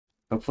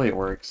Hopefully it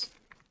works.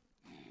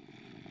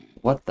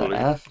 What the Really?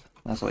 F?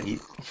 That's what he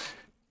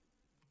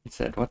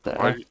said. What the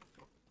Why? F?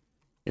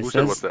 It Who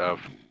said what says, the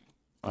F?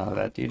 oh,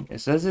 that dude. It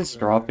says it's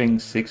dropping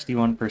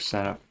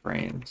 61% of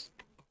frames.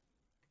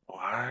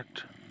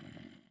 What?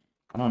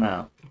 I don't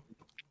know.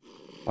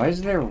 Why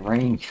is there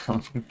rain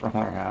coming from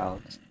our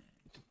house?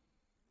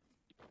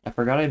 I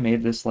forgot I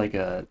made this like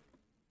a.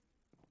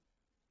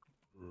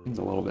 It's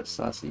a little bit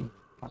sussy.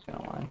 Not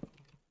gonna lie.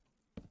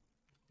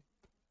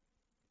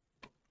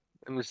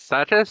 I'm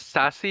such a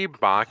sassy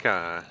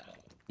baka.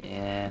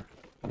 Yeah.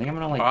 I think I'm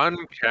gonna like.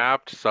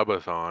 Uncapped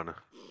subathon.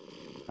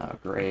 Oh,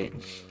 great.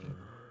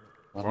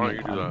 Let Why me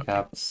don't you do that?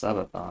 uncap the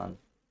subathon.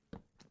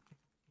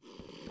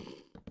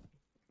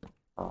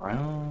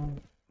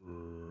 Around.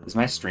 Is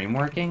my stream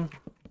working?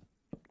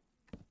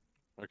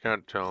 I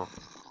can't tell.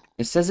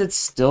 It says it's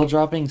still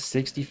dropping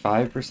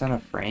 65%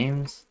 of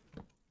frames.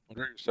 What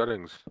are your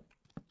settings?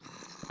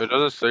 It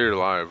doesn't say you're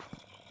live.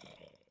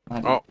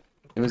 Dude. Oh,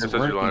 It was it says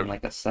you're working live.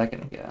 like a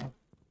second ago.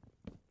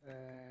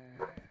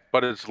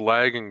 But it's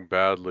lagging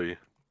badly.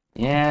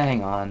 Yeah,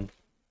 hang on.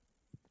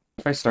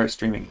 If I start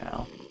streaming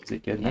now, is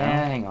it good now?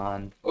 Yeah, hang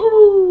on.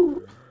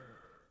 Ooh.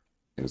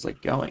 It was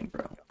like going,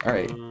 bro. All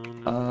right.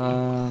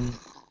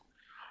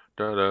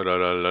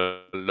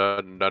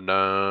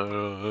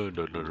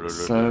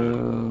 So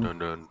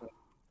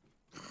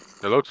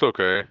It looks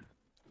okay.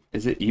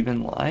 is it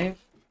even live?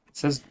 It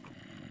says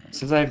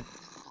I.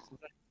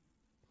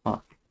 Huh?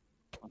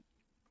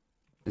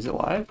 Is it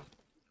live?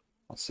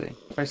 Let's see.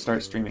 If I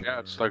start streaming, Yeah,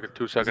 it's like a is it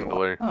 2-second live?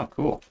 delay. Oh,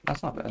 cool.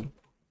 That's not bad.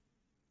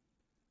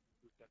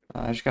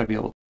 I just gotta be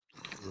able.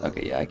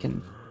 Okay, yeah, I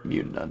can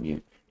mute and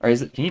unmute. All right,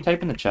 is it? Can you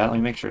type in the chat? Let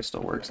me make sure it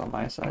still works on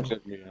my side.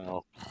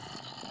 All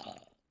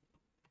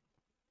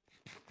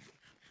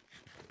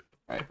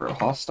right, bro.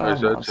 Hostile I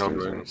said monsters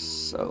something. are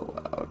so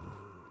loud.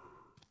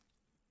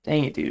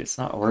 Dang it, dude. It's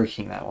not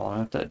working that well.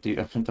 I'm gonna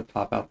have to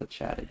pop out the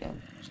chat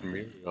again. It's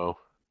me, though.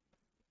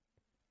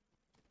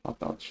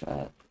 Pop out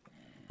chat.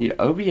 Dude,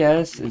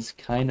 OBS is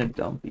kind of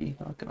dumpy.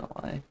 Not gonna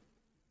lie.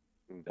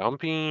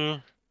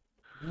 Dumpy.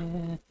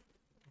 Yeah, I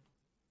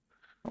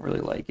don't really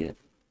like it.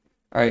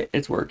 All right,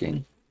 it's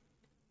working.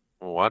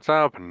 What's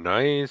up?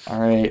 Nice. All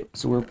right,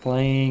 so we're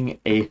playing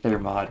Aether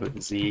mod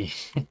with Z.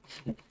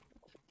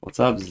 What's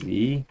up,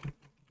 Z?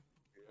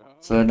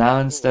 So now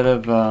instead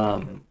of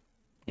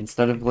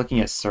looking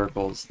at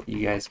circles,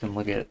 you guys can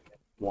look at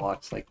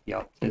blocks like the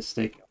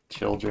autistic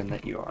children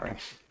that you are.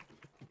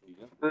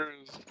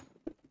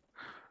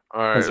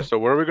 Alright, so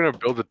where are we gonna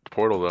build the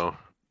portal, though?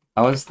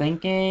 I was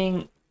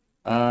thinking,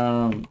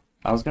 I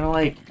was gonna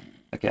like,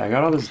 okay, I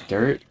got all this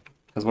dirt,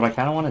 because what I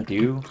kind of want to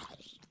do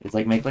is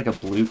like make like a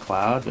blue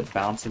cloud that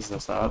bounces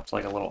us up to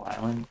like a little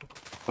island.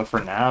 But for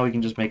now, we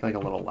can just make like a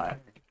little ladder.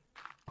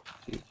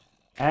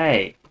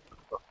 Hey!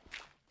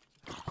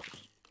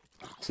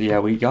 So yeah,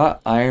 we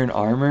got iron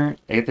armor.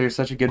 Aether's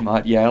such a good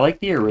mod. Yeah, I like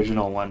the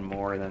original one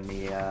more than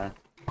the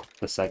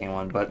second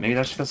one, but maybe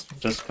that's just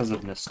because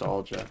of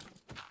nostalgia.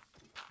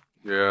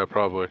 Yeah,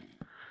 probably.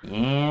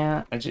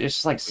 Yeah, it's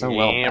just like so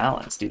well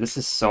balanced, dude. This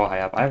is so high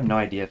up. I have no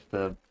idea if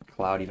the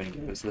cloud even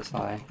goes this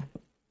high.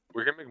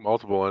 We can make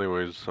multiple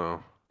anyways,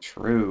 so.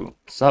 True.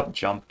 Sup,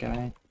 jump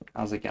guy?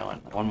 How's it going?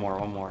 One more,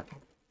 one more.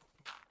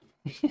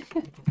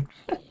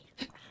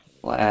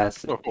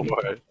 Classic.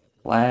 What?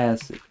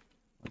 Classic.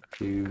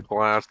 Dude.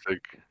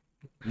 Plastic.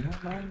 You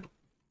don't mind?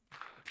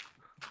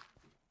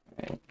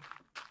 Alright.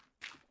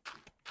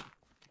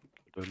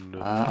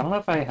 I don't know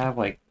if I have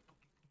like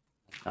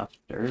enough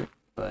dirt,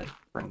 but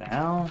for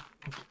now,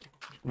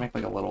 make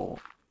like a little.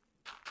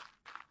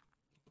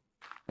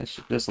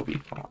 This will be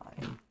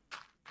fine.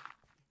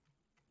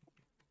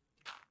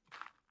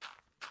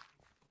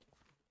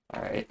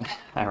 All right,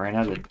 I ran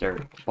out of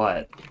dirt,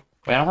 but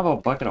wait, I don't have a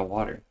bucket of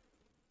water.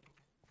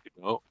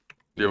 Oh,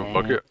 do you have a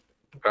bucket?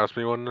 Pass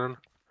me one then.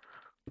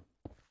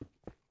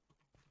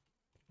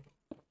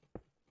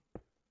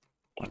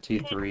 1,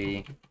 2,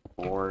 3,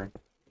 4.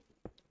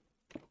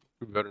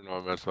 You better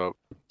not mess up.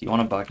 Do you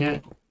want a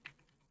bucket?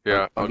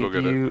 Yeah, I'll go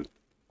get it.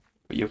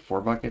 But you have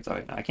 4 buckets? Oh,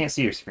 wait, no, I can't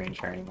see your screen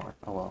share anymore.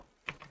 Oh well.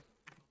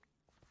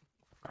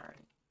 Alright.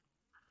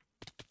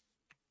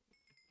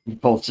 You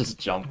both just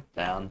jumped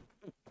down.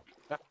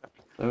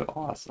 So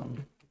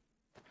awesome.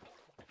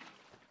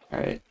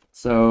 Alright,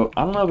 so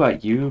I don't know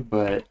about you,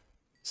 but as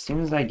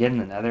soon as I get in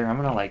the nether, I'm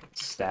gonna like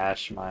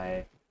stash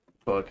my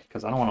book,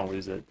 because I don't want to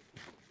lose it.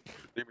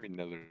 What do you mean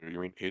nether? You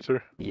mean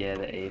Aether? Yeah,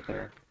 the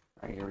Aether.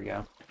 Alright, here we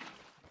go.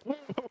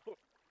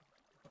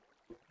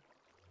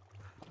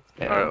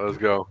 Alright, let's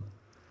go.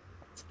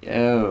 Let's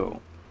go.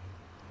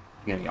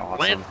 It's gonna be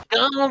awesome.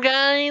 Let's go,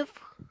 guys!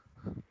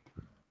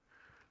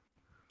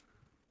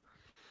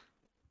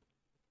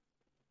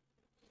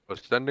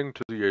 Ascending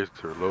to the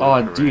Aether.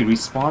 Oh, dude, we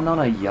spawned on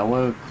a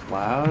yellow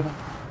cloud?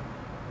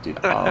 Dude,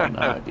 oh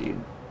no,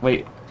 dude.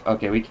 Wait,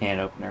 okay, we can't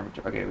open our...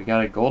 Okay, we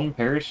got a golden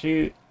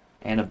parachute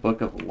and a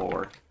book of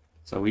lore.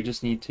 So we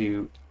just need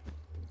to...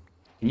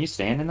 Can you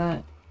stand in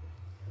that?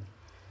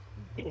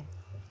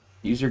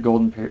 Use your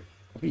golden parachute.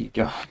 Where are you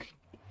going?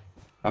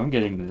 I'm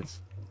getting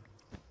this.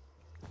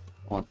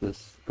 want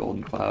this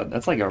golden cloud.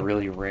 That's like a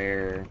really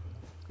rare.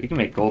 We can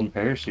make golden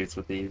parachutes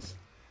with these.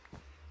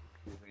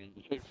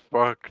 Get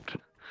fucked.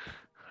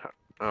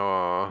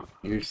 Oh,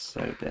 You're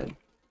so dead.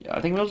 Yeah,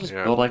 I think we'll just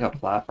yeah. build like a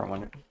platform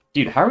under.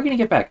 Dude, how are we gonna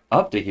get back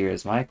up to here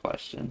is my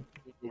question.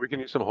 We can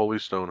use some holy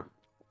stone.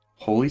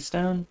 Holy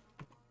stone?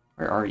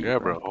 Where are you, Yeah,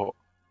 bro? bro.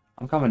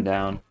 I'm coming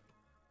down.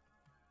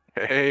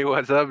 Hey,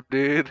 what's up,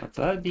 dude? What's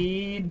up,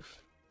 dude?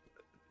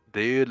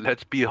 Dude,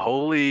 let's be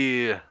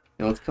holy. Yeah,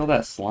 let's kill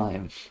that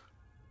slime.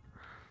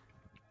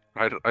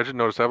 I just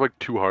noticed I have like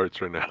 2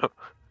 hearts right now.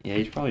 Yeah,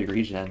 you should probably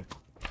regen.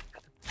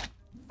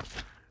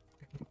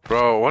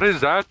 Bro, what is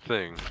that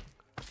thing?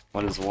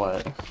 What is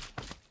what?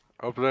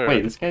 Up there.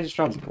 Wait, this guy just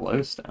drops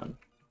glowstone.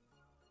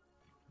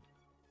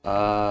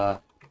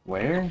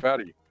 Where?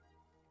 Fatty.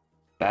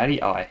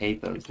 Batty? Oh, I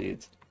hate those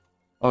dudes.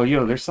 Oh,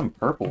 yo, there's some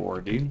purple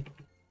ore, dude.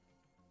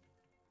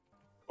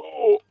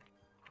 Oh.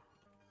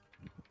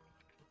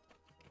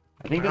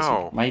 I think this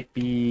Wow. might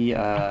be,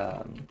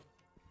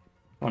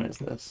 what is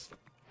this?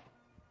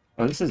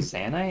 Oh, this is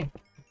Zanite?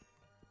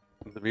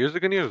 The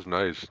music in here is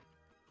nice.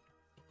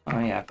 Oh,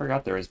 yeah, I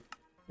forgot there was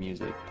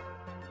music.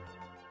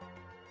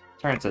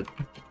 Turn it to...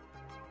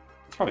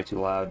 It's probably too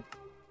loud.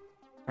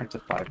 Turn it to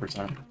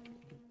 5%.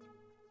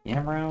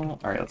 Yeah, bro.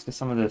 Alright, let's get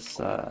some of this,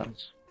 Purple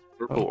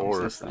what's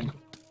ore. this thing?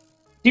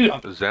 Dude,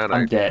 I'm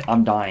Zanite. dead.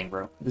 I'm dying,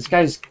 bro. This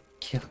guy's...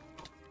 This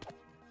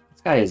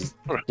guy is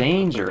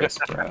dangerous,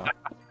 bro.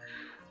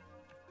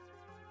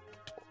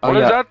 Oh, What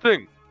is yeah. that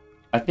thing?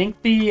 I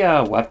think the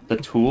the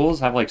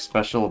tools have like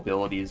special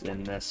abilities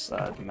in this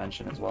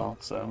dimension as well,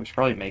 so we should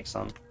probably make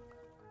some.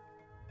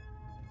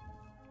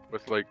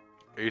 With like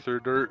Aether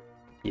dirt?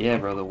 Yeah,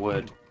 bro, the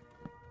wood.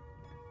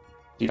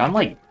 Dude, I'm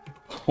like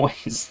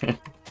poison.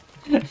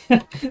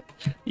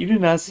 You do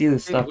not see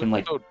this stuff It in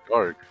like looks so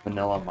dark.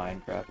 vanilla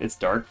Minecraft. It's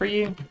dark for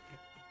you?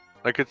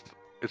 Like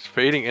it's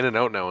fading in and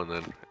out now and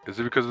then. Is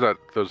it because of that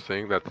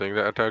thing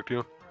that attacked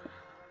you?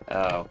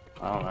 Oh,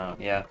 I don't know.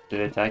 Yeah,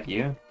 did it attack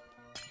you?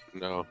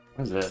 No.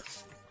 What is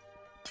this?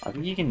 I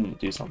think you can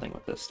do something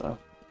with this stuff.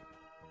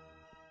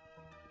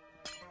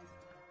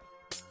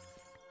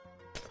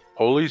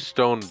 Holy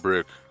stone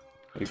brick.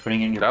 Are you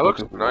putting in your That book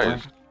looks of lore?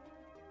 nice.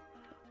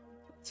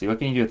 See, what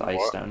can you do with ice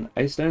What? stone?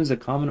 Ice stone is a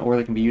common ore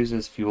that can be used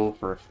as fuel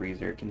for a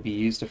freezer. It can be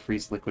used to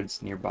freeze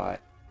liquids nearby.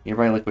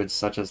 Nearby liquids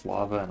such as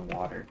lava and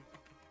water.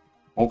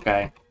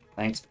 Okay.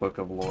 Thanks, Book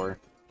of Lore.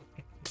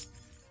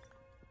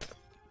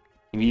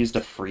 Can be used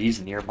to freeze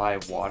nearby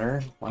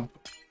water? What?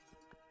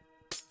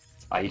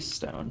 It's ice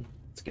stone.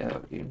 Let's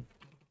go, dude.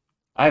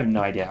 I have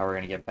no idea how we're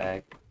gonna get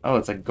back. Oh,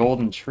 it's a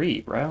golden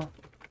tree, bro.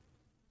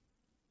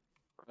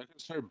 I can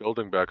start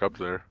building back up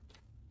there.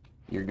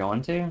 You're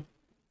going to?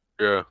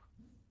 Yeah.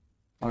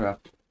 Okay.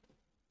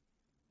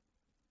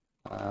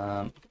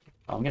 I'm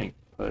getting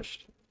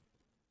pushed.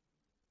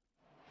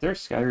 Is there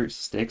skyroot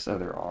sticks? Oh,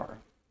 there are.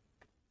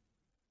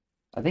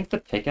 I think the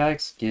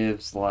pickaxe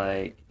gives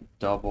like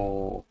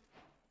double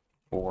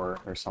ore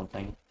or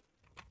something.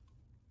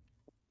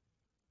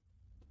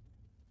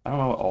 I don't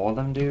know what all of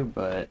them do,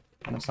 but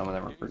I know some of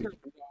them are pretty.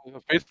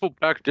 The faithful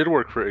pack did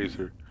work for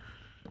Aether.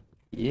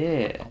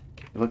 Yeah,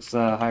 it looks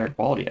higher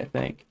quality, I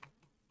think.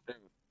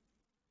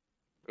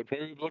 It'd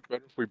probably look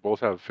better if we both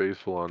have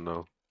faithful on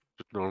though.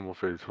 Just normal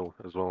faithful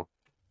as well.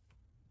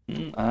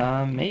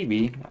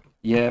 Maybe.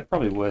 Yeah, it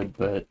probably would,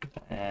 but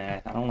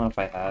I don't know if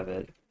I have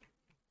it.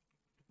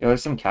 Yo,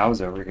 there's some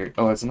cows over here.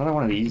 Oh, it's another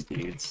one of these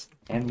dudes.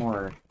 And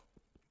more.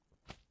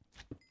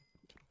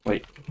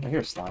 Wait, I hear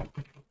a slime.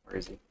 Where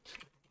is he?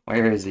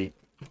 Where is he?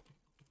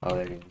 Oh,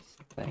 there he is.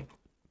 Thank.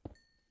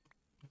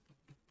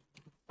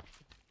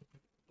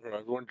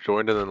 Everyone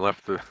joined and then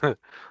left the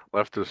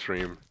left the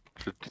stream.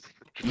 Just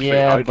say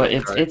Yeah, hi to but the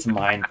it's guy. it's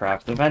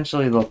Minecraft.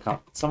 Eventually they'll come.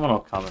 Someone will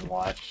come and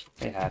watch.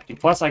 They have to.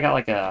 Plus, I got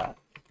like a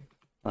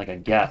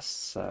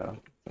guest, so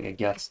like a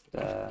guest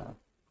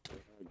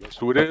Guess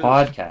who it a is?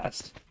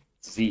 podcast.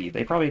 Z.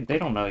 They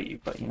don't know you,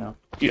 but you know.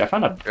 Dude, I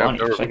found a Yeah, I've bunny.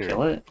 never Should I been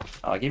kill it?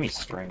 Oh, it gave me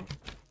string.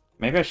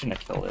 Maybe I shouldn't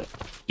have killed it.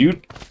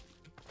 Dude,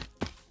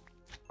 that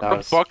What the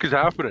was fuck is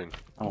happening?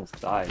 I almost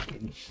died,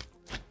 dude.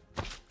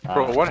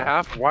 Bro, what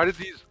happened? Why did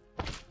these...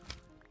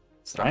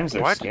 Slimes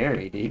are What?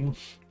 scary, dude. Do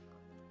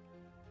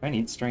I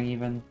need string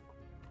even?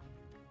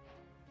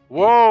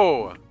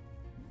 Whoa!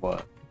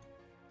 What?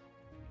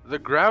 The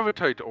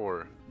gravitite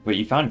ore. Wait,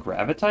 you found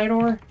gravitite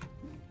ore?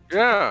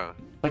 Yeah.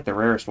 Like the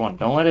rarest one.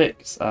 Don't let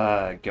it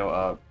go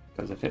up,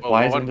 because if it Well,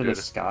 flies one into the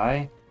did.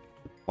 sky,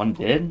 one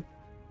did?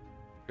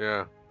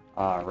 Yeah.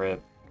 Ah,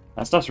 rip.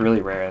 That stuff's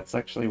really rare. It's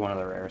actually one of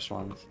the rarest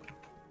ones.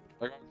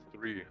 I got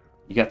 3.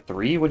 You got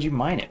 3? What'd you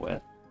mine it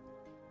with?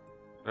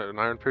 An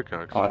iron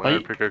pickaxe. Oh, I My thought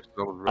iron you- pickaxe is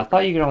almost I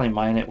thought you could only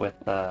mine it with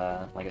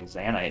like a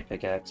Zanite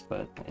pickaxe,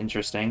 but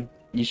interesting.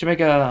 You should make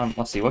a.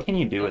 Let's see, what can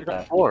you do with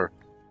that? 4.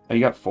 Oh,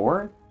 you got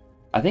 4?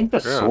 I think the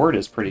Yeah. sword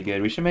is pretty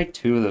good. We should make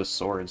 2 of those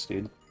swords,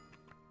 dude.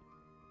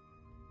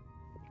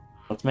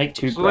 Let's make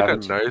 2 This is like a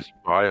gravity. nice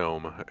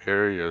biome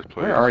area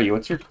place. Where are you?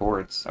 What's your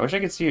cords? I wish I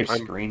could see your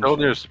I'm screen. still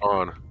share. near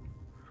spawn.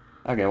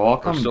 Okay, well I'll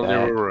I'm come still near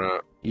back. where we're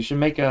at. You should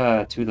make 2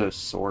 of those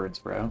swords,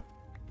 bro.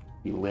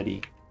 Be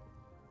Liddy.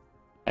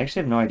 I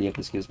actually have no idea if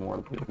this gives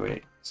more.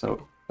 Wait,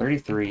 so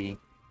 33,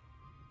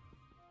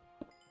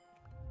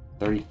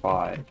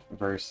 35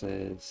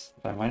 versus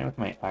if I mine it with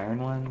my iron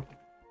one.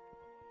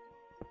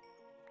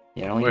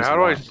 Yeah, it only Wait, gives how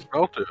do I one.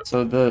 smelt it?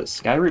 So the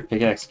Skyroot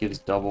pickaxe gives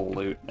double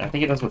loot. And I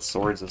think it does with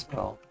swords as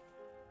well.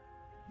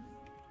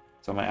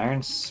 So my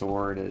iron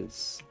sword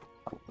is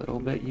a little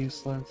bit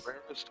useless.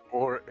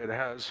 Or it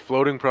has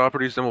floating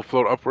properties and will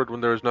float upward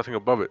when there is nothing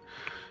above it.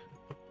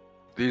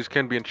 These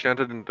can be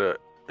enchanted into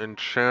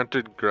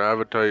enchanted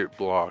gravitite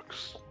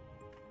blocks.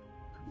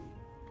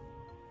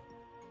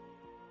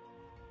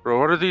 Bro,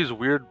 what are these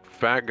weird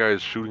fat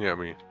guys shooting at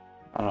me?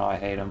 I don't know, I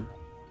hate them.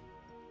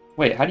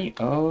 Wait, how do you...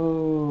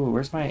 Oh,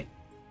 where's my...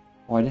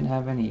 Oh, I didn't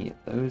have any of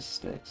those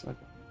sticks. Okay.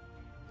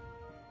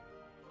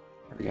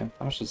 There we go.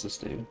 How much does this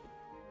do?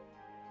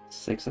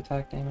 6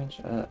 attack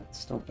damage? It's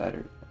still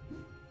better.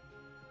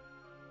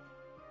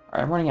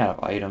 Alright, I'm running out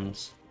of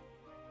items.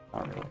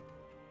 Not really.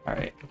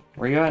 Alright,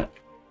 where you at?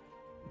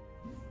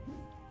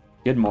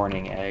 Good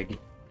morning, Egg.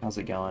 How's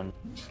it going?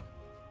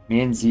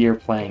 Me and Z are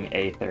playing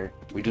Aether.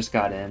 We just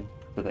got in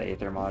for the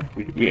Aether mod.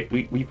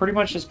 We pretty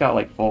much just got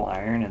like full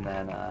iron and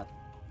then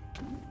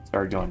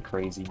started going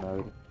crazy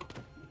mode.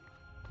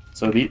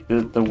 So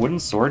the wooden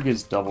sword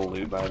gives double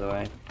loot, by the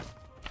way.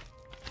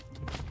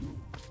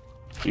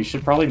 You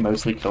should probably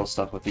mostly kill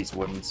stuff with these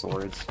wooden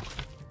swords.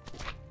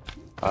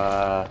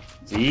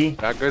 Z?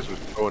 That guy's was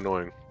so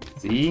annoying.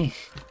 Z?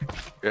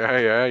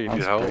 Yeah, you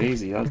need help. That's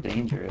crazy, that was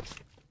dangerous.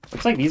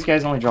 Looks like these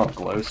guys only drop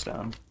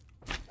glowstone.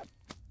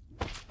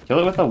 Kill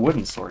it with a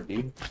wooden sword,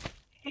 dude.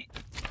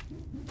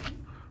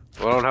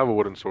 Well, I don't have a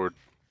wooden sword.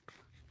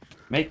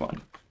 Make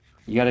one.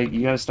 You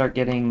gotta start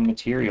getting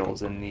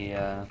materials in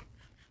the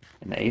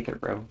Aether,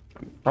 bro.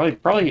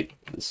 Probably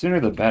the sooner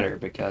the better,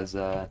 because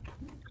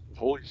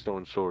Holy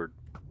stone sword.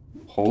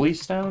 Holy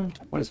Stone?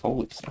 What is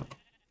Holy Stone?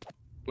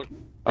 Look.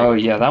 Oh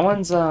yeah, that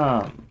one's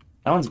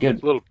good.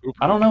 It's a little poop.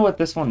 I don't know what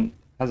this one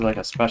has like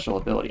a special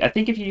ability. I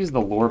think if you use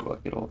the lore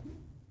book, it'll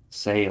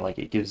say like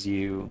it gives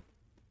you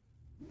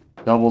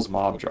doubles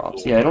mob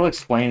drops. Yeah, it'll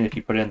explain it if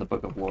you put it in the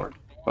book of lore.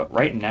 But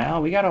right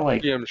now we gotta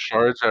like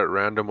Shards at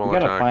random while we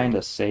gotta attacking. find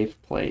a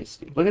safe place.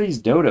 Dude. Look at these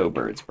dodo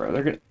birds, bro.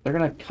 They're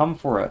gonna come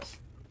for us.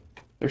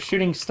 They're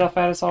shooting stuff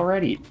at us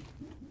already.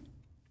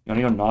 You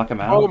wanna go knock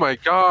them out? Oh my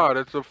god,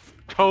 it's a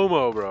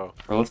Tomo, bro.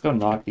 Bro, let's go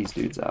knock these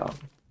dudes out.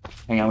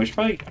 Hang on, I should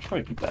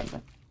probably keep that in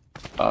there.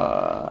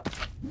 Okay.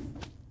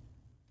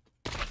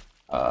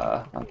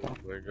 Oh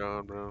my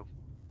god, bro.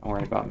 Don't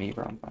worry about me,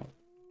 bro. I'm fine.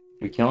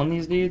 We killing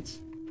these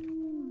dudes?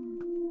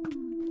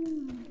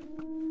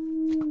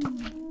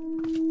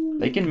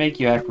 They can make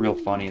you act real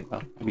funny,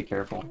 though. Be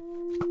careful.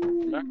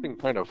 I'm acting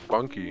kind of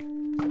funky.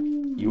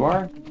 You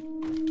are?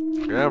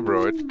 Yeah,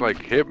 bro, it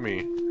like hit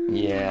me.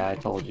 Yeah, I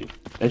told you.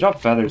 They drop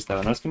feathers, though,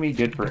 and those can be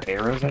good for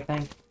arrows, I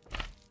think.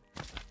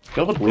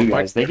 Kill the blue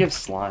guys. They give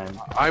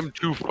slime. I'm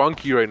too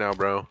funky right now,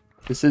 bro.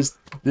 This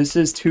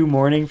is too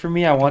morning for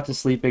me. I want to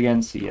sleep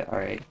again. See ya.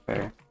 Alright,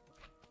 fair.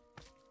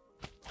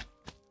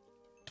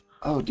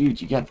 Oh,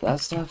 dude, you got that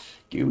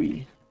stuff?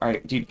 Gooey.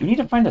 Alright, dude, we need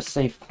to find a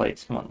safe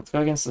place. Come on, let's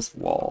go against this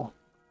wall.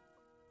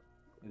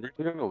 Are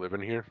we gonna live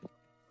in here?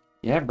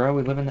 Yeah, bro,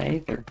 we live in the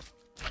Aether.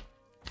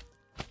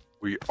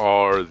 We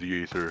are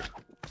the Aether.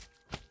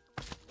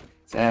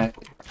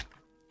 Exactly.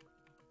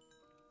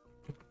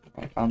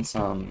 I found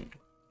some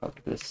of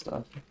this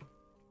stuff.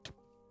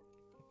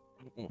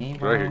 Hey,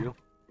 Did I hear you?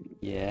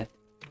 Yeah,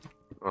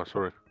 Oh,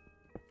 sorry.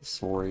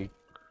 sorry.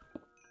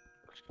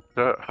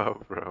 Shut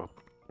up, bro.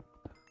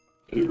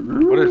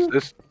 What is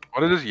this?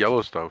 What is this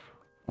yellow stuff?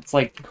 It's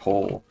like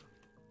coal.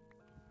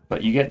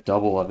 But you get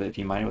double of it. If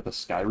you mine it with a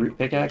Skyroot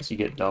pickaxe, you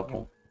get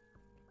double.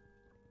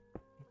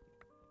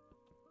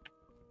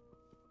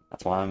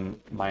 That's why I'm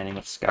mining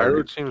with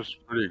Skyroot. Skyroot seems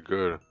pretty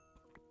good.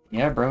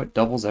 Yeah, bro, it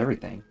doubles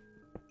everything.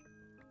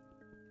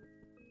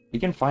 You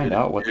can find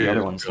out what the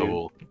other ones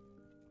do.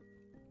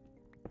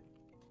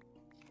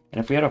 And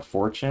if we had a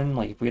fortune,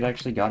 like if we had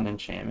actually gotten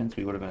enchantments,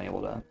 we would have been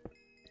able to.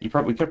 We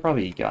could have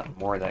probably gotten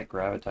more of that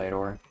gravitite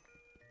ore.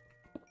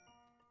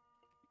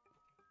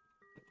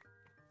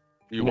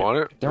 You want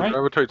it? There might-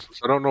 Gravitite,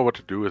 I don't know what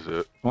to do with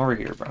it. Come over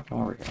here, bro.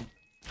 Come over here.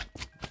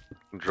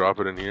 Drop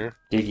it in here.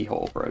 Diggy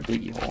hole, bro.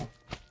 Diggy hole.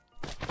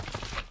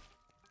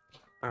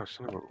 Oh,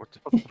 son of a, what the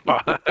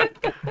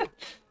fuck?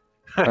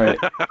 Alright,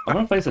 I'm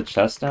gonna place a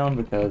chest down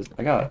because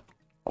I got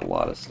a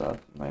lot of stuff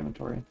in my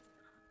inventory.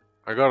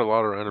 I got a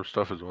lot of random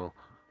stuff as well.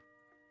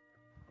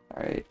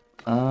 Alright,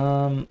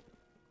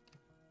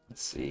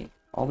 let's see.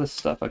 All this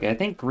stuff. Okay, I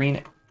think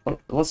green...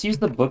 Let's use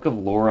the Book of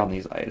Lore on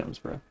these items,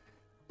 bro.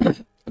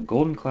 A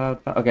golden cloud...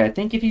 Okay, I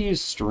think if you use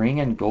string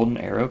and golden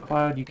arrow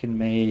cloud, you can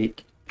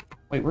make...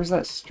 Wait, where's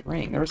that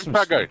string? There was some...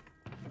 That guy.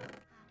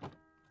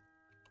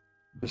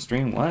 The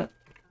string what?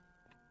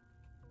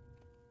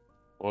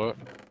 What?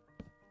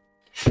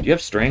 Do you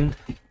have string?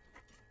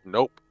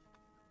 Nope.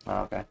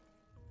 Oh, okay.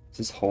 Is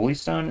this Holy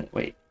Stone?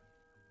 Wait.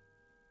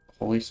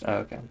 Holy Stone? Oh,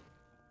 okay.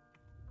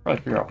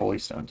 Probably figure out Holy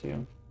Stone,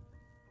 too.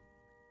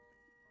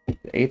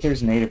 The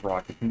Aether's native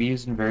rock. It can be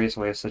used in various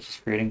ways, such as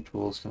creating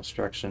tools,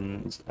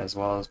 constructions, as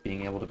well as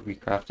being able to be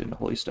crafted into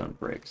holy stone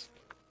bricks.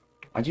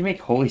 Why'd you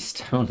make holy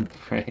stone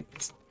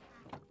bricks?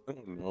 I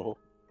don't know.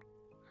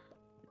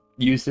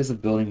 Used as a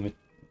building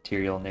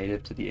material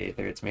native to the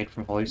Aether. It's made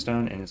from holy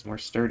stone and is more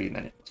sturdy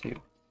than it too.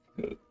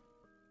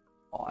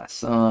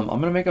 Awesome. I'm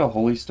gonna make a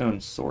holy stone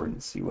sword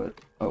and see what.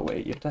 Oh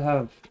wait, you have to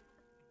have.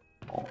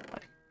 Oh my.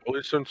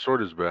 Holy Stone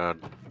Sword is bad.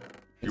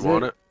 You Is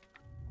want it? it?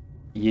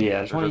 Yeah,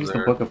 I just It's want to in use the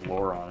there. Book of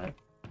Lore on it.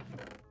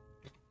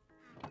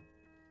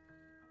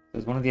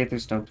 As one of the Aether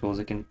Stone tools,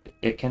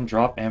 it can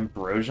drop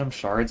ambrosium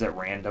shards at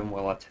random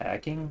while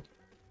attacking.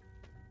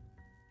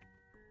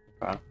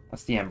 Wow,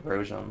 that's the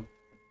ambrosium.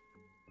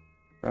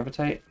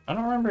 Gravitite? I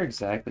don't remember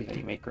exactly how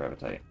you make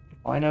gravitite.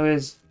 All I know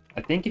is,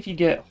 I think if you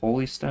get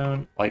holy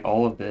stone, like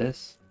all of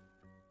this,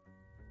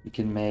 you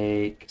can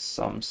make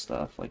some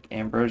stuff, like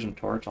ambrosium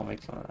torch. I'll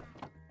make some of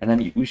that. And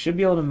then we should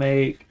be able to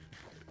make.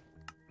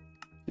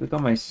 Look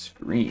on my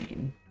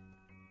screen.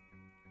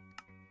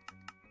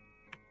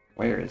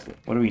 Where is it?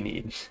 What do we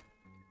need?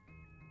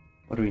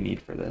 What do we need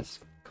for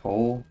this?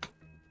 Coal?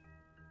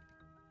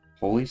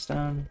 Holy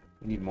stone?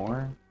 We need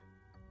more?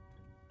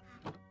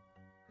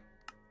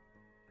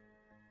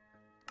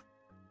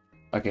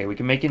 Okay, we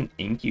can make an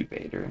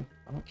incubator.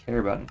 I don't care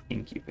about an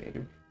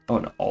incubator. Oh,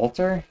 an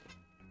altar?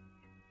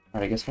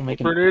 Alright, I guess we'll make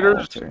an Alternators?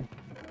 altar.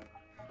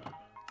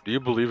 Do you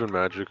believe in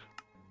magic?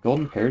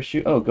 Golden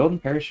parachute? Oh, golden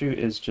parachute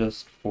is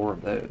just 4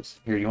 of those.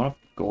 Here, you want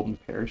a golden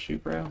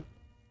parachute, bro?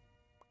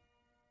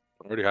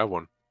 I already have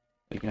one.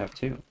 You can have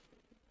 2.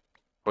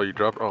 Oh, you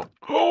dropped. Oh.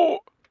 Oh!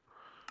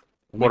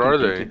 We'll What make an are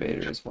they?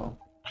 incubator as well.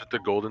 Just the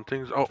golden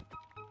things? Oh,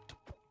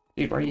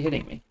 Dude, why are you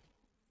hitting me?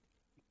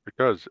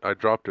 because I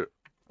dropped it.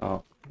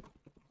 Oh,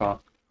 oh,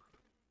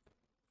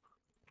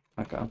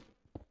 okay.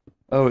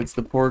 Oh, it's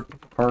the poor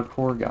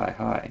parkour guy.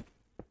 Hi.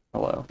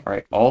 Hello.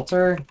 Alright,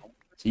 altar.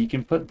 So you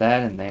can put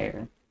that in there.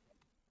 And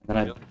then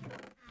I Yep.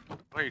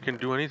 Oh, you can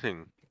do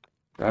anything.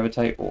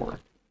 gravitite ore.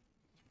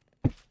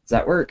 Does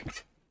that work?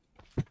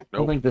 I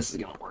don't Nope. think this is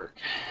gonna work.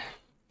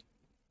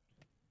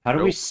 How do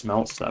we Nope.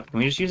 smelt stuff? Can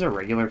we just use a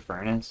regular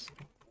furnace?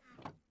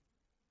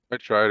 I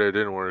tried it,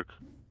 didn't work.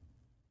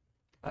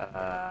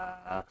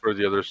 Uh, For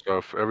the other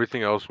stuff.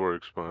 Everything else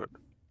works, but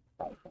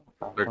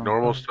like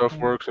normal stuff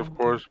works, of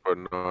course, but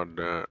not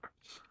that.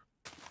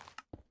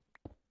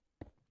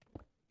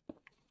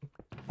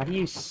 how do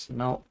you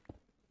smelt?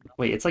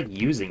 Wait, it's like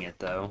using it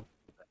though.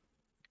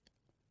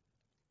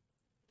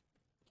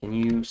 Can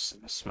you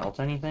smelt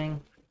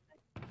anything?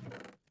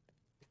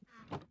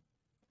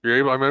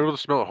 I'm able to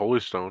smell holy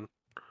stone.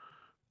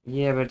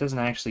 Yeah, but it doesn't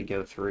actually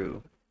go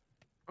through.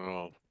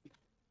 Oh.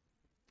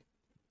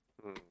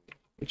 Hmm.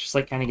 It just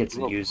like kind of gets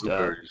What about used up.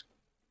 blueberries?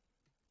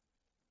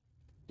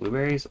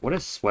 Blueberries? What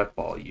is sweat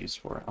ball used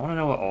for? I want to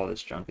know what all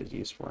this junk is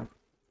used for.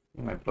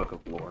 In my book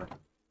of lore.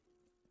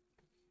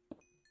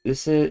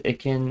 It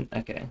can,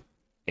 okay.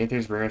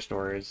 Aether's rarest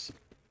ores.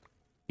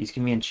 These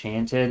can be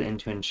enchanted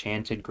into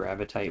enchanted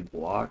gravitite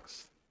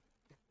blocks.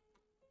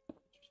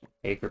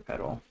 Acre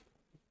petal.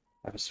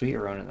 Have a sweet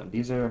aroma in them.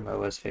 These are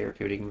Moa's favorite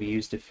food. It can be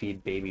used to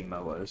feed baby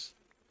Moas.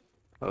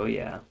 Oh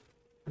yeah.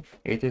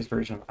 Aether's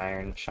version of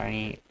iron.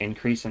 Shiny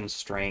increase in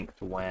strength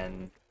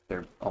when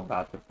they're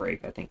about to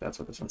break. I think that's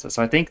what this one says.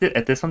 So I think that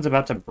if this one's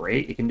about to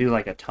break, it can do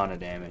like a ton of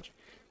damage.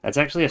 That's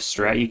actually a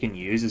strat you can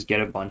use, is get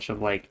a bunch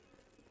of like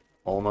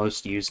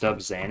almost used up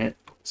Xanet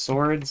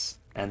swords,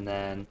 and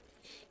then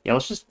yeah,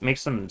 let's just make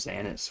some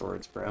Xanet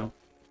swords, bro.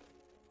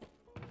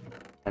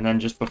 And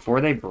then just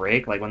before they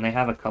break, like when they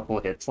have a couple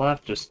hits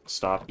left, just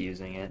stop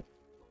using it.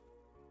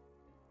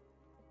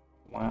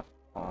 Wow.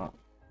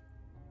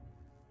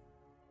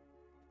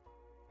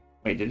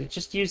 Wait, did it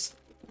just use...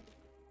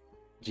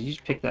 Did you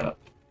just pick that up?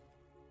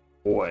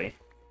 Boy.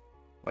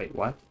 Wait,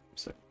 what?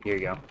 So, here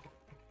you go.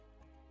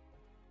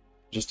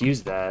 Just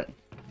use that.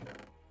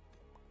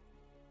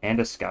 And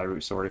a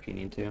Skyroot sword if you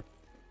need to.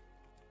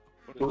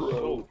 But it's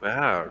so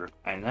bad.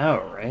 I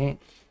know, right?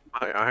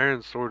 My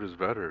iron sword is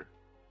better.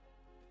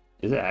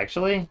 Is it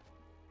actually?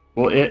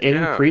 Well, it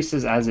Yeah.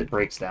 increases as it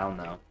breaks down,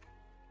 though.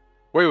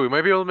 Wait, we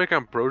might be able to make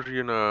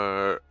ambrosian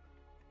What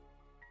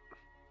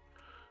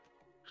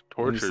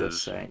does this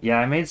torches. say? Yeah,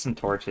 I made some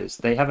torches.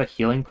 They have a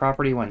healing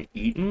property when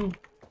eaten.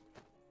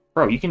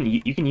 Bro, you can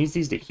use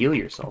these to heal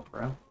yourself,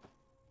 bro.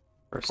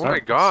 Or Oh my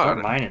start God.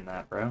 mining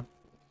that, bro.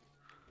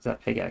 Is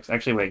that pickaxe?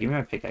 Actually, wait, give me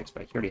my pickaxe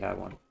back. You already have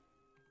one.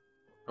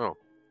 Oh.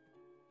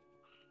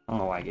 I don't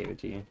know why I gave it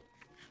to you.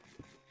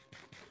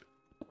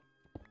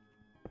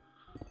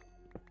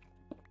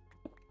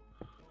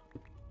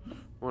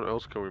 What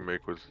else can we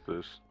make with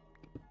this?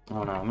 I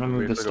don't know. I'm gonna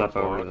move this stuff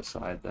over to the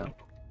side, though.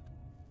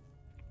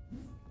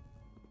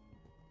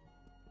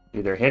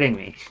 Dude, they're hitting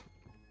me.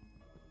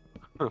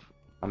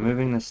 I'm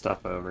moving this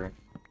stuff over.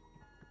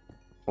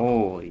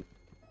 Holy.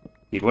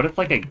 Dude, what if,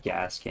 like, a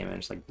gas came in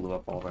and just, like, blew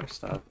up all of our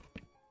stuff?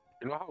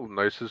 You know how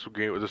nice this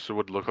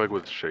would look like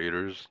with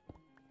shaders?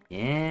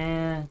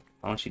 Yeah.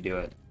 Why don't you do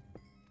it?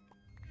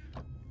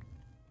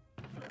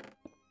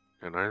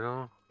 And I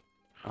know.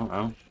 I don't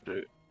know.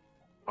 Shit.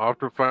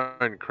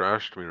 Optifine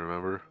crashed me,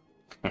 remember?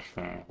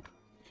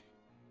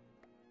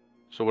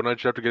 So wouldn't I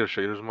just have to get a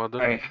shaders mod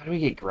then? Alright, how do we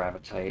get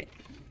gravitite?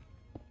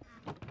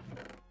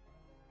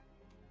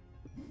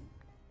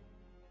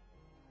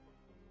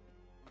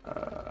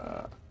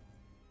 I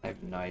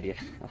have no idea.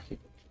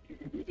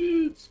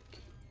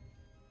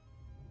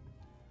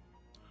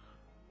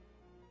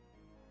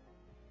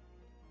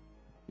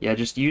 Yeah,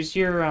 just use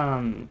your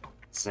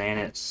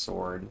Xanath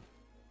sword.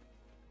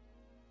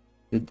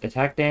 The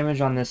attack damage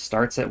on this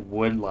starts at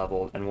wood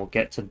level and will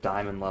get to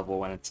diamond level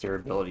when its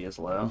durability is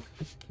low.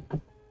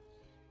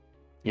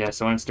 Yeah,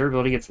 so when its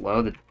durability gets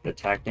low, the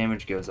attack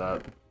damage goes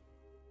up.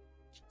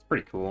 It's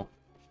pretty cool.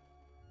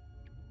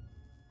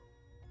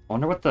 I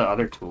wonder what the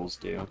other tools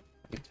do.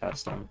 I can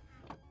test them.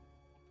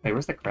 Hey,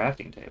 where's the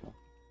crafting table?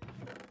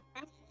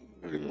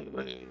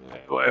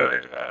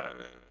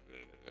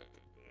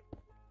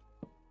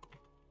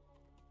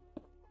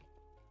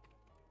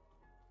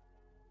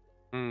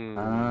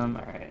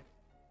 Alright.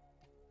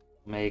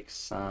 Make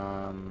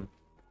some...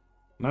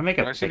 I'm gonna make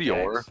a Can I see the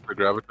ore? pickaxe. The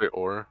gravitite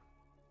ore?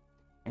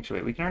 Actually,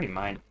 wait, we can already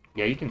mine.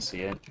 Yeah, you can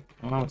see it.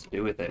 I don't know what to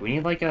do with it. We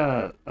need like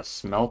a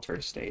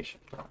smelter station,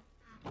 bro.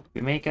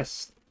 We make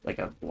like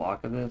a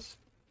block of this.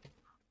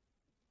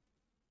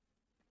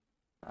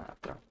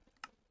 Bro.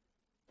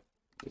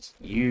 It's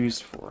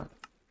used for.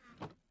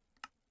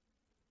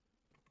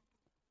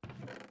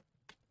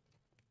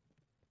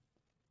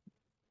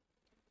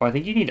 Oh, I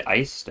think you need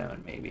ice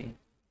stone, maybe.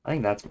 I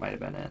think that might have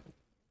been it.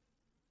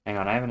 Hang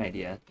on, I have an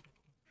idea.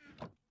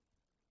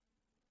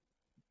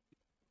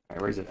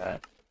 Alright, where's it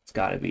at? It's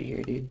gotta be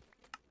here, dude.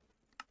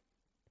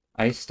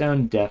 Ice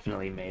stone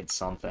definitely made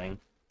something.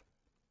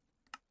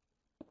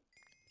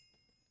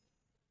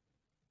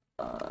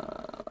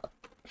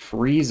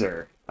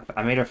 Freezer.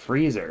 I made a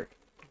freezer.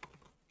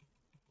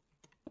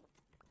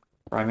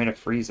 Or I made a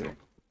freezer.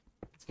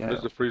 Let's What is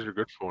go. the freezer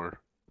good for?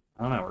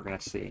 I don't know, we're gonna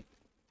see.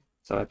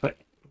 So I put...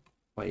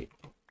 Wait.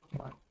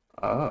 What?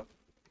 Oh.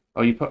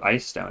 Oh, you put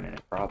ice stone in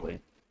it, probably.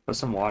 Put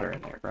some water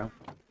in there, bro.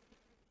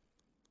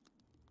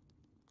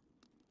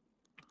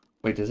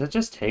 Wait, does it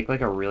just take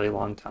like a really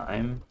long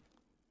time?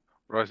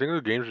 Bro, I think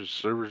the game's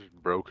server's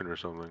broken or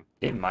something.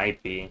 It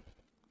might be.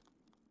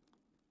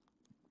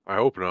 I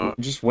hope not.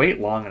 Just wait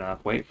long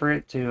enough. Wait for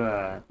it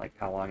to, like,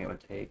 how long it would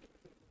take.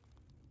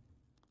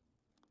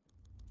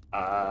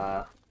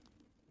 Try,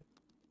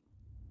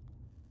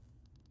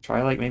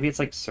 like, maybe it's,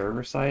 like,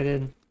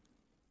 server-sided?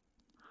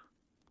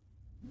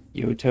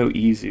 Yoto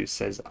Izu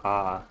says,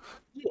 ah.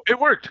 It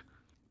worked!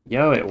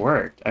 Yo, it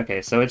worked.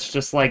 Okay, so it's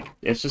just, like,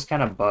 it's just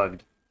kind of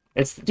bugged.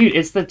 Dude,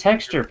 it's the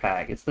texture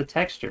pack. It's the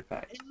texture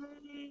pack.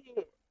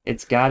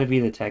 It's gotta be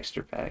the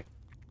texture pack.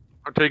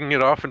 I'm taking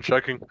it off and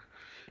checking.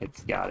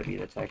 It's gotta be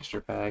the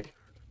texture pack.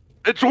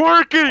 It's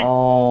working!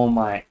 Oh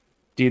my...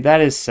 Dude,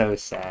 that is so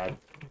sad.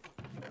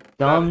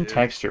 Dumb That is-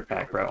 texture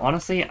pack, bro.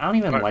 Honestly, I don't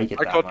even like it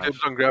I that called much. dibs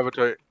on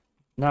gravitite.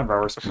 No, bro,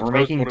 we're I was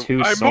making voting-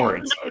 two I'm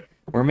swords. voting-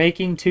 We're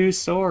making two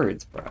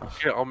swords, bro.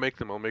 Yeah, I'll make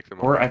them. I'll make them.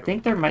 Or I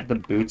think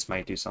the boots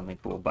might do something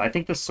cool, but I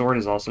think the sword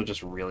is also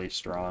just really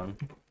strong.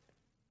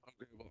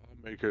 Okay, well,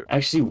 I'll make it.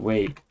 Actually,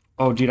 wait.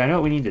 Oh, dude, I know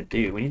what we need to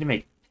do. We need to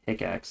make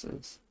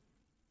pickaxes.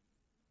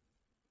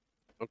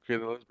 Okay,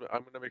 then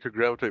I'm gonna make a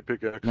gravitite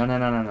pickaxe.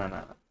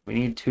 No. We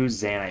need two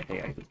Zanite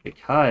pickaxes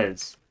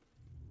because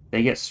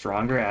they get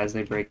stronger as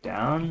they break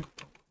down.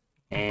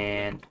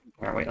 And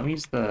alright, wait, let me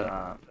use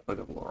the Book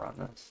of Lore on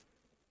this.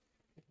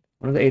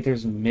 One of the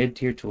Aether's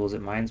mid-tier tools,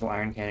 it mines while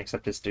iron can,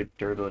 except its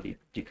durability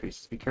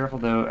decreases. Be careful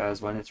though,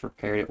 as when it's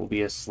repaired, it will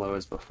be as slow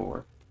as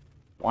before.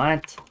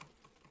 What?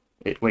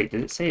 Wait,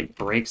 did it say it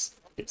breaks?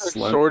 It's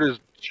slow. Sword is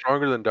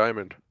stronger than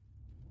diamond.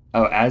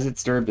 Oh, as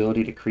its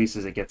durability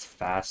decreases, it gets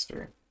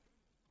faster.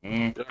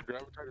 Eh. Yeah,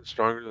 gravitite is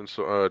stronger than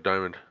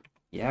diamond.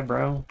 Yeah,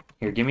 bro.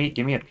 Here, give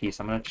me a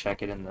piece. I'm gonna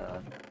check it in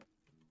the.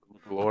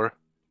 Lore.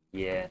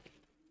 Yeah.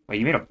 Wait,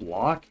 you made a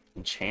block?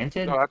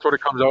 Enchanted? No, that's what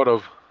it comes out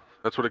of.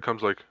 That's what it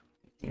comes like.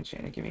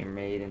 Enchanted can be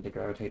made into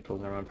gravitate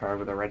tools and powered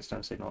with a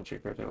redstone signal.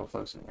 Cheap gravitate will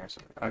float in there.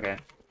 So, okay.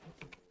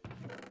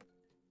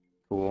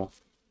 Cool.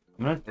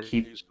 I'm gonna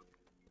keep. Use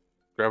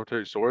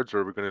gravitite swords, or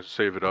are we gonna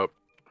save it up?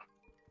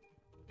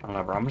 I don't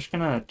know, bro. I'm just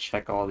gonna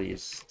check all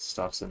these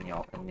stuffs in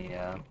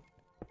the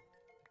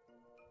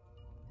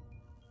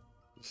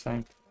this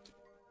thing.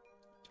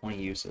 20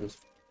 uses.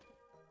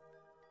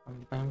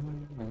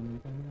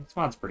 This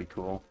mod's pretty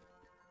cool.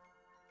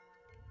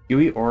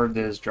 Gooey orb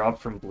that is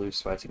dropped from blue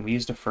sweats. It can be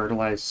used to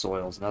fertilize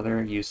soils.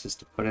 Another use is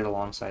to put it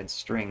alongside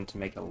string to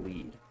make a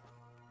lead.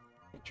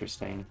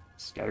 Interesting.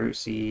 Scatterroot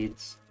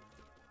seeds.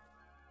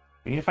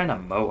 We need to find a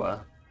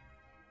MOA.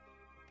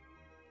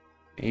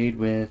 Made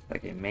with,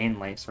 okay, main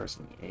light source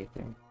in the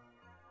Aether.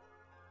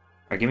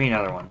 Alright, give me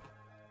another one.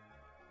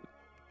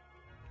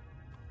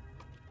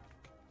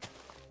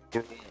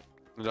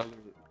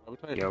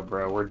 Gravitite? Yo,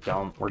 bro, we're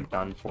done. We're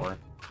done for.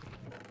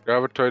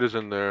 Gravitite is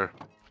in there.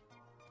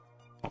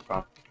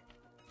 Okay.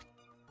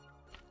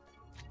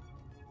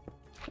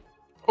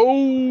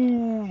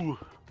 Oh!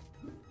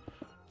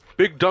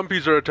 Big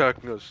dumpies are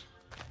attacking us.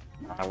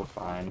 Nah, we're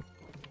fine.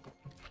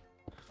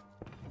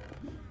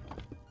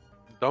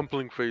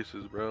 dumpling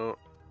faces, bro.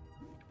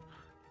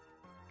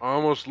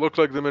 Almost look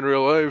like them in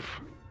real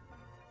life.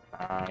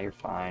 You're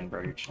fine,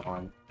 bro. You're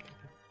chilling.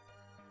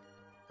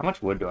 How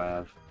much wood do I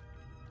have?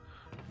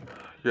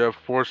 You have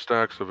 4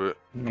 stacks of it.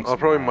 Make I'll some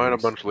probably mine a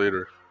rags. bunch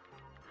later.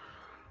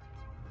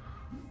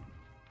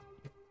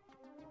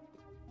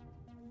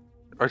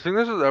 I think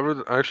this is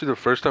actually the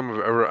first time I've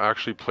ever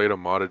actually played a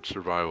modded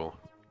survival.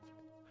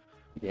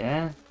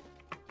 Yeah?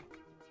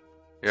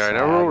 Yeah, I Sad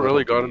never little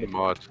really got into dude.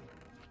 mods.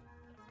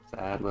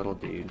 Sad little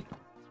dude.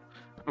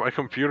 My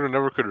computer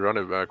never could run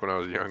it back when I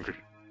was younger.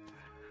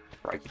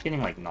 Bro, I keep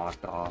getting, like,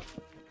 knocked off.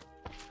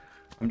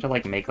 I'm to,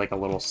 like, make, like, a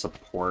little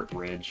support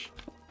ridge.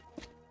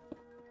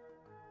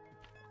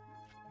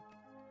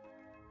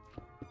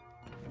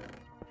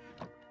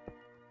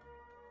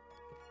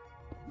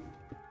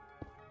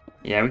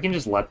 Yeah, we can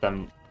just let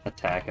them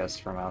attack us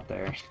from out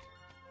there.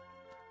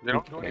 They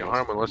don't do any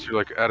harm unless you're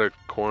like at a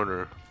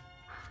corner.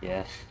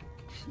 Yeah.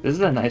 This is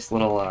a nice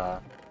little,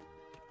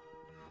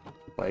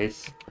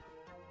 place.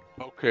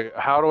 Okay,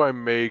 how do I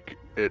make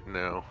it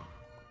now?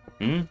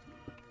 Hi,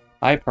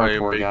 I am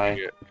parkour making guy.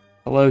 it.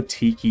 Hello,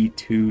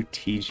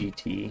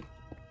 Tiki2TGT.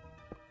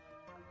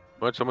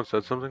 What? Someone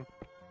said something?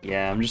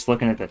 Yeah, I'm just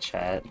looking at the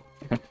chat.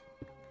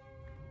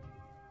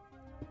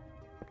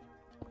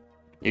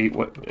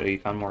 You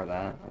found more of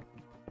that?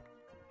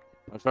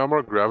 I found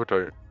more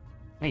gravitite.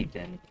 No, you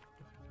didn't.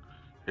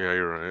 Yeah,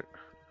 you're right.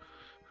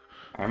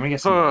 Alright, I'm gonna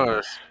get some more of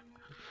this.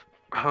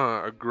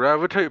 A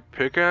gravitite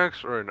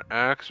pickaxe or an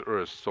axe or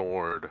a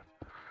sword?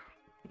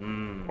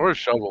 Or a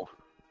shovel.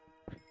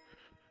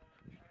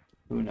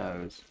 Who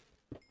knows?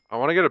 I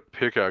want to get a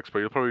pickaxe, but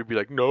you'll probably be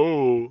like,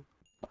 no.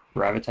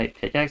 Gravitite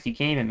pickaxe? You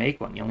can't even make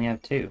one. You only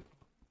have 2.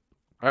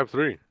 I have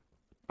 3.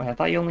 Wait, I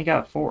thought you only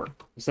got 4.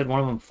 You said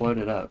one of them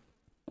floated up.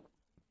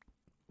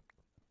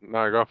 No,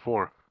 I got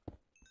 4.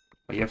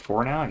 But you have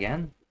 4 now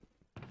again?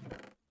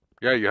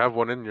 Yeah, you have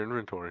one in your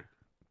inventory.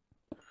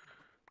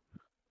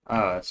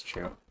 Oh, that's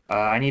true.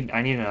 I need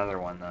another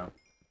one though.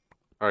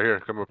 Alright, here,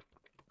 come up.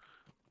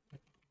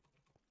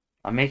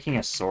 I'm making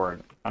a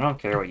sword. I don't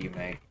care what you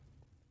make.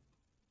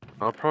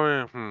 I'll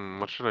probably,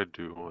 what should I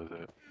do with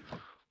it?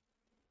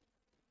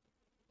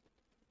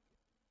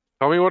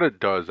 Tell me what it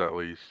does, at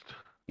least.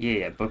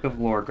 Yeah, Book of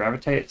Lore.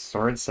 Gravitite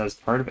sword says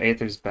part of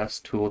Aether's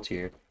best tool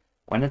tier.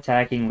 When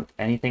attacking with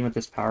anything with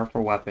this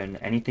powerful weapon,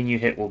 anything you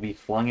hit will be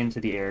flung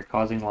into the air,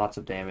 causing lots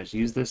of damage.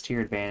 Use this to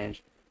your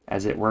advantage,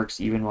 as it works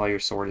even while your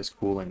sword is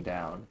cooling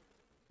down.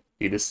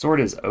 Dude, this sword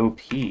is OP.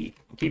 I'm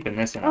keeping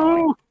this in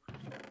our, like,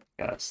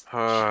 chest,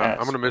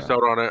 I'm gonna miss bro.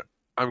 out on it.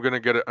 I'm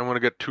gonna get it. I'm gonna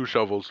get 2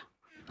 shovels.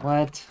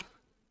 What?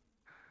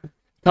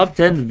 Top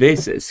 10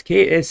 veces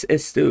que es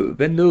esto?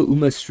 Vendo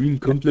uma stream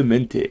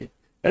complemente.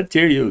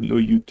 Aterio no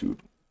YouTube.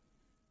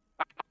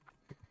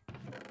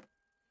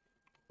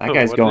 That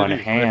guy's What going did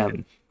he say?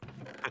 ham.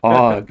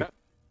 Hog.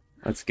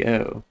 Let's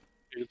go.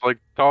 It's like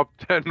top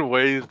 10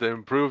 ways to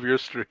improve your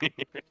stream.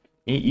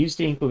 Use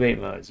to incubate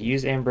moas.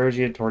 Use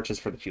ambrosia torches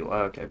for the fuel.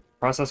 Oh, okay.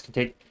 Process can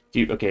take...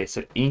 Dude, okay,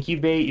 so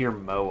incubate your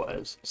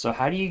moas. So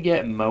how do you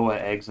get moa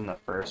eggs in the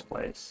first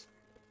place?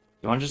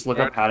 You want to just look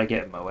up how to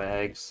get moa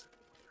eggs?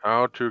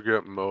 How to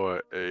get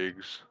moa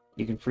eggs.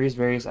 You can freeze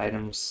various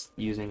items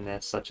using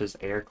this, such as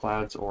air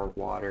clouds or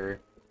water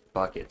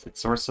buckets.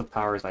 Its source of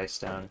power is ice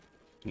stone.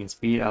 You can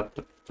speed up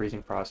the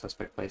freezing process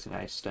by placing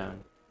ice stone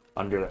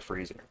under the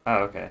freezer. Oh,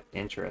 okay.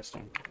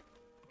 Interesting.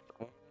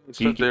 It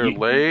So said they're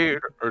laid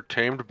or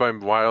tamed by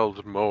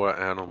wild moa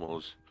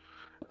animals,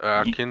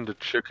 akin to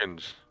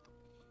chickens.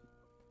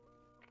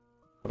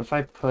 What if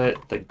I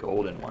put the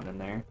golden one in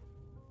there?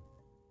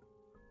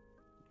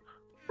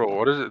 Bro,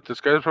 what is it?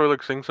 This guy's probably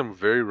like saying some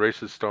very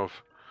racist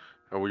stuff,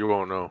 and we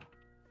won't know.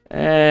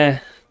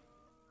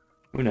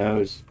 Who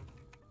knows?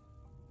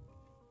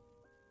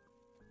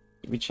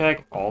 Did we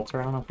check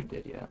altar? I don't know if we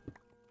did yet.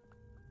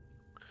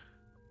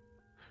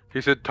 He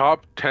said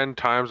top 10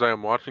 times I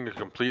am watching a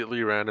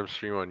completely random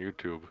stream on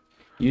YouTube.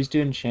 Use to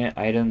enchant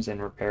items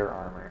and repair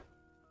armor.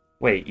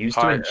 Wait, use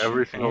to enchant?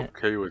 Everything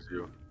okay with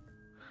you?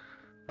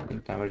 I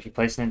think time. If you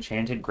place an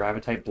enchanted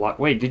gravitite block...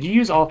 Wait, did you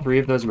use all 3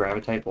 of those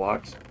gravitite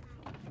blocks?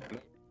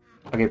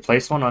 Okay,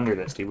 place one under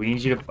this, dude.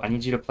 I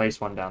need you to place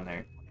one down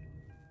there.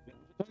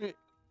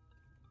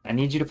 I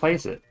need you to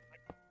place it.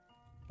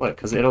 Look,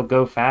 because it'll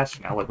go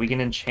faster now. Look, we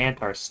can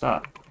enchant our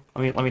stuff.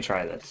 Let me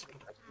try this.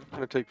 It's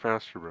gonna take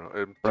faster, bro.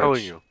 I'm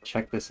telling you.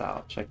 Check this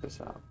out. Check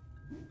this out.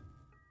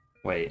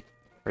 Wait,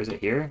 where is it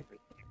here?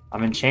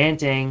 I'm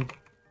enchanting.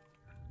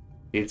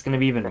 Dude, it's gonna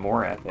be even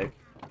more epic.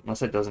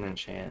 Unless it doesn't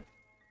enchant.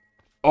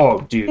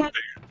 Oh, dude.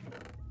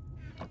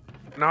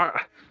 Now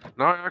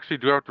I actually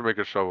do have to make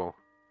a shovel.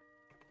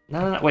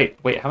 No. Wait.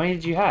 How many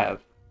did you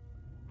have?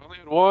 I only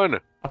had 1.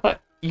 I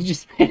thought you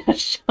just made a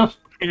shovel.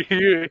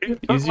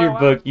 Use your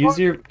book. Use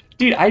your...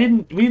 Dude,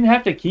 we didn't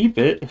have to keep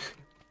it.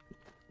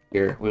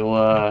 Here,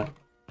 we'll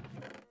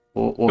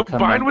come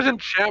combined with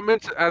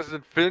enchantments as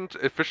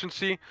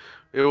efficiency,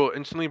 it will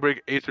instantly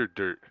break Aether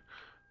dirt.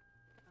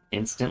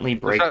 Instantly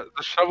break... The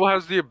shovel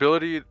has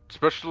the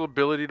special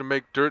ability to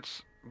make dirt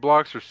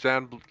blocks or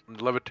sand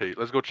levitate.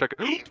 Let's go check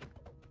it.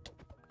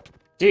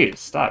 Dude,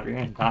 stop. You're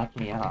gonna knock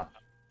me off.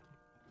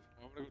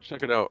 I'm gonna go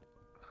check it out.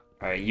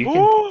 Alright, you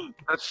Oh,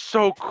 that's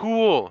so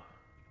cool.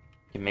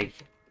 can make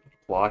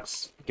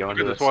blocks go Look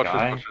into at the this. Watch this.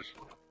 sky. Watch this.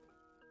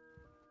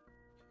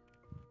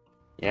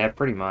 Yeah,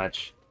 pretty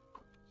much.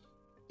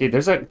 Dude,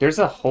 there's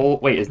a whole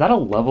wait, is that a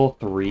level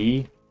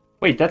 3?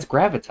 Wait, that's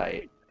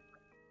gravitite.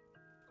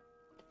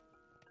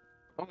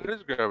 Oh, it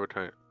is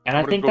gravitite. And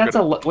I'm I gonna think go that's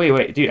get a it.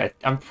 wait, dude,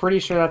 I'm pretty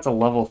sure that's a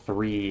level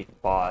 3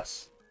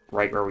 boss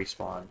right where we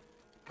spawn.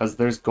 Because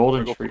there's I'm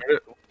golden gonna go tree. find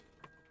it.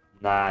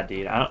 Nah,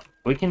 dude, I don't.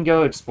 We can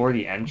go explore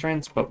the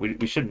entrance, but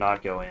we should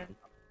not go in.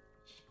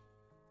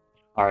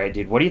 All right,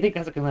 dude. What do you think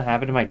that's gonna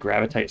happen to my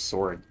gravitite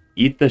sword?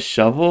 Eat the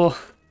shovel?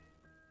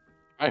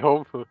 I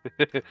hope.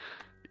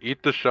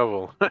 Eat the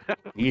shovel.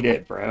 Eat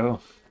it,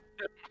 bro.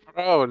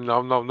 Oh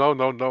no no no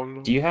no no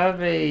no. Do you have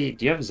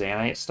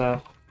Zanite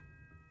stuff?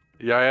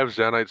 Yeah, I have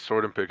Zanite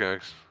sword and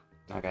pickaxe.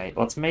 Okay,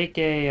 let's make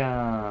a.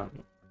 I'm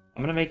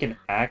gonna make an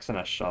axe and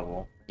a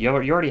shovel. You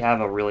already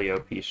have a really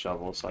OP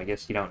shovel, so I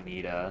guess you don't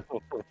need a.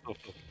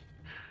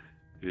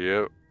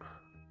 Yep.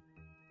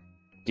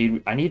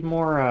 Dude, I need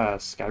more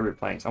Skyroot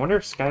planks. I wonder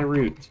if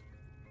Skyroot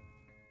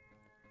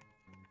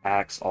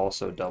axe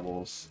also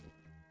doubles.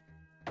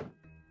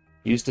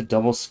 Used to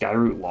double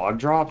Skyroot log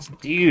drops?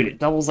 Dude, it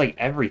doubles like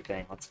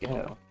everything. Let's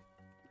go.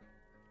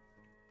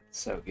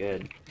 So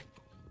good.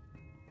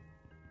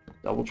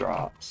 Double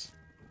drops.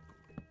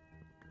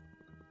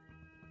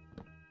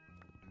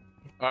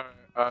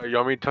 You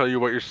want me to tell you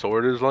what your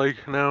sword is like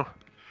now?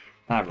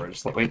 Nah, bro,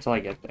 just wait till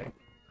I get there.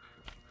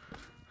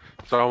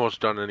 It's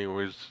almost done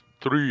anyways.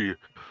 3,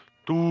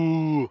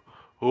 2,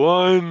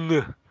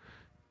 1.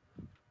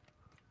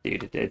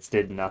 Dude, it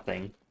did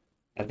nothing.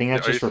 I think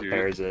that Yeah, are you just serious?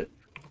 repairs it.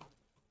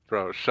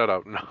 Bro, shut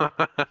up. No.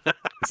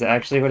 Is that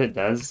actually what it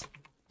does?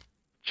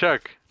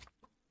 Check.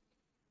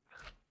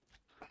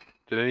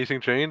 Did anything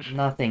change?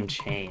 Nothing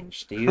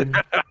changed, dude.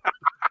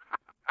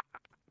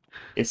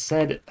 It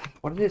said,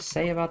 what did it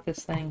say about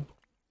this thing?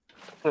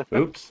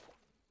 Oops.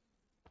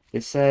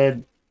 It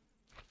said,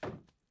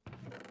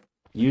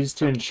 used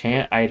to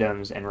enchant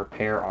items and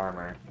repair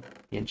armor.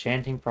 The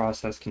enchanting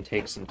process can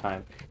take some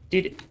time.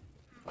 Dude,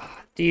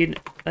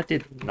 that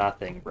did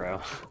nothing,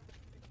 bro.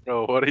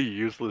 Bro, what a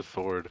useless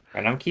sword.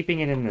 And I'm keeping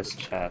it in this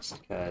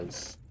chest,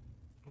 because,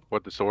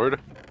 What, the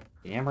sword?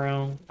 damn,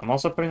 bro. I'm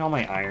also putting all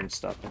my iron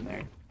stuff in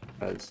there,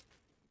 because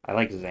I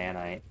like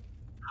Zanite.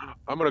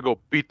 I'm gonna go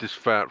beat this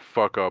fat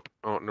fuck up.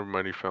 Oh, never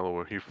mind, he fell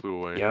away. He flew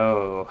away.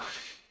 Yo.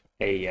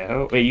 Hey,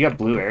 yo. Wait, you got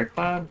blue air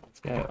cloud? Let's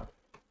go.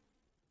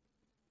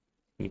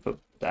 Can you put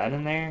that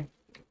in there?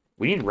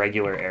 We need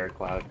regular air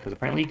cloud, because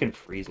apparently you can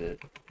freeze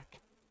it.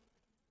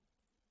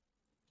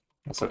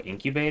 Also,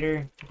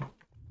 incubator?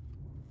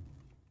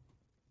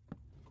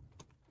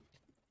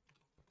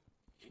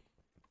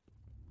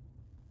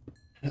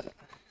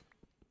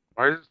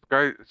 Why is this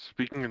guy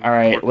speaking in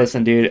Alright, Portuguese?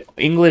 listen, dude.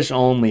 English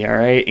only,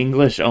 alright?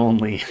 English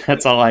only.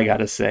 That's all I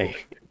gotta say.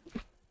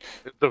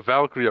 It's the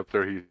Valkyrie up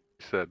there, he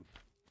said.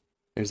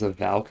 There's a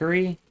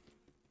Valkyrie?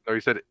 No,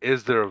 he said,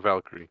 is there a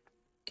Valkyrie?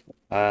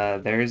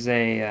 There's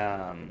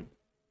a,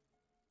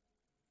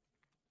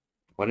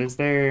 what is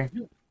there?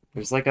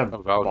 There's like a A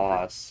Valkyrie.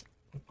 boss.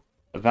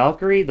 The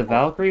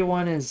Valkyrie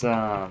one is,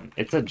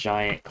 it's a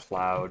giant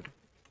cloud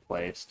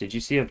place. Did you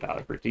see a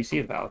Valkyrie? Do you see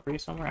a Valkyrie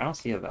somewhere? I don't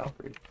see a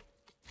Valkyrie.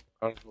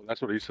 I don't know,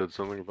 that's what he said,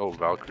 something about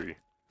Valkyrie.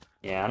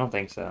 Yeah, I don't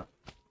think so.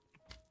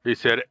 He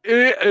said,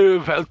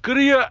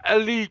 Valkyria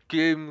Ali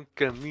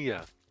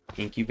Kamia.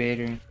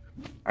 Incubator?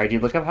 Alright,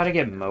 dude, look up how to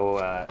get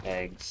Moa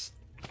eggs.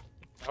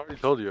 I already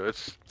told you,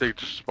 they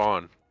just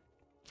spawn.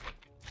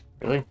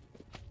 Really?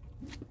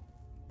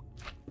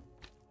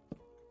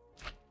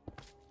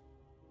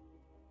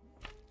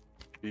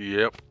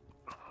 Yep.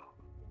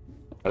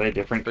 Are they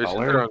different They said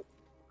color? they're on,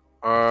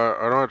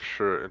 I'm not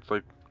sure. It's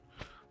like,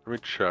 let me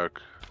check.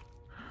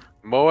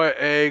 Moa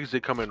eggs, they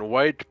come in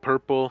white,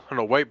 purple,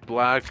 no, white,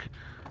 black,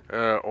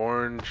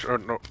 orange, or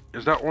no,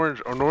 is that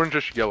orange? Or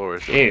orangish,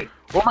 yellowish. Dude,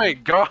 Oh my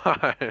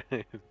god!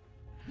 dude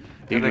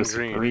And then was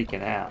green.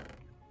 freaking out.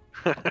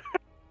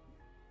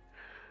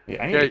 Dude,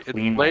 I need Yeah, to it's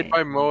clean laid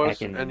my by Moas,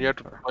 heckin' and you have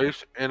to inventory.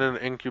 place in an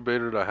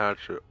incubator to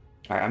hatch it.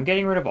 Alright, I'm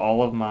getting rid of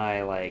all of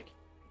my, like,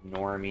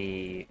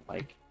 normie,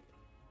 like,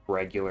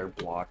 regular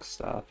block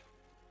stuff.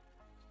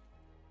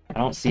 I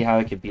don't see how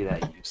it could be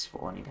that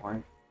useful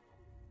anymore.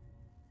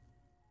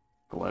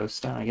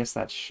 Glowstone, I guess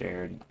that's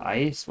shared.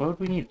 Ice? What would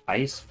we need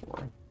ice for?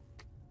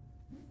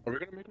 Are we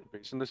gonna make a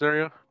base in this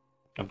area?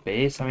 A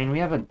base? I mean, we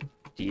have a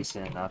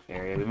decent enough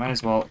area. We might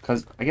as well,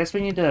 because I guess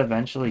we need to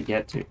eventually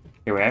get to...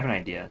 Here, we have an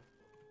idea.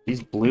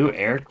 These blue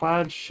air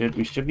clouds,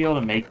 we should be able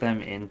to make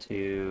them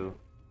into...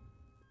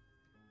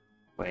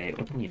 Wait,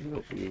 what can you do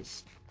with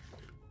these?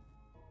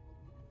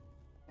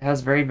 It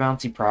has very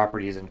bouncy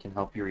properties and can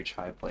help you reach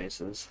high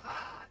places.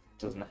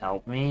 Doesn't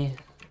help me.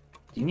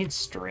 Do you need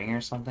string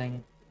or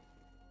something?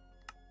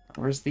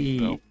 Where's the...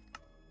 No.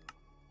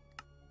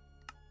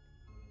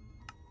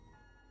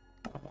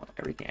 I don't want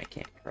everything I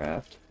can't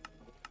craft.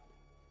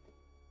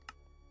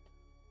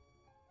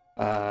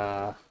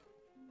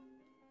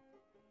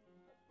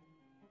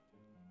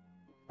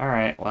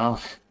 Alright,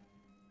 well,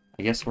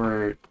 I guess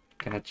we're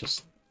gonna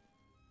just...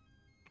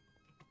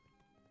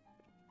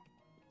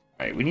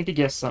 Alright, we need to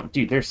get some...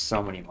 Dude, there's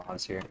so many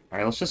mobs here.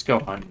 Alright, let's just go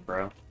hunting,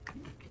 bro.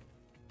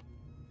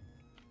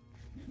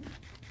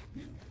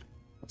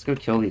 Let's go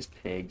kill these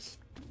pigs.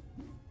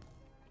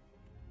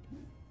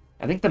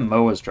 I think the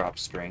Moas drop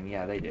string.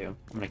 Yeah, they do.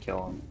 I'm gonna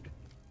kill them.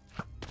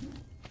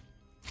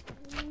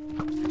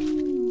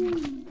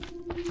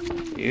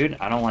 Dude,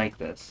 I don't like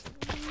this.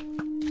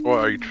 What,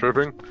 are you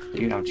tripping?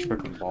 Dude, I'm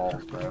tripping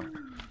balls, bro.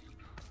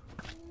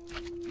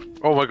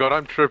 Oh my god,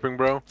 I'm tripping,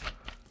 bro.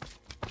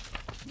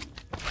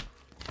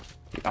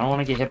 Dude, I don't want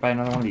to get hit by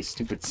another one of these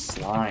stupid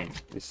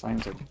slimes. These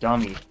slimes are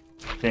dummy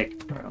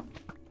thick, bro.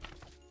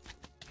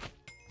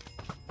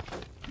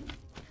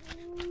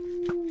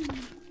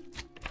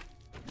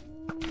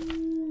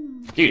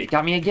 Dude, it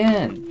got me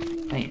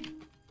again! Dang.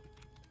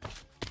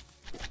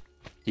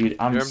 Dude,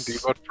 I'm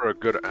debuffed for a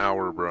good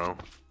hour, bro.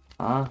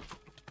 Huh?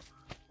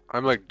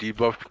 I'm like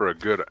debuffed for a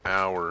good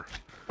hour.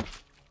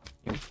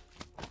 You're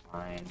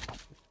fine.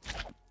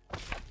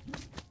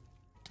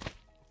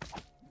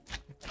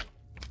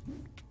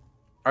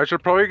 I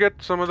should probably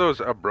get some of those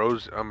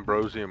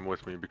ambrosium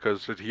with me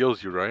because it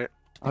heals you, right?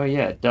 Oh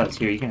yeah, it does.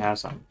 Here, you can have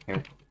some.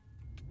 Here.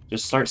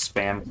 Just start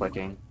spam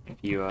clicking if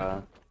you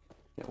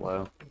get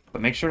low.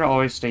 But make sure to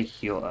always stay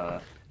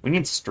heal. We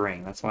need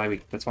string. That's why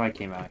I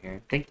came out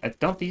here.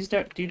 Don't these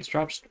dudes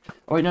drop?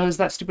 Oh wait, no, it's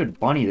that stupid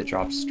bunny that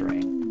drops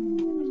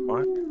string.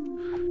 What?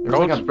 There's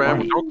Don't like a spam.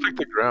 bunny. Don't click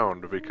the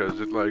ground because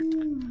it like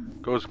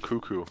goes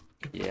cuckoo.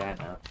 Yeah,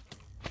 I know.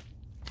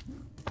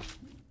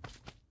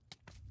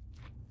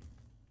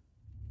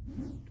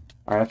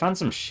 Alright, I found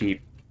some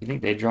sheep. You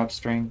think they drop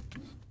string?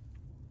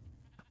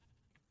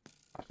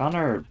 I found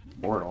our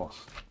portal.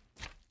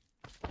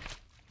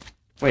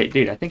 Wait,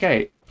 dude, I think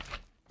oh,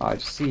 I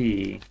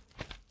see.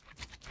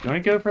 You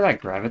want to go for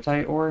that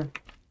gravitite ore?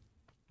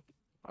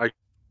 I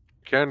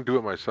can do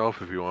it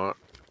myself if you want.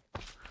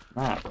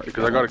 Nah, bro.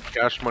 Because I got a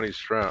cash money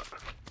strat.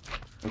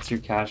 What's your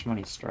cash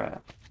money strat?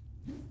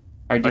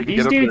 Alright, I dude, can these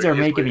get up dudes there are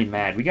making me easily.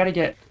 mad. We gotta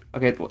get...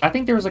 Okay, I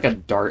think there was like a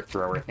dart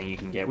thrower thing you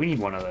can get. We need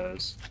one of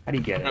those. How do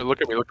you get Hey, it?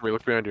 look at me, look at me,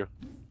 look behind you.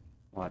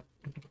 What?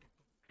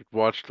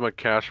 Watch my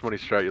cash money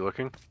strat. You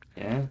looking?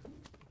 Yeah?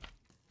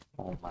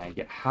 Oh my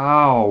god.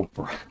 How,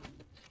 bro?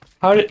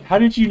 How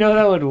did you know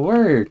that would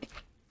work?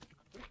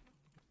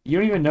 You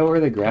don't even know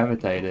where the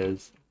gravitite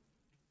is.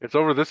 It's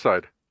over this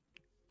side.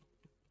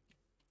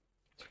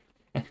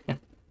 You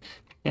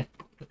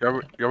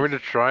want me to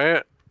try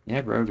it?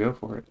 Yeah, bro, go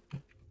for it.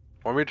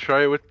 Want me to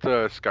try it with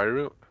the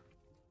Skyroot?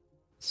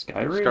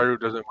 Skyroot? Skyroot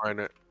doesn't mind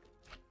it.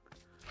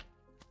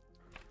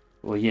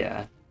 Well,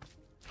 yeah.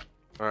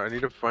 I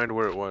need to find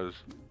where it was.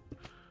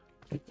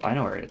 I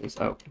know where it is.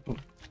 Oh.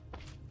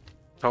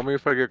 Tell me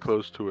if I get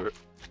close to it.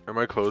 Am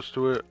I close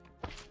to it?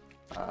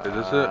 Is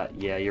this it?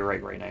 Yeah, you're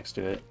right next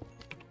to it.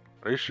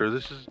 Are you sure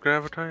this is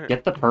gravitite?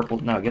 Get the purple.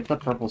 No, get the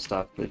purple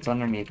stuff. It's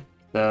underneath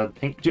the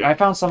pink. Dude, I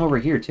found some over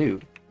here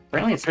too.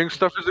 Apparently, it's Pink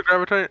stuff is the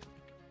gravitite?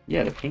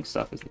 yeah. The pink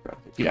stuff is the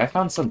gravitite. Dude, I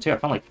found some too. I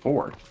found like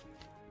 4.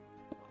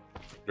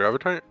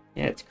 Gravitite?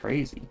 Yeah, it's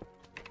crazy.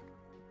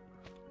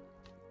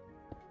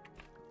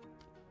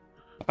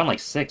 I found like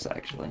 6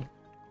 actually.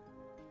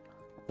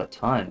 That's a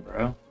ton,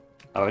 bro.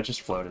 Oh, it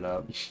just floated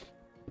up.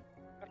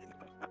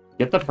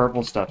 Get the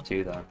purple stuff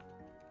too, though.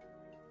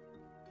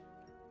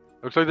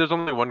 Looks like there's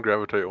only one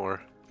gravitite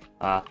ore.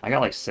 I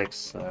got like 6,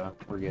 so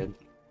we're good.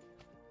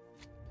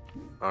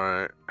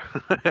 Alright.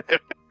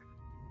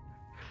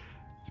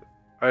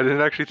 I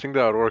didn't actually think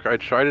that would work. I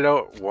tried it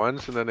out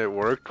once and then it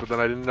worked, but then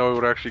I didn't know it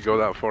would actually go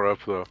that far up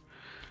though.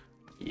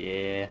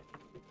 Yeah,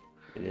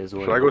 it is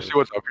what Should I it go is. see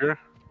what's up here?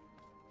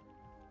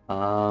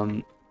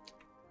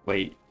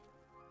 Wait.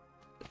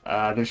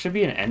 There should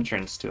be an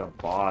entrance to a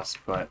boss,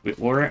 but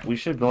we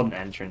should build an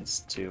entrance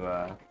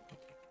to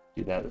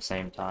do that at the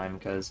same time.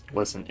 Because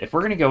listen, if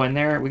we're gonna go in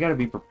there, we gotta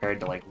be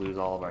prepared to like lose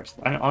all of our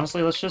stuff.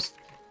 Honestly, let's we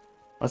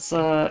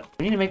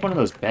need to make one of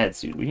those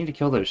beds, dude. We need to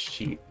kill those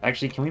sheep.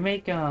 Actually, can we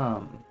make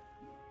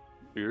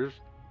Here's?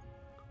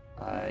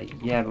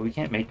 yeah, but we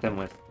can't make them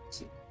with. Let's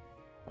see.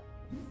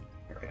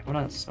 Here, I'm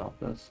gonna smelt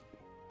this.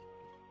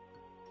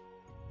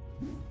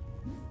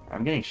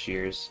 I'm getting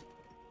shears.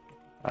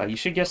 You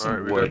should get some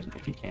Alright, wood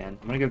if you can.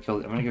 I'm gonna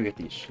go get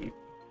these sheep.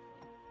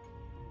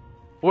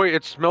 Wait,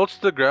 it smelts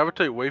the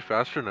gravitite way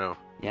faster now.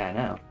 Yeah, I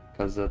know,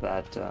 because of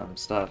that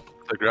stuff.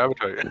 The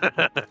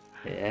gravitite.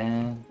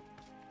 Yeah.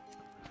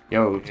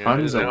 Yo, Yeah,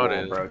 tons of now it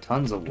wool, is. bro.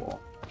 Tons of wool.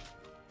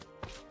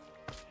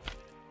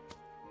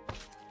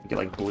 Get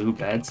like blue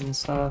beds and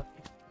stuff.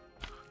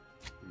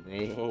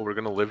 Oh, we're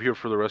gonna live here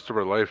for the rest of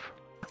our life.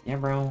 Yeah,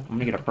 bro. I'm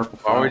gonna get a purple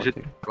Why flower. would you,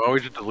 why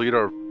would you delete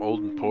our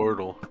old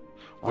portal? We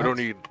What? don't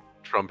need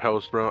Trump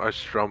house, bro.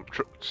 Stump.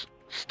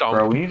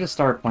 Bro, we need to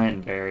start planting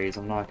berries.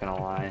 I'm not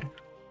gonna lie.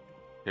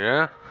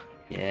 Yeah?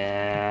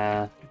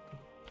 Yeah.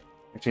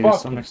 Actually,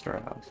 there's some next to our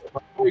house.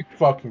 We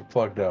fucking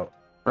plugged out.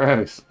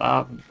 Bro,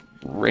 stop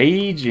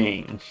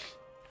raging.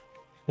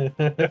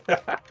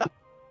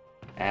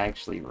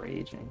 Actually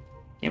raging.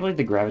 Can't believe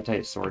the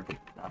gravitite sword did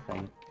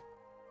nothing.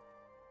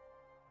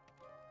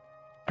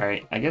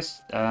 Alright, I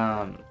guess,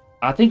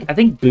 I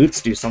think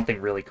boots do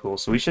something really cool,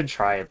 so we should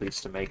try at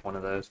least to make one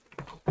of those.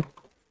 How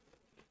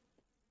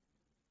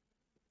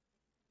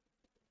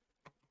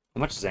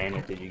much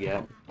Xanadu did you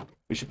get?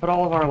 We should put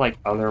all of our,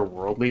 like,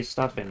 otherworldly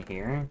stuff in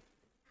here.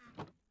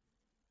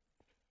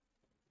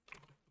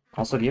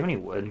 Also, do you have any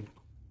wood?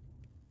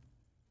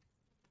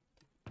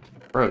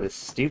 Bro, this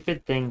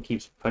stupid thing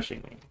keeps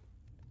pushing me.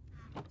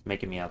 It's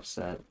making me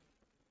upset.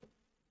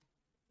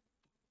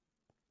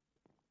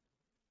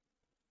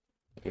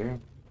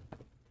 Here.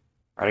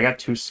 Alright, I got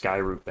 2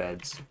 skyroot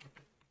beds.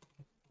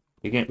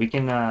 We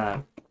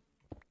can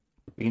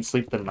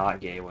sleep the not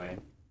gay way.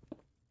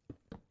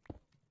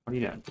 What are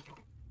you doing?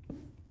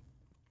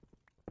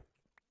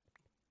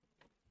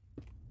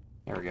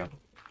 There we go.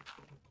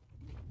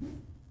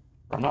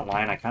 I'm not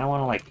lying, I kinda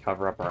wanna like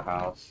cover up our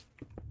house.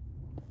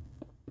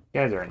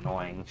 You guys are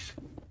annoying.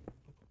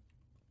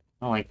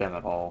 I don't like them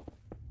at all.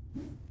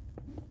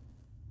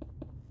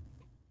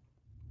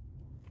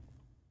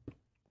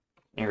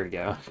 There we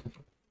go.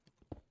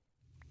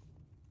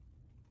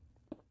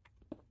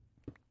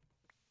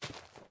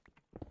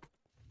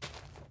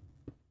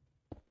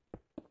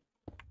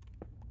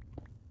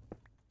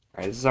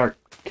 Alright, this is our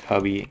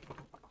cubby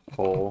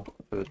hole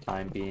for the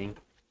time being.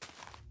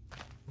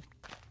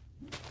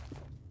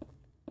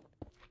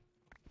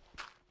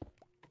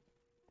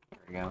 There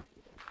we go.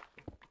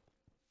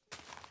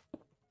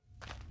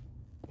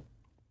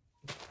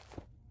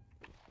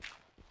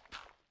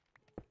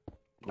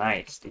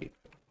 Nice, dude.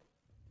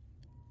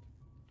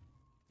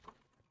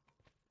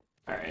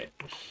 Alright.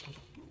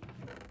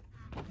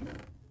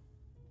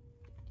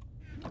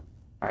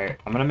 Alright,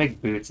 I'm gonna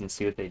make boots and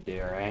see what they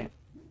do, alright?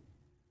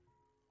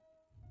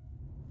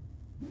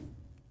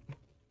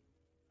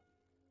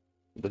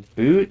 The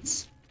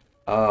boots,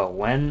 oh,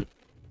 when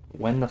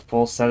the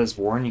full set is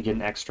worn, you get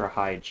an extra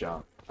high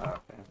jump. Oh,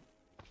 okay.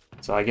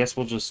 So I guess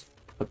we'll just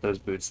put those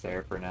boots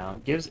there for now.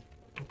 Gives,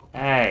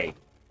 hey,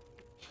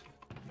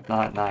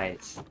 not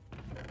nice.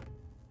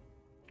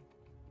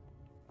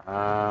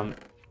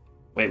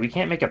 Wait, we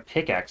can't make a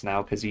pickaxe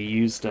now because you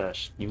used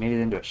you made it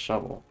into a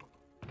shovel.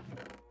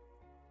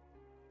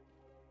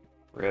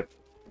 Rip.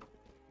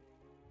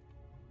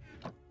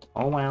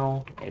 Oh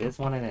well, it is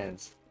what it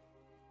is.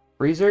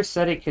 Freezer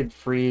said it could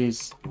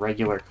freeze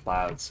regular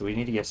clouds, so we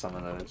need to get some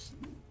of those.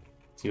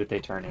 See what they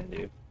turn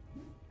into.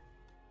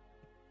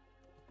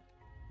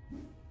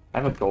 I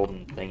have a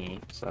golden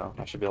thingy, so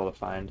I should be able to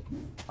find.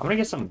 I'm gonna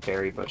get some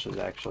berry bushes,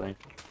 actually.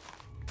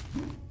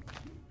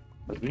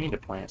 But we need to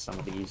plant some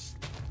of these.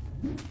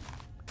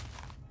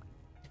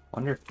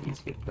 Wonder if these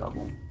get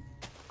double.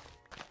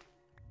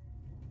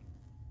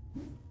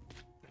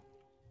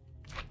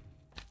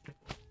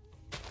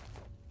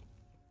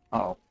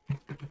 Oh.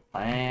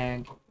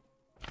 Lag.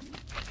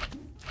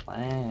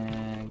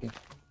 Lag.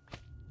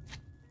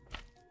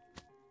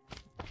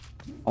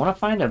 I want to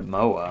find a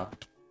MOA.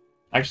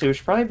 Actually, we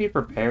should probably be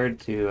prepared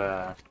to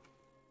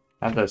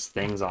have those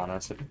things on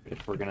us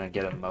if we're gonna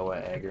get a MOA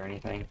egg or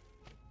anything.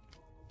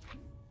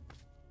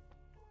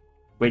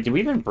 Wait, did we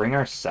even bring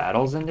our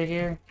saddles into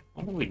here? I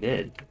don't think we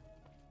did. I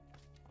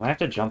might have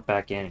to jump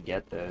back in and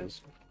get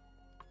those.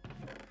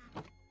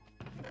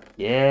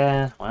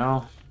 Yeah,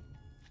 well,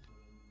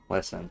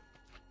 listen.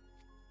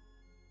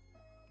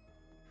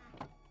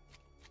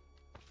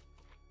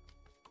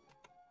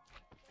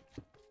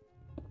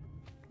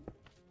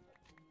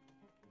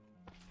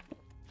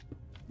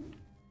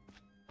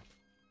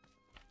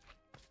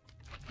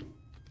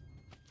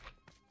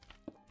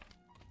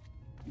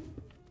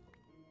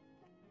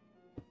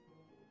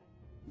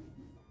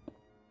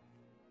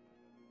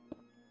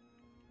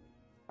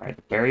 Alright,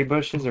 the berry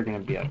bushes are gonna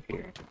be up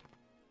here.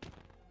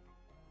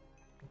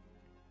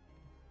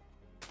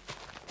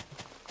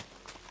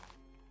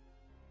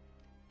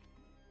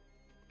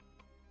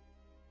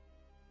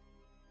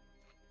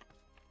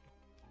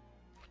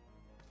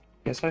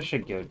 Guess I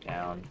should go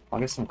down. I'll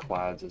get some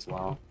clouds as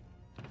well.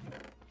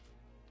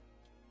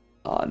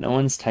 Oh, no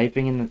one's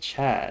typing in the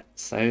chat.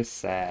 So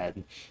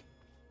sad.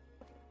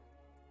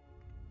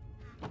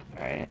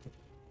 Alright.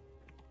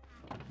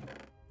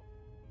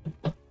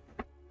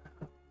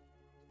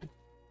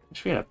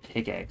 Wish we had a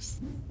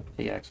pickaxe. A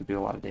pickaxe would do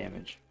a lot of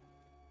damage.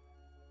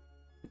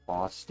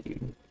 Boss,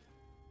 dude.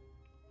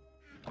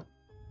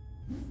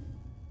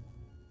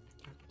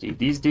 Dude,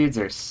 these dudes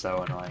are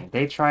so annoying.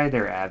 They try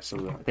their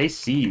absolute... They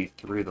see you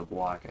through the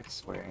block, I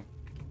swear.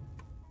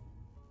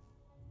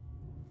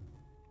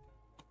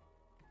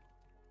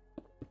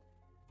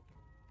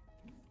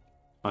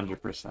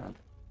 %.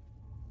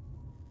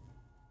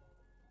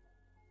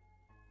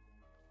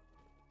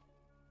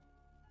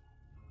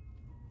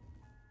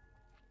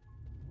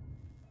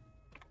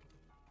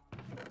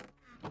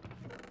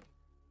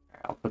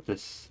 I'll put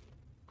this...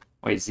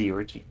 Wait, Z,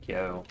 where'd you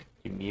go?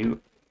 You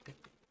mute?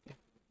 I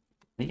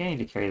think I need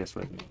to carry this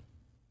with me.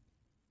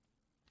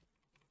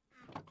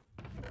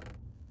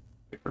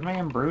 Wait, where'd my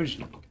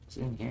ambrosia? It's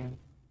in here.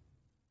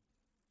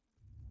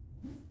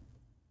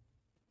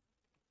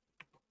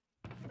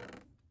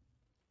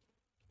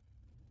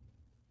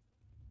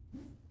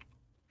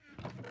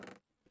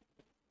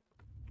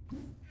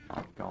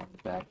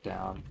 back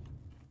down.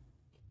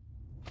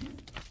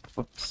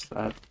 Whoops,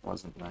 that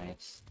wasn't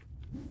nice.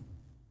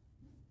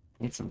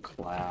 Need some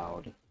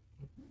cloud.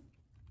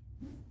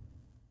 I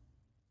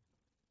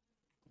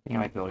think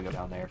I might be able to go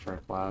down there for a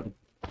cloud.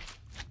 I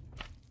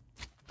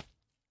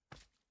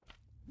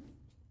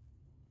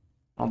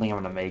don't think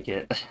I'm gonna make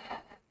it.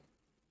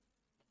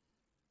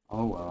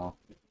 Oh well.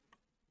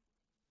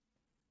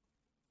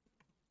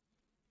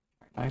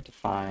 I have to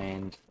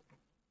find...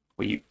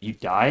 Wait, you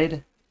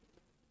died?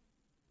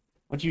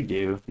 What'd you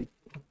do?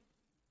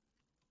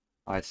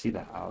 Oh, I see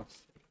the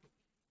house.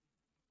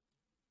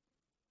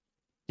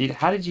 Dude,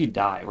 how did you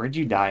die? Where'd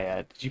you die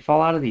at? Did you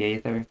fall out of the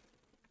Aether?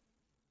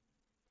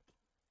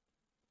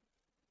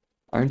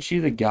 Aren't you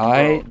the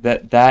guy Bro,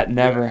 that yeah.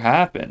 never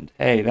happened?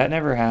 Hey, that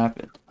never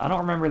happened. I don't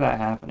remember that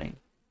happening.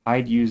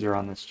 Hide user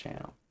on this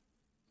channel.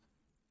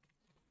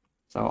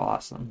 So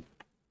awesome.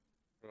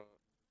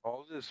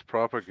 All this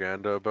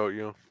propaganda about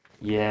you.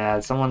 Yeah,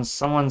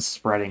 someone's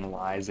spreading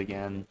lies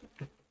again.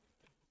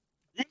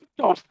 What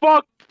the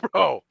fuck,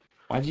 bro?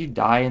 Why'd you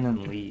die and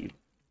then leave?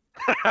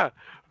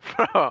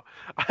 Bro,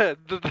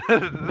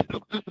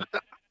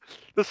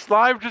 the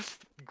slime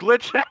just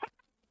glitched out.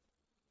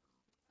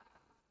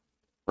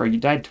 Bro, you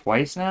died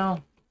twice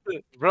now?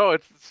 Bro,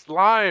 it's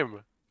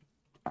slime.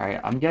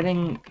 Alright, I'm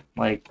getting,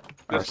 like,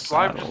 The our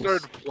slime just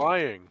saddles. started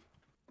flying.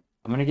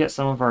 I'm gonna get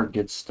some of our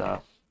good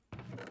stuff.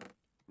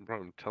 Bro,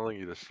 I'm telling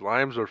you, the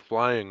slimes are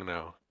flying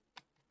now.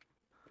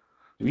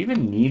 Do we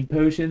even need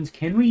potions?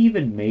 Can we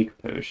even make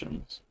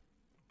potions?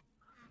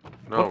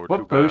 No, we're too What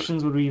bad.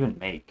 potions would we even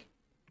make?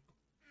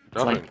 It's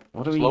Nothing. like,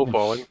 what do we Slow even...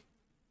 falling.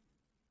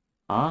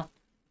 Huh?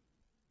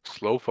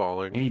 Slow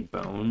falling. Maybe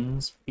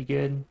bones be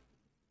good?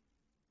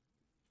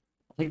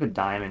 I'll take the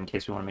diamond in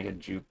case we want to make a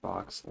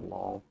jukebox.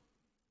 Lol.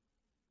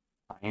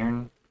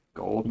 Iron,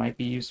 gold might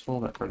be useful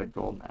that for the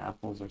golden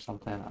apples or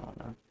something. I don't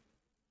know.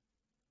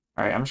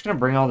 Alright, I'm just gonna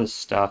bring all this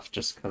stuff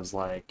just because,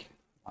 like,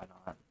 why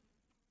not?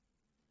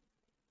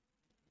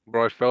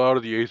 Bro, I fell out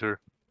of the Aether.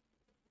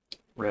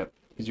 Rip.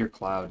 Use your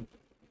cloud.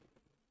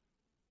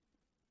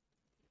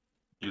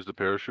 Use the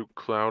parachute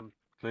cloud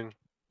thing.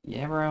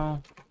 Yeah,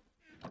 bro.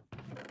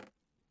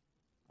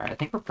 Alright, I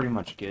think we're pretty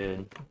much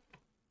good.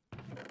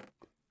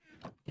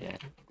 Yeah.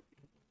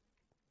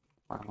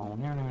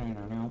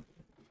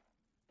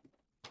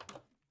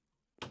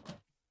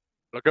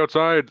 Look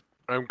outside.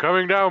 I'm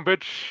coming down,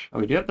 bitch. Oh,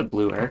 we do have the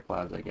blue air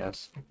clouds, I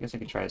guess. I guess I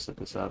could try to set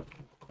this up.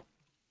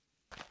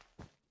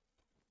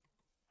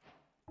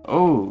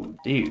 Oh,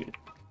 dude.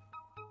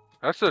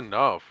 That's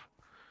enough.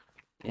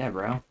 Yeah,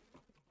 bro.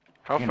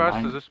 How You can fast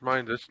does mine this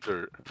mine this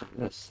dirt?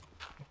 this.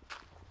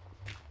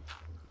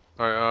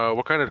 Alright,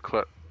 what kind of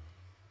Kind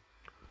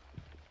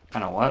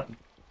of what?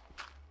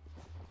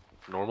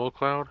 normal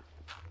cloud?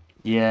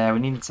 Yeah, we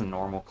need some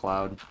normal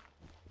cloud.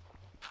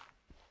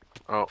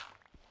 Oh.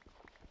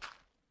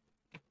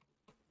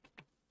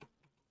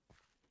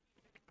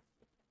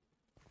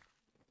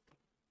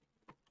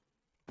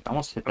 I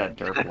almost hit that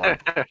dirt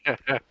block.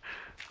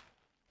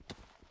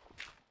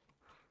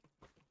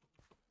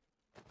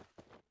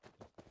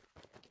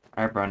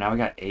 Alright, bro, now we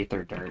got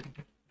Aether dirt.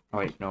 Oh,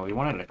 wait, no, we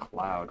wanted a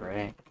cloud,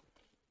 right?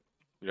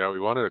 Yeah, we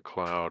wanted a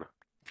cloud.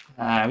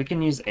 We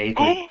can use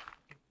Aether.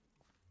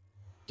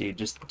 Dude,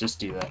 just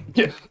do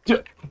that.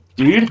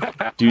 Dude,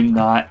 do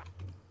not.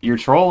 You're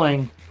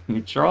trolling.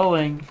 You're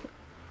trolling.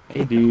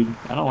 Hey, dude,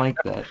 I don't like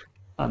that.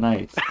 Not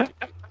nice.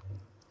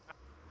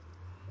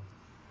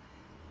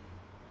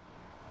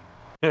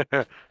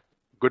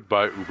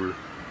 Goodbye, Uber.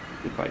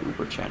 Goodbye,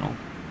 Uber channel.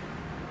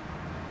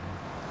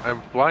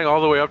 I'm flying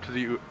all the way up to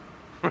the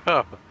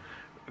Bro,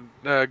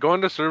 go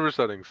into server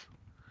settings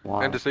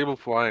Why? and disable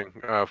flying,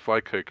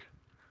 fly kick.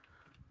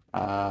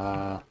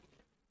 Uh,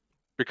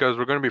 Because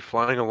we're gonna be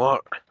flying a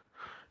lot.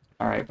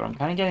 alright, but I'm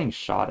kind of getting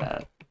shot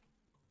at.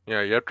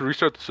 Yeah, you have to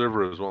restart the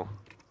server as well.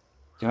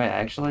 Do I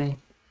actually?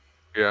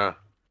 Yeah.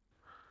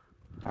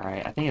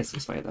 Alright, I think it's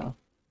this way, though.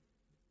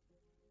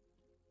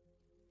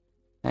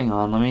 Hang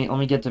on, let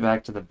me get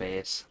back to the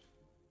base.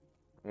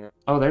 Yeah.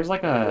 Oh, there's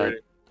like Wait.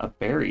 a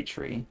berry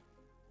tree.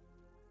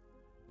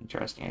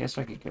 Interesting. I guess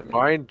I could go there.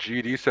 Mine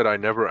GD said I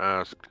never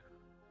asked.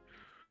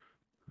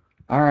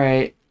 All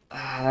right,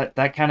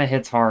 that kind of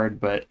hits hard,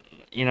 but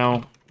you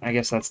know, I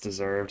guess that's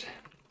deserved.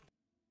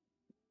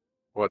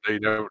 What,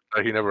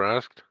 that he never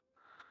asked?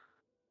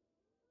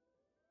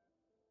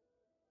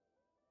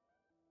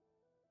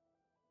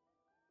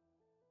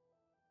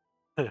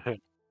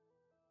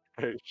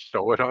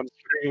 Show it on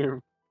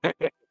stream.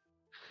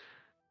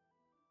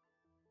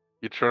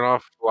 You turn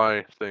off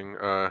fly thing,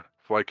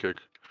 fly kick.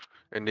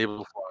 Enable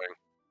flying.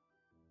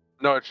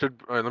 No, it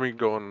should, let me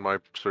go on my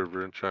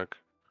server and check.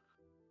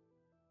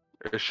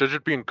 It should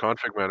just be in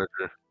config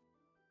manager.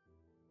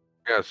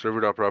 Yeah,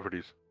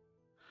 server.properties.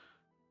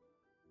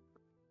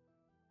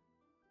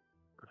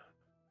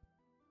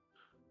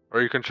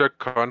 Or you can check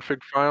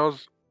config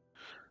files.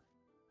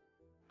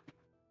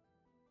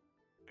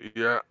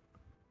 Yeah.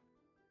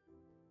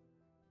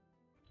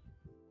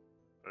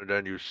 And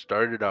then you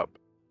start it up.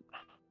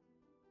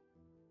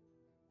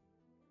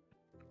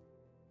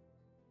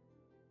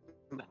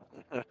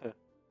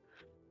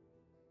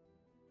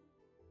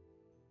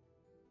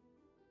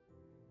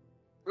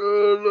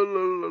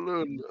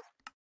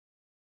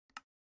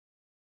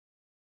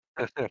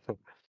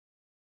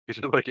 You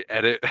should like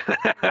edit.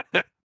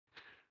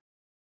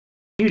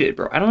 Muted,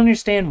 bro. I don't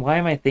understand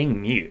why my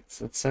thing mutes.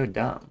 That's so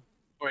dumb.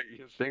 Wait,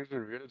 your thing's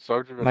been muted, so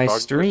I've just been My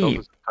talking to myself stream.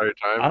 this entire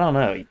I time. don't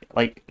know.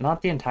 Like,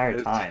 not the entire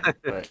It's time,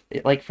 but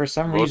it, like for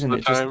some most reason of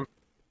the it just. time.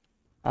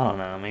 I don't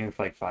know. Maybe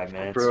for like 5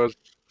 minutes.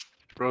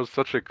 Bro's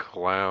such a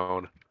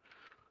clown.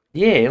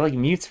 Yeah, it like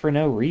mutes for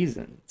no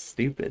reason. It's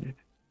stupid.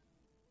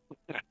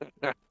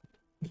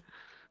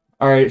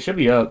 All right, it should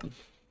be up.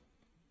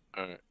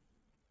 Alright.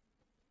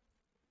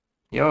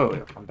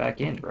 Yo, I'm back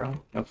in,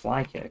 bro. No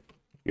fly kick.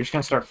 You're just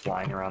gonna start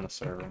flying around the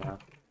server now.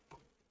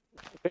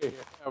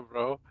 Yeah,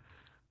 bro.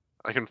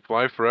 I can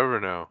fly forever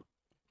now.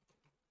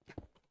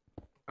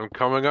 I'm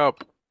coming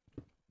up.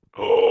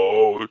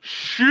 Oh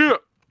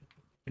shit!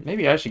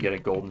 Maybe I should get a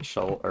golden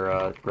shell or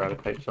a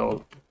gravitate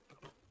shell.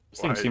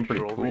 These things Why seem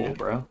pretty troll cool, me?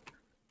 bro.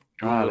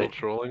 Do a little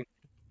trolling?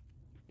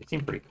 They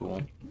seem pretty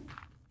cool.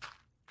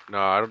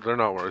 Nah, they're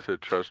not worth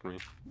it. Trust me.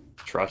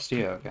 Trust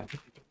you? Okay.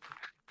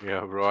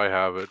 Yeah, bro, I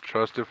have it.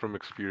 Trust it from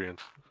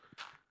experience.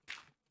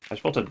 I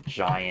just built a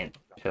giant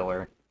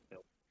pillar.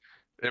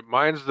 It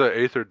mines the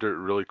Aether dirt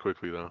really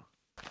quickly, though.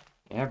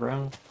 Yeah,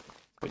 bro.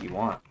 What you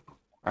want?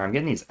 Alright, I'm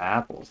getting these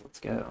apples. Let's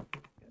go.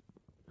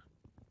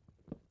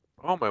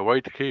 Oh, my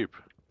white cape.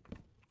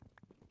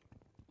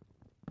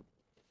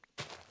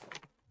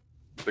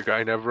 The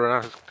guy never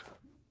asked.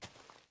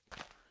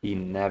 He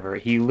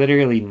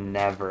literally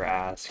never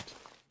asked.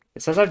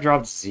 It says I've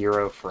dropped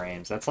 0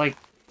 frames. That's like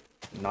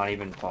not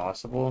even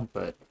possible,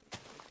 but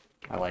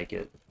I like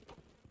it.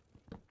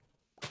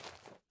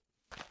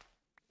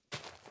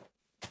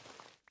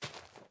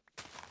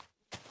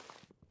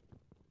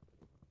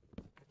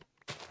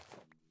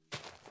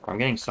 I'm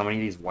getting so many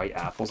of these white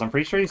apples. I'm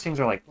pretty sure these things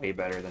are like way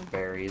better than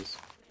berries.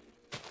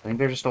 I think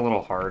they're just a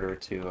little harder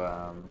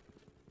to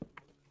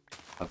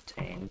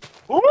obtain.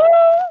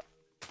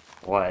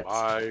 What?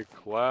 My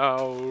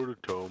cloud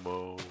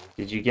Tomo.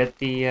 Did you get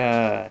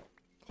the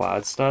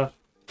cloud stuff?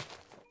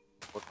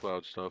 What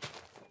cloud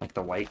stuff? Like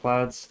the white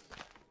clouds?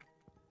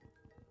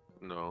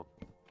 No.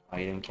 Oh,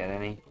 you didn't get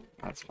any?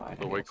 That's fine.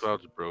 The I white guess.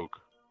 clouds broke.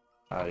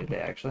 Oh, did they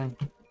actually?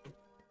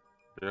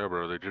 Yeah,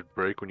 bro, they just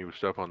break when you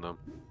step on them.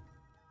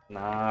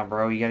 Nah,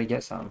 bro, you gotta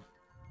get some.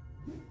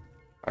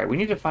 Alright, we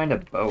need to find a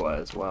boa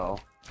as well.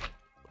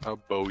 A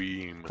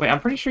Bohem. Wait, I'm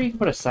pretty sure you can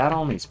put a saddle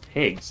on these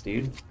pigs,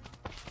 dude.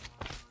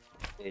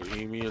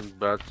 Bohemian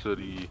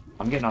Battery.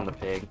 I'm getting on the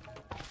pig.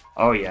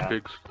 Oh, yeah.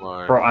 Pigs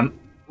fly. Bro, I'm...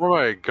 Oh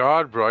my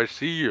god, bro, I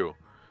see you.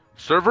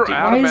 Server Dude,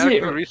 why is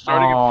automatically it...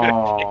 restarting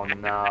Oh, in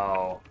 50.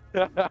 no.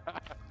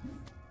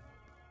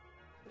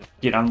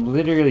 Dude, I'm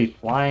literally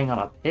flying on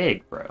a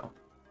pig, bro.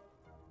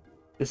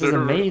 This is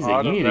Server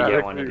amazing. You need to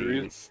get one of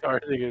automatically these.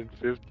 Restarting in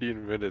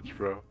 15 minutes,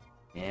 bro.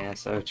 Yeah,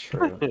 so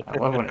true. I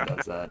love when it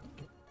does that.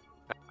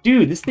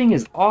 Dude, this thing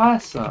is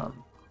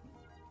awesome.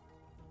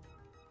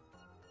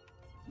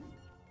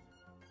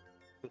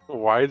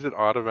 Why is it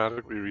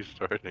automatically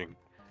restarting?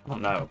 I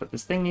don't know, but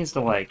this thing needs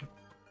to, like...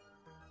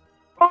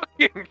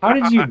 Fucking How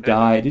did you God.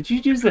 die? Did you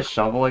use the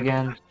shovel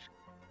again?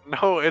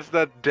 No, it's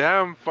that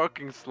damn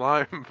fucking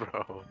slime,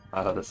 bro.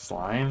 The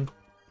slime?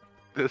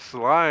 The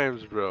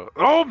slimes, bro.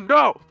 Oh,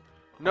 no!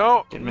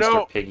 No, Get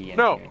no, Mr. Piggy in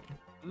no, here.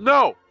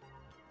 no!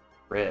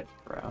 Rip,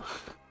 bro.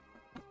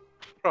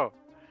 Bro,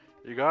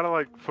 you gotta,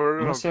 like, put it I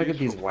on want to see how good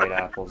these peaceful. white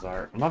apples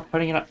are. I'm not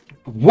putting it up.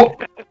 Whoa!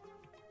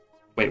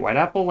 Wait, white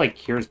apple, like,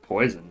 cures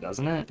poison,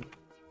 doesn't it?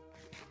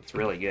 It's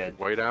really good.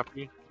 White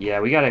appy?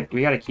 Yeah, we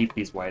gotta keep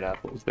these white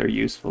apples. They're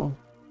useful.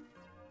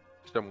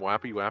 Some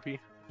wappy wappy?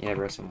 Yeah,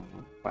 bro, some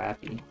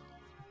wappy.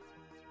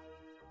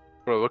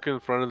 Bro, look in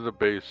front of the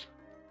base.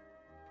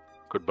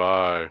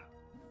 Goodbye.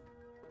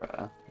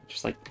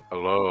 Just like,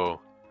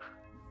 Hello.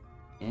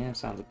 yeah,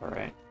 sounds about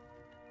right.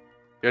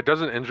 Yeah, it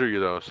doesn't injure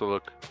you, though, so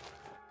look.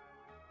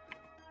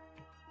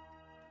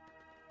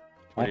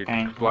 When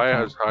Okay. you fly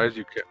as high as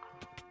you can.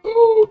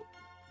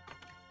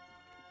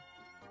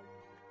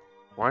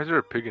 Why is there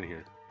a pig in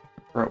here?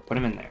 Bro, put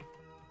him in there.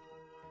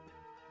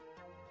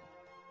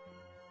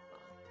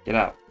 Get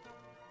out.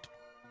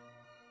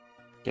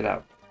 Get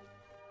out.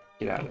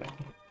 Get out of there.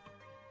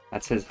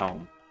 That's his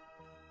home.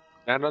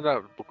 And on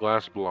that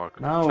glass block.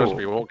 No. Trust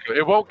me,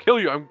 it won't kill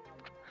you.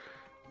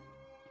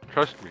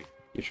 Trust me.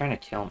 You're trying to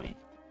kill me.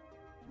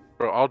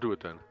 Bro, I'll do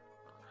it then.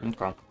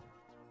 Okay.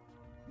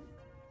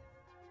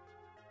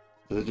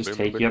 Does it just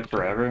take you up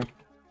forever?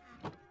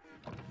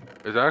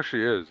 It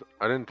actually is.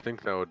 I didn't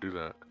think that would do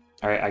that.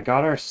 Alright, I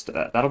got our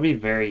that'll be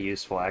very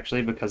useful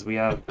actually because we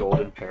have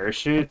golden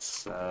parachutes,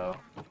 so...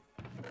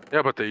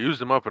 Yeah, but they used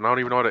them up and I don't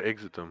even know how to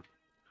exit them.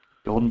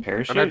 Golden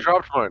parachute? And I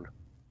dropped mine.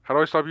 How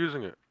do I stop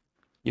using it?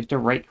 You have to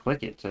right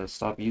click it to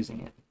stop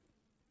using it.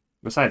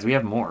 Besides, we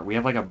have more. We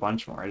have like a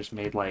bunch more. I just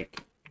made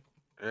like...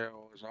 Yeah,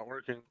 well, it's not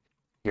working.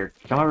 Here,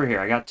 come over here.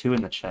 I got 2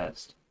 in the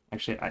chest.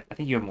 Actually, I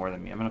think you have more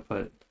than me. I'm gonna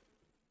put...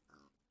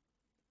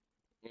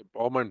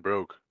 All mine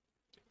broke.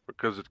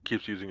 Because it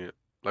keeps using it.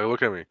 Like,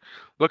 look at me.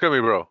 Look at me,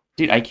 bro.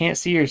 Dude, I can't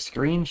see your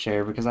screen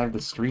share because I have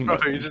the stream Bro,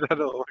 open. you just had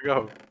to look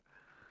up.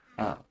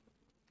 Oh.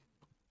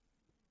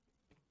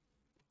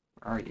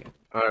 Where are you?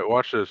 Alright,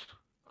 watch this.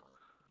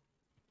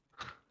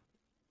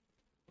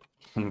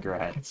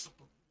 Congrats.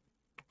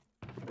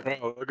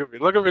 Bro, look at me,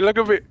 look at me, look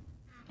at me!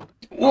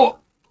 Whoa!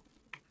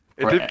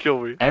 It Bro, did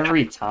kill me.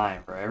 every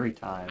time, bro, every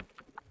time.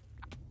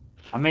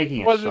 I'm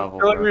making It a wasn't shovel,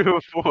 killing me bro.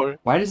 before.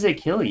 Why does it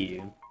kill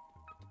you?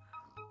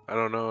 I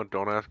don't know,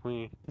 don't ask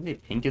me. Maybe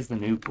pink is the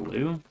new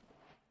blue?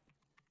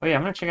 Oh yeah,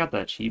 I'm gonna check out the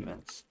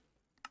achievements.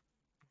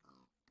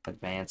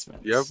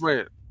 Advancements. Do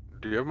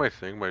you have my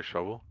thing, my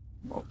shovel?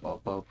 Bo,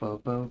 bo, bo, bo,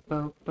 bo,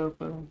 bo, bo,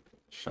 bo.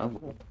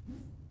 Shovel.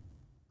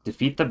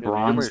 Defeat the Yeah, do you get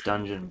my bronze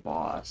dungeon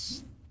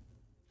boss.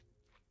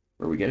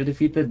 Where we gotta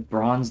defeat the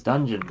bronze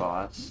dungeon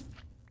boss.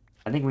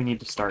 I think we need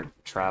to start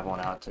traveling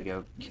out to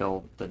go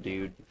kill the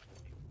dude.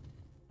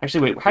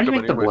 Actually, wait, how do pick you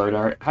up make any the of my blow things?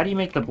 dart? How do you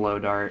make the blow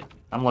dart?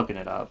 I'm looking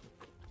it up.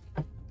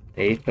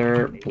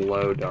 Aether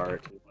blow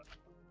dart.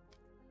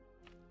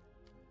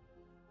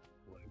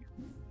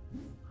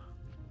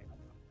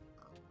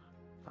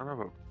 I don't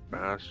have a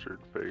bastard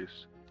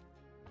face.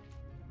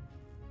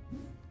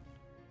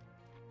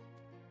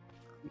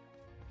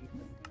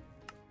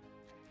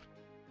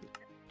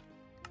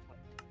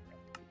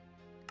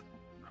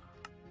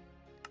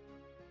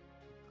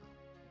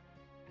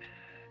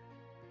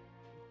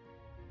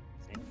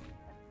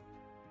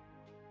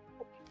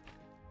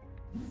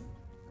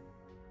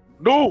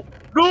 No!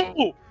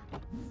 No!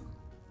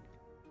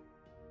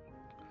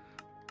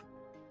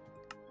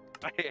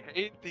 I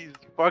hate these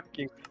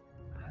fucking...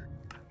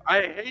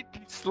 I hate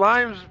these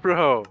slimes,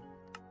 bro!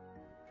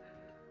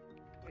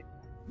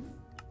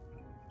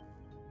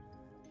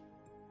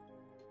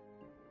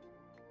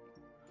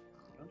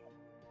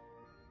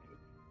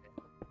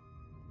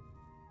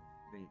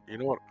 You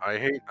know what? I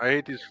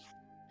hate these...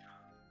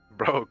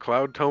 Bro,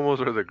 Cloud Tomos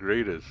are the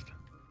greatest.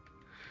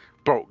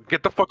 Bro,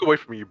 get the fuck away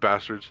from me, you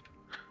bastards.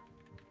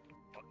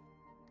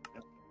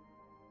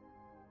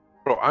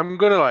 Bro, I'm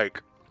gonna,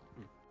 like,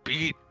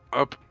 beat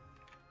up...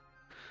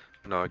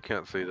 No, I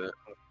can't say that.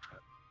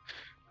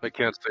 I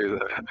can't say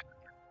that.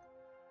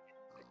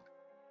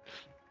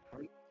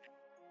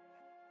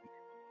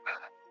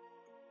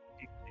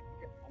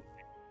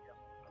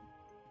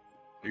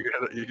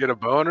 You get a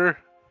boner?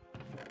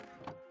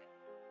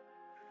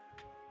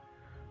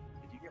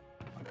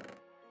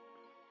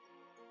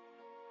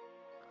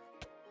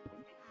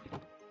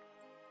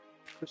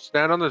 Just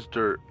stand on this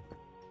dirt.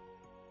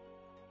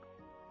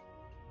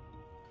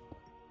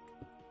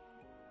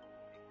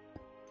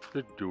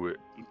 Just do it.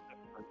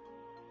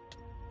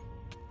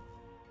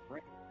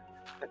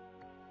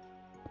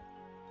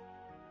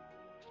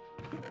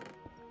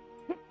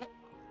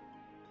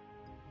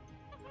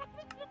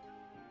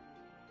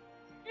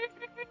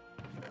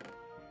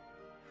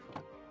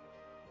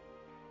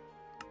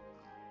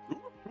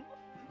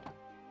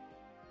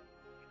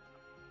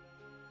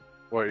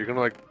 What, you're gonna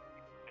like...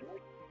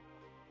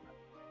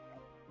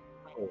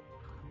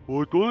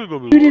 Oh, I don't think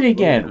I'm Mute it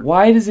again!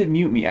 Why does it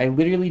mute me? I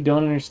literally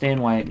don't understand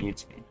why it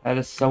mutes me. That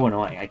is so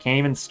annoying. I can't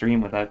even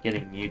stream without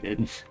getting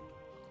muted.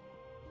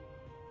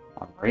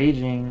 I'm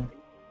raging.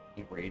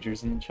 Any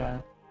ragers in the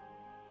chat?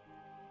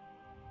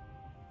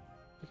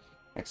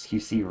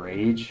 XQC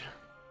rage.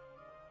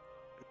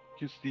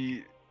 You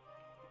see...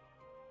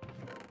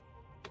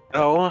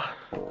 No.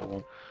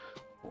 Coal.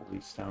 Holy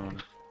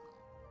stone.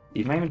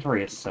 Dude, my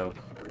inventory is so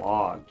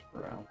clogged,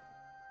 bro.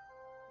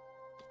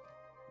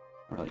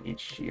 I really need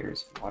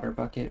shears. Water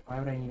bucket? Why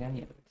would I need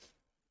any of this?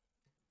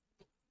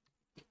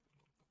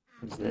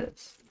 What is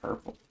this?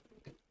 Purple.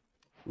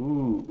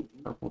 Ooh,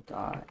 purple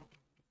dye.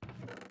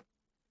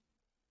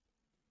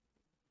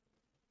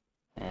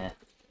 Eh.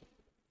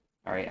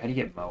 Alright, how do you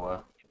get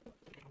MOA?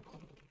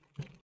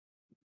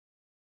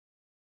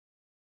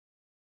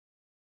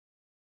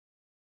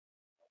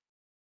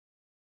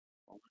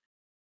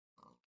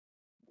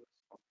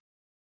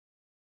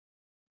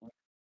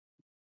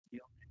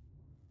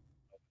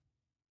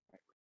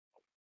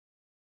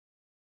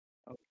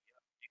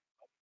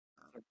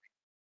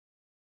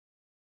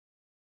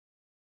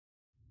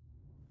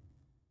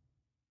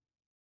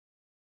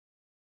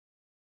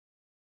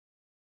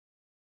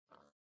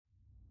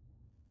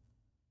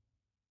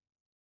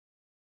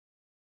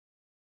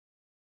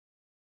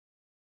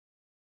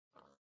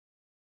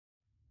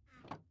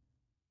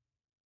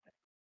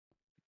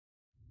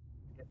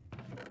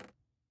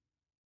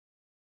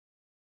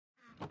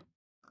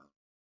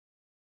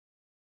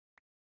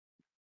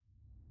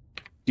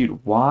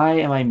 Dude, why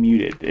am I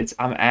muted?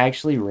 I'm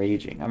actually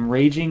raging. I'm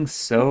raging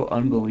so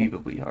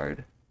unbelievably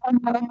hard.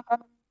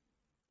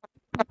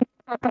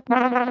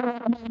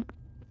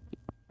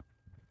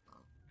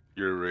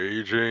 You're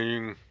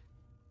raging.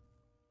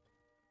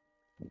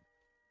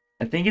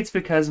 I think it's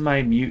because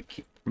my mute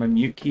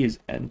key is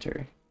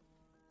enter.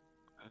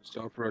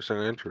 Stop pressing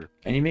enter.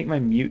 And you make my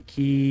mute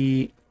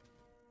key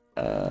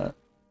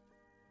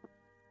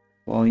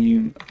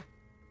volume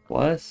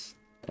plus,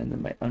 and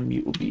then my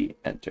unmute will be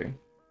enter.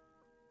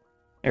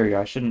 There we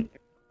go. I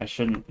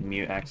shouldn't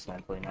mute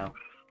accidentally now.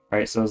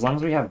 Alright, so as long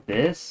as we have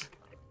this,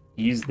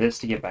 use this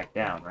to get back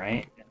down,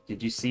 right?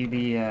 Did you see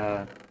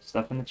the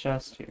stuff in the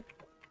chest here?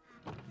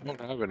 I don't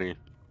have any.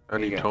 I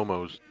Here you need go.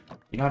 Tomos.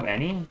 You don't have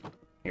any?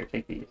 Here,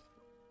 take these.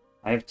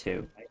 I have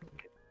 2.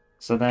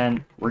 So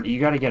then, you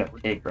gotta get a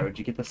pig, bro. Did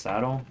you get the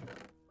saddle?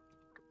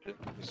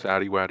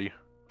 Saddy Waddy.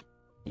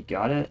 You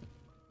got it?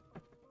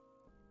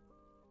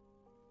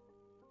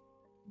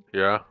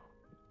 Yeah.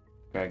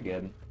 Okay,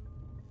 good.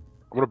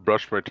 I'm gonna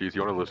brush my teeth.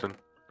 You wanna listen?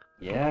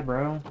 Yeah,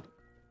 bro.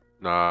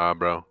 Nah,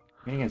 bro.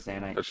 I'm getting a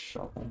Xanite That's-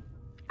 shovel.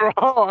 Bro,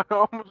 I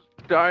almost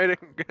died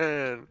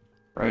again.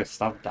 Bro,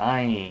 stop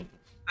dying.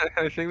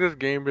 I think this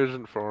game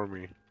isn't for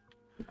me.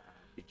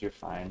 Dude, you're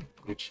fine.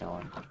 You're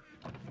chilling.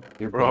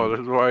 You're Bro, being...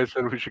 this is why I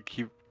said we should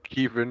keep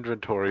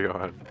inventory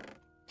on.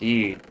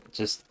 Dude,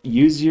 just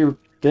use your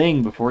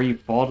thing before you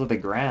fall to the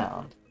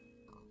ground.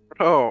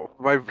 Bro,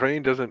 my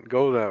brain doesn't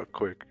go that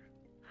quick.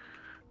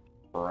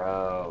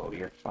 Bro,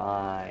 you're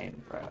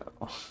fine,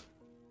 bro.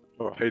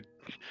 Oh,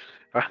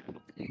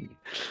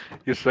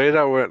 you say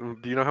that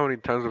when do you know how many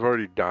times I've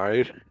already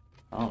died?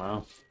 I don't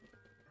know.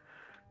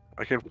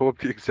 I can pull up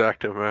the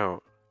exact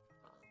amount.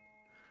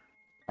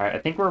 Alright, I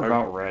think we're I-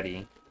 about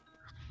ready.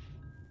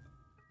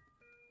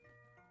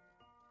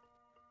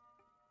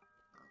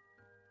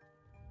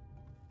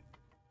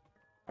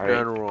 Alright,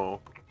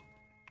 General,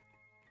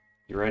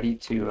 you ready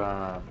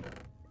to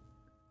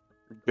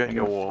get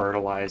your go wall.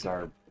 fertilize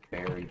our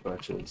berry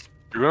bushes?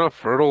 You're gonna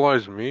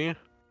fertilize me?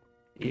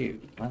 Ew.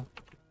 What?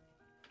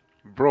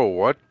 Bro,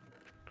 what?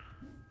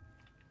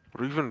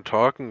 What are you even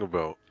talking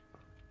about?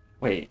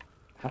 Wait,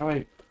 how do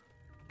I...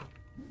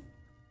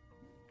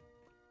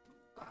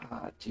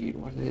 dude,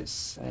 what did it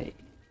say?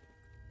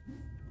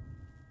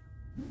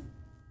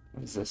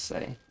 What does this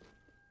say?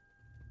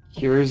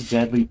 Cures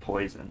deadly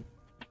poison.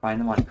 Find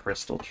them on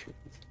crystal trees.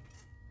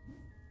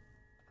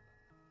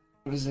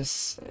 What does this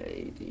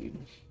say, dude?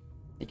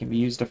 It can be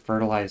used to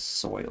fertilize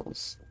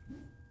soils.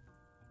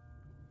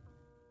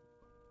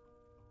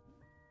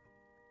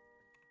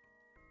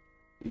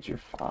 Dude, you're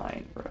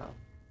fine, bro.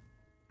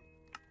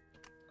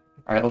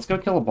 Alright, let's go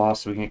kill a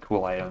boss so we can get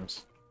cool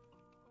items.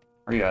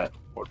 Where you at?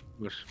 What?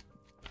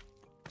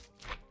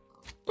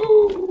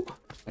 Ooh!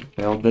 I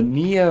failed the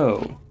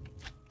Neo!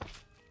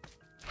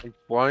 I'm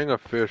flying a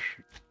fish.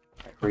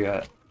 Where you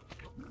at?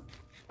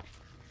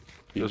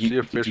 You'll Did see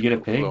a fish you get a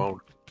being pig? flown.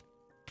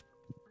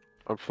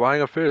 I'm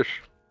flying a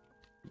fish.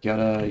 You got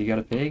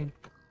a pig?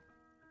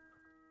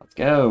 Let's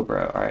go,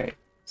 bro. Alright.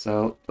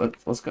 So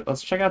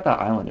let's check out that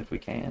island if we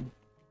can.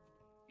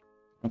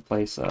 I'll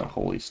place a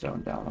holy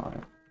stone down on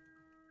it.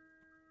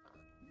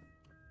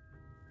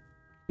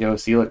 Yo,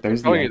 see, look,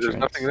 there's the Telling you, entrance.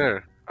 there's nothing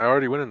there. I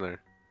already went in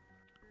there.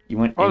 You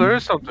went Oh, in? there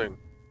is something.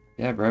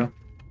 Yeah, bro.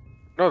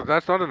 No,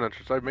 that's not an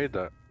entrance. I made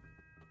that.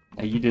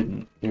 No, you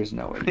didn't. There's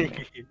no way you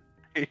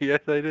made. Yes,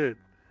 I did.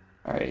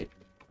 Alright.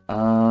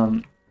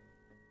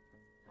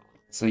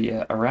 So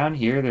yeah, around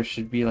here there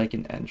should be like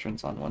an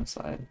entrance on one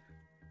side.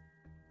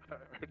 I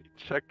already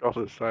checked all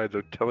the sides.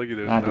 I'm telling you,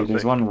 there's Nah, nothing. dude,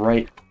 there's one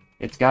right.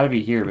 It's got to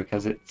be here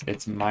because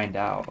it's mined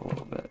out a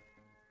little bit.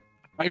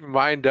 I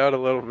mined out a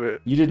little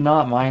bit. You did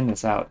not mine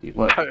this out, dude.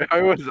 Look,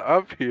 I was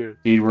up here.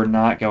 dude, we're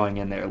not going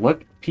in there.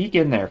 Look, peek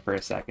in there for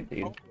a second,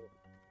 dude.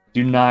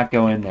 Do not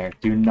go in there.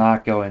 Do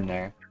not go in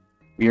there.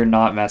 We are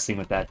not messing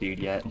with that dude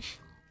yet.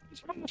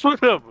 What's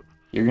with him?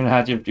 You're gonna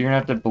have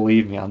to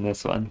believe me on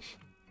this one.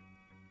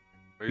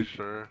 Are you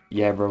sure?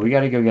 Yeah, bro, we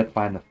gotta go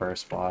find the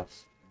first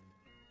boss.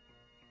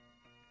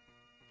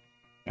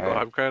 Well,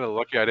 Alright. I'm kind of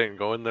lucky I didn't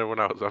go in there when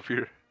I was up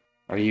here.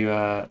 Are you,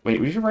 wait,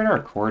 we should write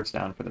our chords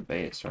down for the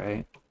base,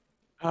 right?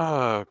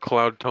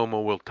 Cloud Tomo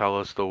will tell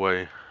us the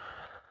way.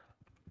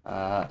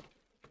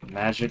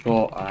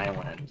 Magical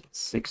Island,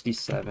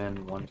 67,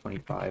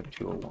 125,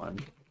 201.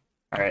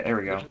 Alright, there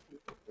we go.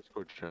 Let's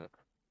go chat.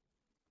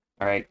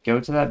 Alright, go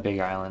to that big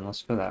island.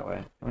 Let's go that way.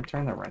 I'm gonna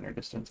turn the render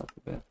distance up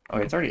a bit. Oh,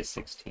 it's already at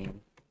 16.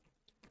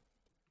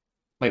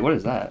 Wait, what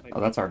is that?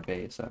 Oh, that's our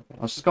base. Okay.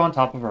 Let's just go on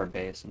top of our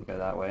base and go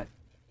that way.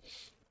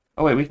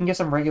 Oh, wait, we can get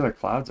some regular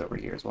clouds over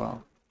here as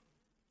well.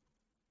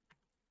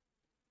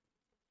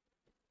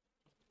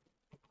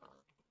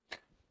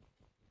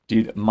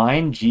 Dude,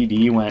 mine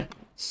GD went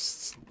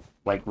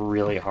like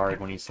really hard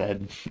when he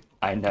said,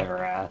 I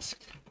never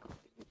asked.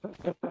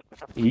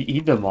 He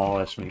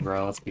demolished me,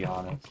 bro, let's be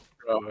honest.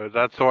 Bro,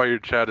 that's why your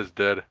chat is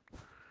dead.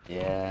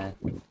 Yeah,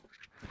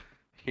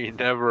 He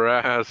never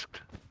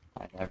asked.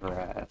 I never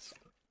asked.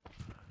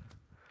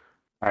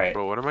 Alright,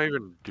 Bro, what am I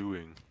even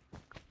doing?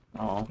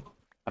 oh,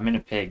 I'm in a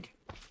pig.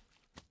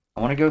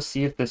 I want to go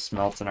see if this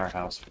smelts in our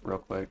house real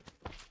quick.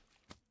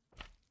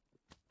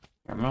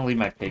 I'm gonna leave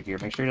my pig here.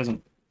 Make sure he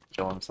doesn't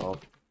kill himself.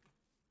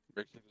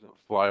 Make sure he doesn't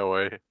fly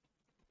away.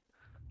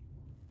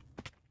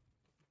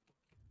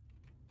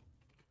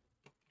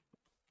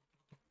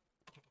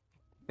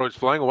 Bro, he's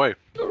flying away.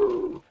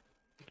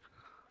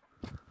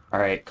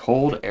 Alright,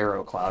 cold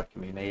arrow cloud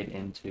can be made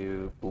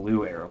into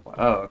blue arrow cloud.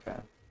 Oh, okay.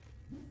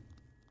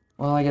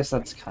 Well, I guess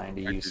that's kind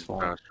of Heck, these useful.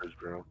 bastards,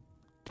 bro.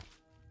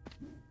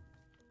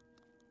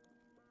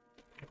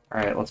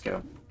 Alright, let's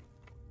go.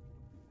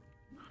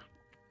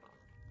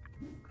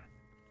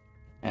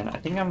 And I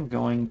think I'm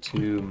going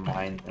to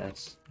mine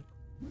this.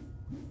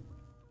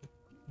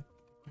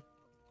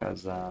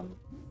 Because,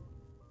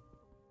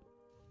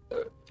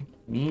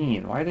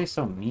 Mean. Why are they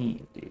so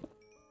mean, dude?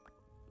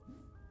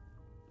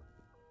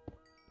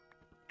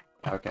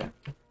 Okay.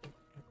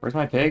 Where's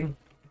my pig?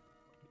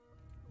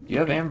 Do you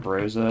have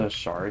Ambrosia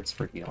shards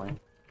for healing?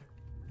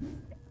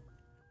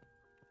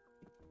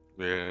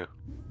 Yeah.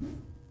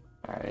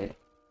 Alright.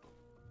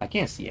 I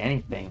can't see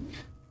anything.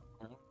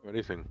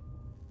 Anything.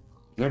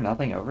 Is there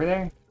nothing over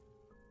there?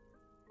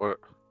 What?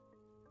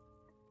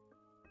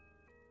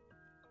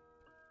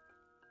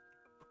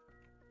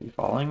 Are you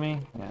following me?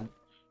 Yeah.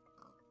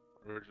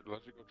 Let's go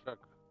check.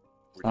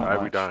 It's We not die,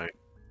 we much. die.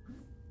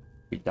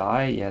 We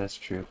die? Yeah, that's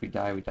true. If we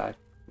die, we die.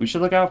 We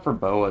should look out for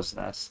Boa's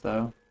nest,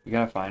 though. We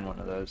gotta find one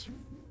of those.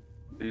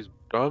 These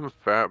dumb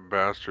fat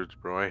bastards,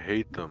 bro. I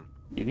hate them.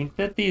 Do you think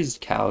that these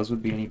cows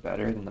would be any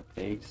better than the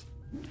pigs?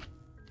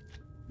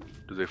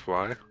 Do they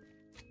fly?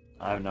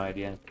 I have no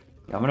idea.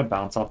 Yeah, I'm gonna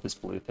bounce off this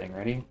blue thing.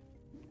 Ready?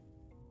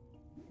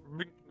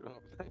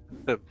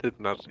 That did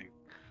nothing.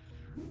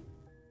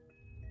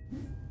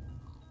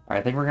 Alright,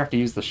 I think we're gonna have to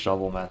use the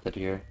shovel method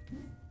here.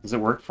 Does it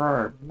work for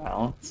our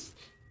mounts?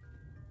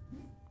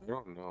 I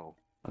don't know.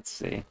 Let's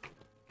see.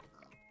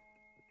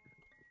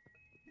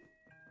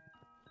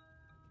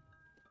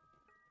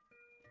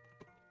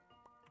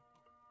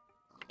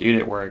 Dude,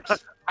 it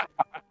works.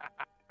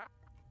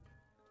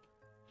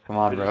 Come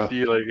on, I bro. just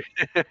see like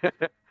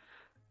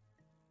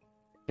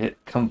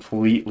It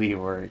completely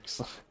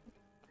works.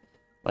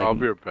 Like, I'll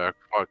be right back.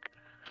 Fuck.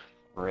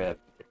 rip.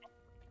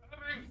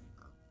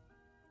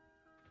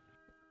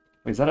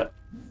 Wait, is that a...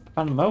 I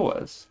found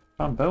Moas.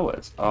 I found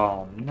Boas.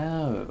 Oh,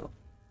 no.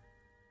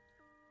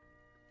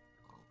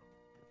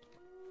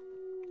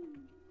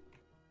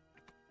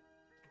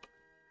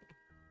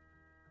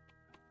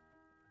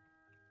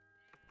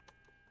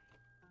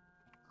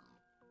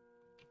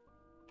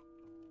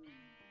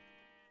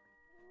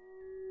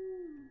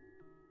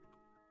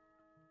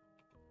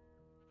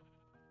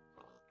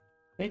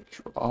 They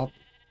drop.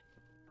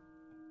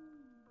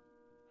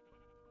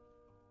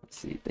 Let's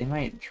see. They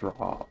might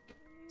drop.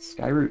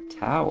 Skyroot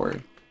Tower.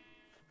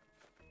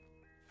 I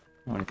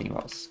don't know anything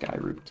about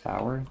Skyroot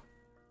Tower.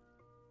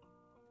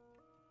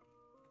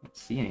 I don't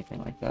see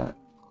anything like that.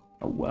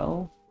 A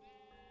well?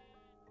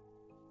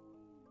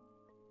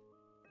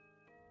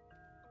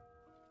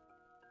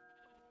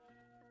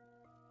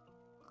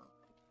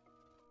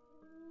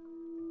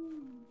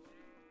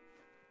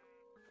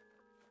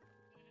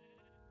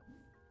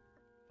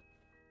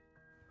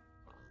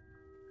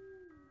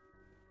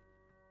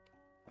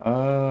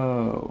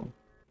 Oh.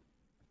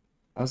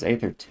 That was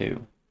Aether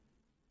 2.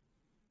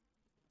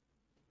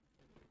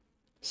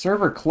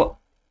 Server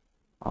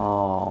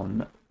Oh,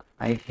 no.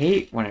 I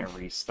hate when it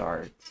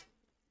restarts.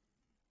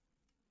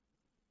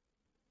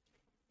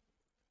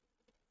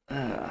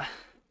 Ugh.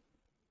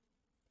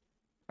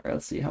 Alright,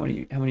 let's see how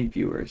many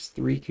viewers?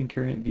 3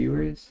 concurrent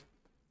viewers?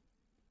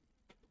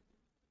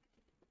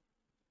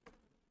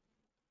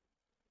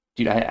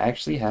 Dude, I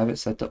actually have it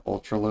set to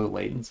ultra low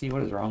latency.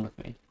 What is wrong with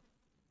me?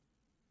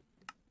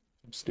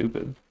 I'm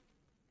stupid.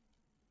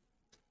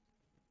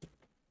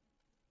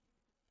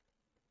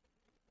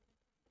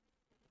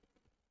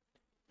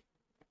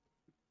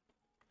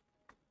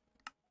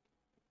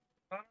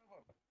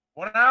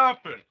 What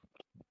happened?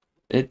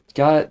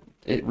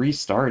 It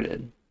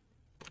restarted.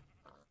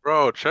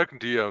 Bro, check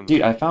DMs.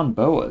 Dude, I found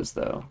boas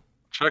though.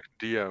 Check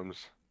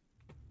DMs.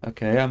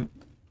 Okay,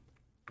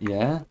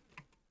 yeah.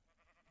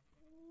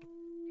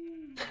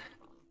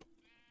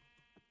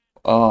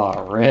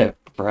 Oh, rip,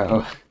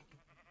 bro.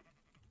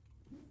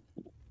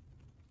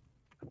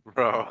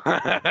 Bro.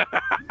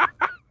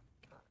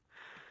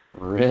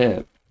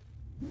 Rip.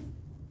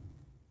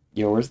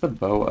 Yo, where's the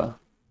boa?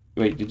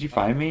 Wait, did you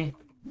find me?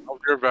 I'll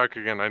be right back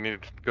again. I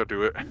need to go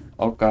do it.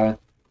 Okay.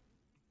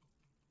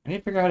 I need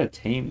to figure out how to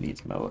tame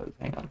these moas.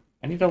 Hang on.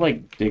 I need to,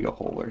 like, dig a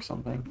hole or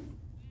something.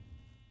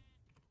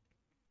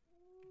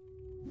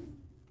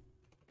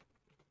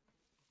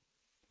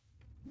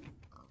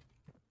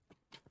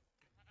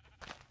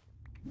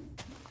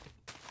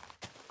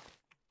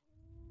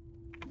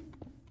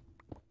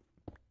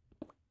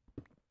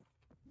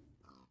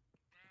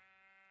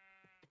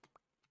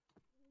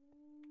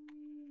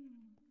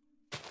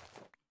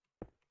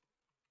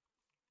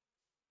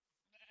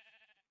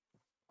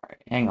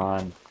 Alright, hang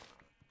on.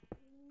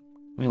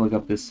 Let me look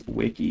up this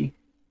wiki.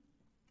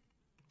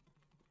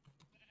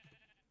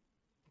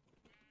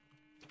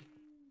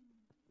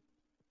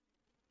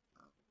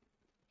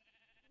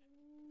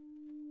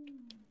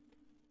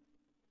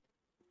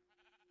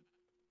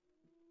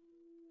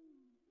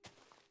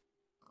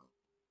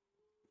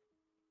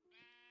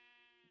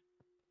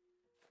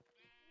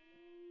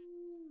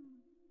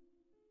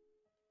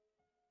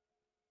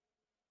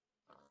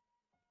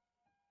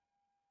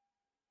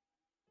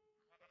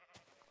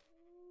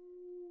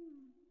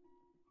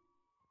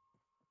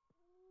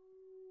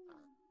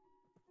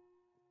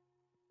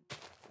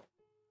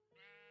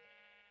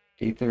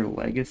 Aether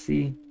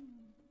Legacy.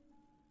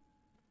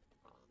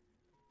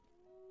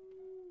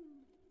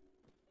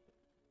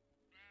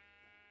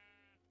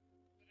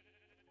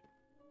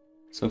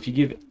 So if you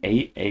give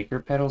 8 acre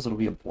petals, it'll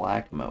be a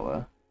black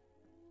moa.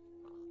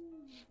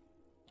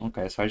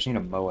 Okay, so I just need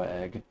a moa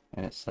egg,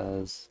 and it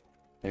says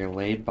they're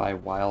laid by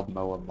wild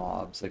moa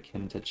mobs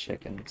akin to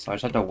chicken. So I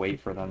just have to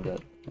wait for them to.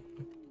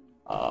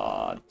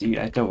 Dude,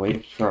 I have to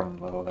wait for a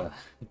moa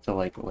to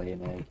like lay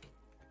an egg.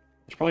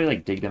 I should probably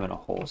like dig them in a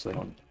hole so they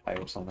don't die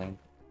or something.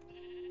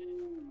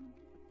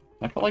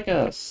 Can I put like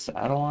a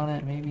saddle on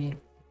it, maybe?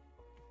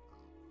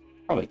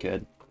 Probably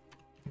could.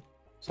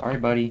 Sorry,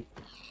 buddy.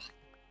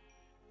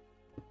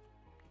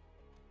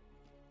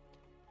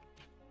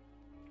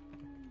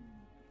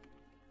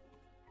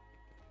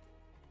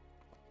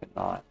 Could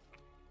not.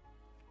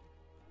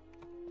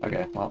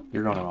 Okay, well,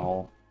 you're going in a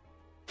hole.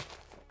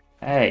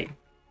 Hey!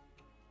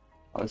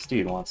 Oh, this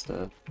dude wants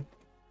to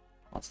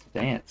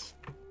dance.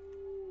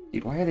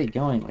 Dude, why are they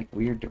going like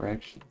weird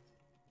directions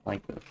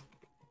like this?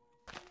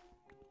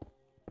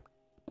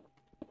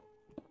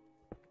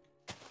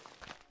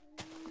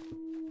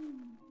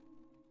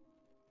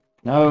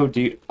 No,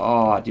 dude.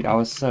 Oh, dude, I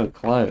was so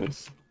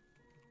close.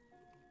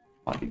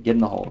 Come on, dude, get in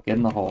the hole. Get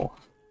in the hole.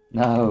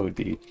 No,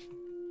 dude. It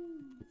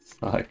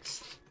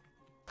sucks.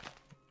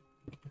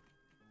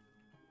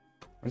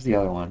 Where's the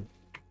other one?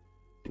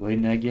 You laid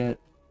an egg yet?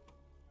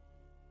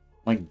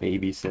 I'm like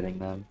babysitting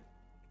them.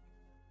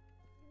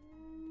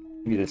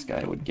 Maybe this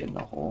guy would get in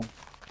the hole.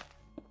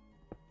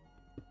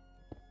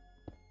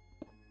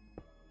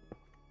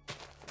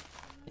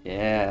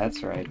 Yeah,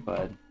 that's right,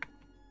 bud.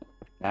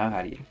 Now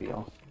how do you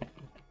feel?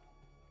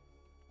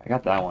 I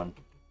got that one.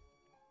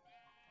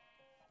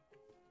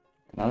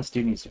 Now this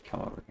dude needs to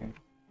come over here.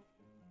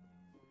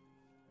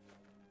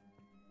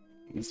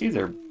 These dudes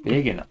are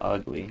big and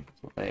ugly.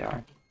 That's what they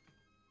are.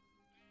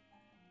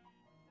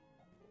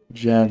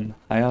 Jen,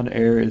 high on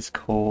air is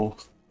coal.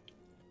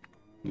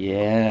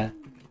 Yeah.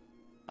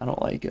 I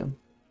don't like him.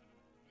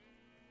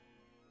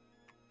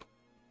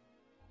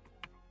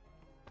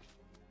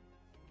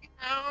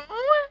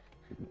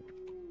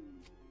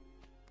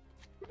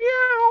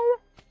 Meow.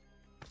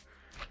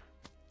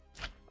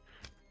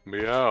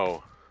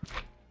 Meow.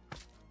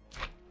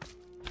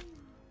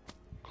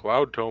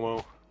 Cloud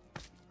Tomo.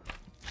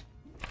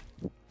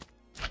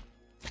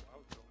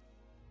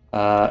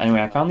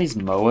 Anyway, I found these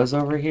moas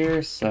over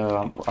here,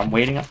 so I'm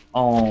waiting.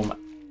 Oh,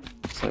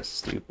 so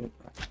stupid,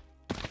 bro.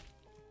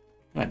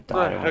 I'm gonna What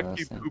die the to one heck, of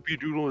you those things. poopy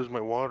doodle is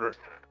my water.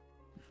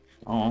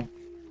 Oh.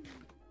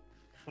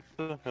 What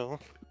the hell?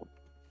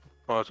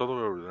 Oh, it's all the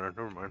way over there.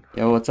 Never mind.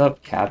 Yo, what's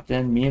up,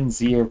 Captain? Me and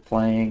Z are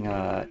playing,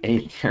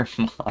 Aether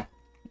mod.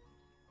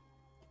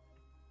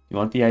 You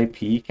want the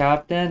IP,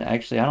 Captain?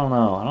 Actually, I don't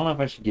know. I don't know if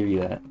I should give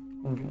you that.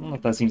 I don't know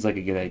if that seems like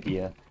a good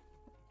idea.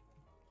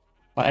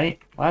 But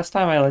last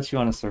time I let you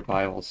on a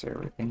survival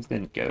server, things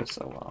didn't go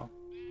so well.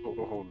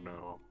 Oh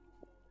no.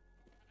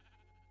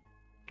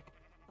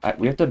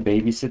 We have to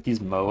babysit these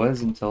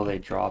moas until they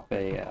drop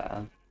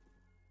Yeah.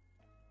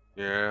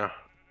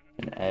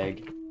 an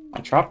egg.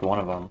 I dropped one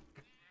of them.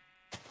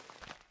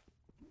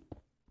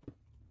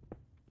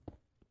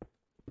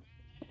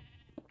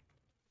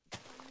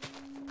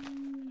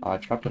 Oh, I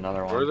dropped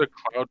another Where one. the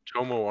Cloud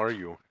Tomo are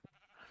you?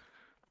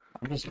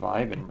 I'm just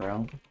vibing,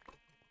 bro.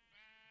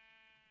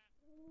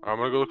 I'm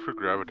gonna go look for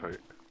Gravitite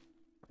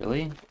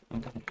Really?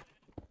 Okay.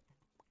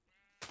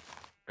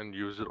 and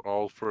use it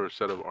all for a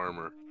set of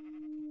armor.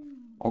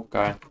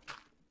 Okay.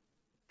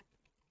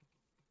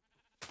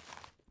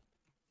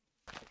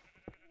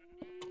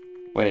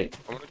 Wait,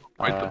 I'm gonna go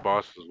fight the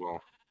boss as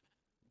well.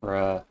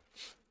 bruh.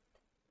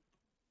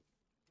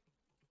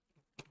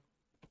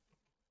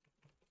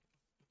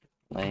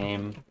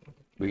 Lame.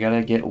 We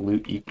gotta get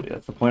loot equally.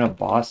 That's the point of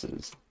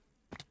bosses.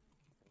 I'm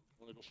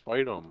gonna go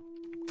fight him.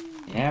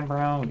 Yeah,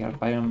 bro. We gotta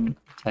fight them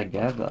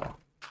together.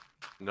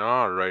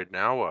 Nah, right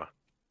now.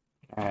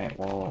 Alright,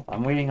 well,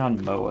 I'm waiting on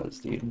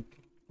MOAs, dude.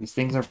 These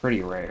things are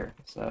pretty rare,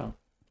 so.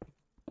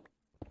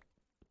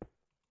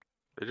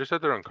 They just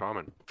said they're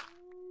uncommon.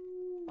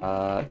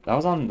 That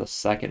was on the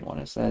second one.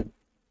 It said,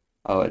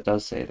 oh, it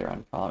does say they're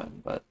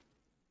uncommon, but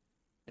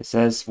it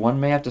says one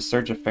may have to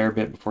search a fair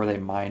bit before they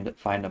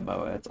find a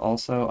MOA. It's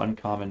also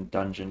uncommon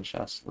dungeon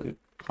chest loot.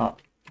 Huh.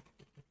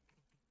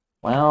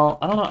 Well,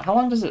 I don't know. How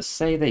long does it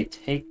say they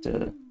take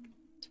to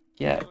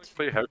get? Let's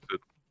play Hexed.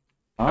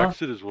 Huh?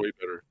 Hexed is way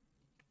better.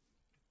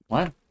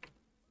 What?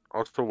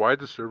 Also, why'd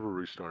the server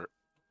restart?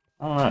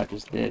 I don't know. It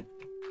just did.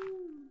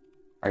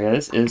 Alright, yeah,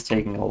 this is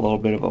taking a little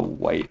bit of a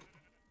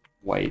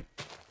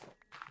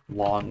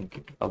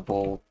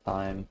long-able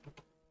time.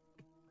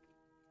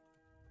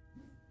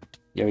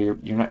 Yo, you're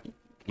not.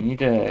 You need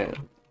to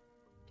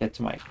get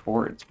to my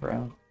cords,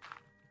 bro.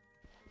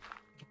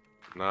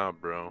 Nah,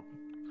 bro.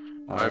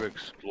 I'm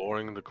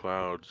exploring the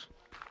clouds.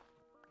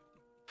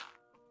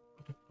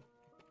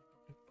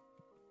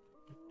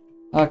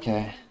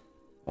 Okay.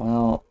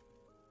 Well,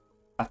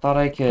 I thought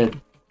I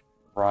could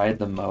ride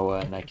the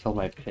MOA and I killed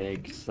my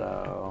pig,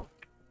 so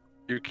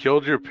You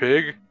killed your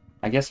pig?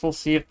 I guess we'll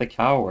see if the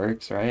cow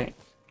works, right?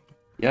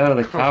 Yo,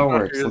 the cow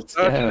works. You're Let's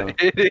such go. an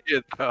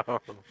idiot, though.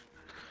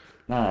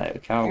 Nah, the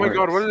cow Oh my works.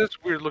 god, what is this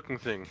weird looking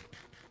thing?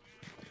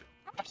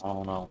 I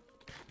don't know.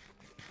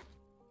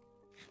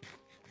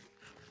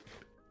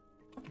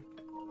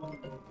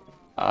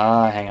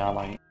 Hang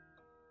on,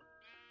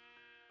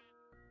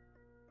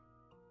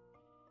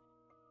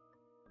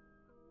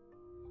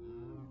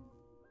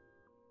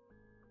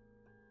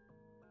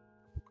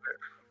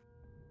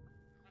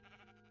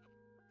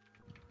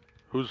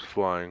 Who's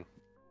flying?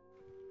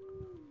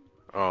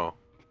 Oh.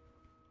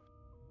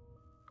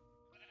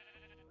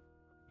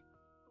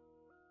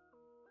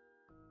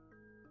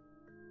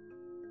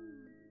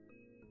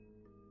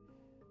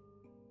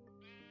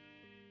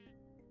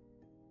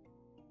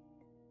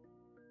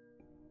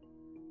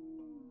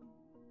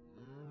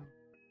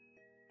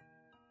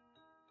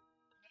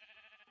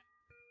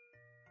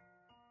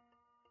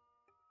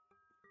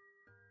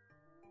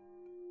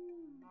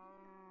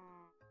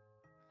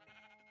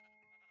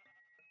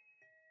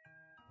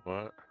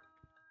 What?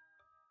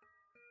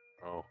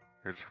 Oh.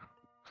 It's...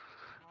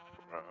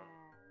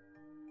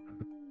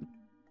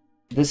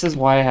 This is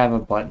why I have a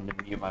button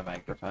to mute my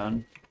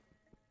microphone.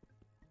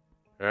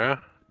 Yeah?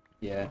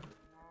 Yeah.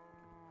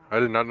 I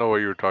did not know what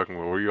you were talking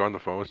about. Were you on the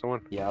phone with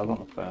someone? Yeah, I was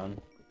on the phone.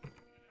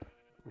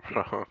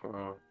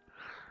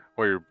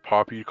 What, your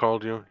poppy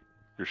called you?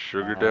 Your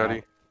sugar Uh,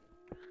 daddy?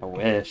 I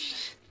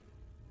wish.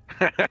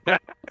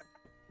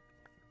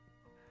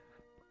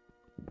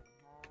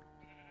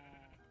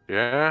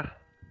 Yeah?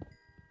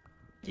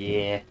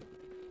 Yeah.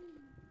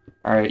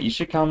 Alright, you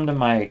should come to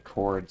my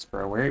chords,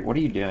 bro. What are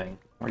you doing?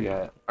 Where you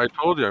at? I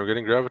told you I'm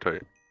getting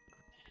gravitite.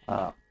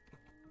 Oh.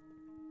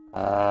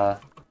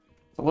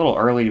 It's a little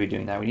early to be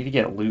doing that. We need to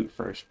get loot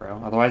first,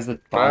 bro. Otherwise the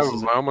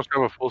bosses... I almost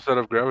have a full set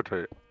of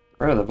gravitite.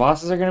 Bro, the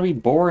bosses are gonna be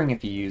boring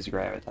if you use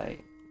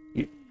Gravitite.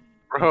 You...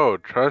 Bro,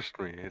 trust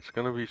me, it's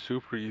gonna be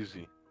super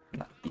easy.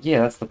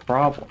 Yeah, that's the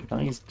problem.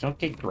 Don't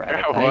get Yeah,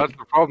 well, Gravitite. that's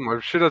the problem.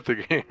 I'm shit at the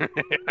game.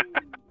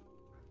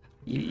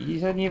 You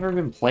said you never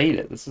even played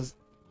it. This is...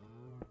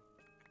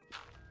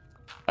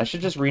 I should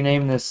just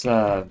rename this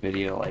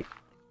video like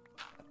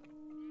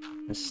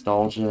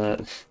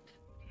nostalgia.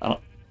 I don't.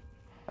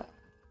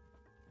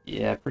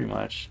 Yeah, pretty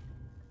much.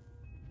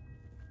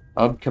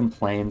 Ub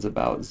complains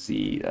about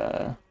Z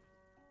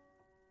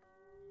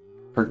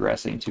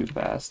progressing too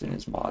fast in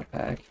his mod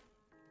pack.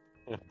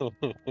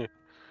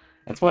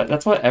 That's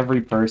what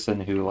every person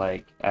who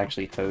like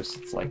actually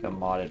hosts like a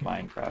modded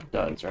Minecraft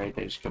does, right?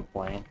 They just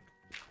complain.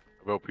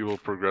 About people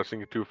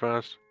progressing too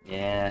fast?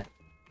 Yeah.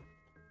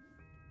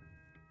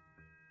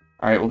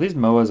 Alright, well these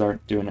MOAs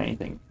aren't doing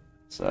anything,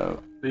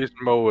 so... These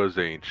MOAs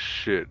ain't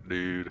shit,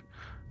 dude.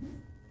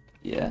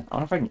 Yeah, I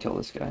wonder if I can kill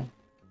this guy.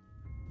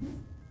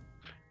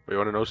 But you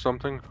wanna know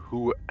something?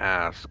 Who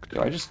asked?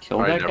 Do I just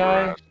kill I that never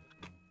guy? asked.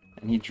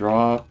 And he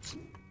dropped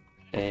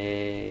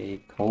a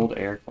cold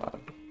air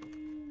cloud.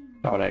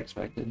 Not what I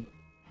expected.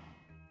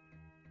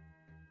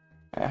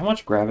 Alright, how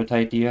much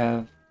gravitite do you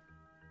have?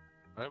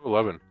 I have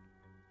 11.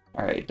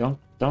 Alright, don't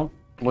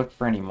look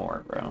for any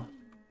more, bro.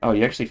 Oh,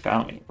 you actually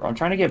found me, bro. I'm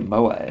trying to get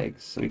MOA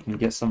eggs so we can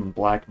get some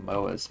black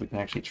MOAs so we can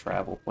actually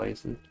travel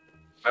places.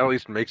 I at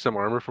least make some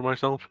armor for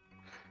myself.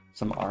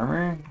 Some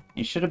armor?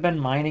 You should have been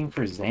mining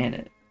for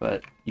Xanit,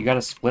 but you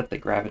gotta split the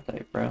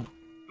gravitite, bro.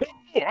 No,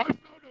 I found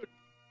it.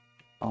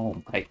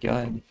 Oh my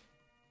god.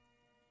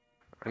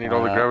 I need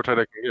all the gravitite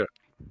I can get.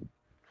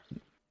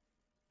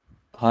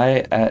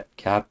 Hi at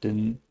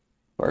Captain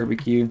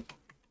Barbecue.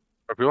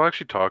 Are people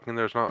actually talking?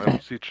 There's not. I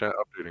don't see chat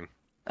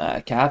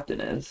updating. Captain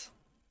is.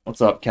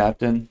 What's up,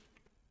 Captain?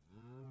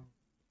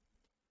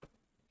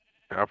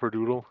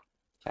 Apperdoodle?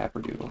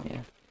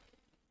 Capperdoodle,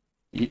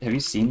 yeah. Have you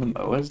seen the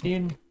MOAs,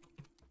 dude?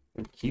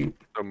 They're cute.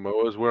 The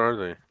MOAs, where are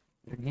they?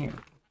 They're here.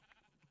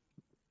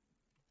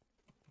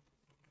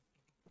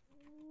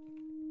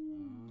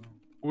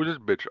 Who is this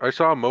bitch? I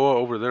saw a MOA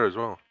over there as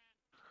well.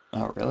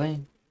 Oh,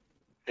 really?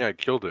 Yeah, I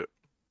killed it.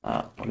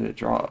 Oh, what did it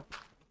drop?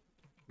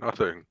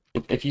 Nothing.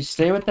 If you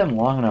stay with them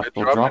long enough, It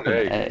they'll dropped drop an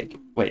an egg.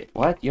 Wait,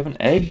 what? You have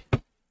an egg?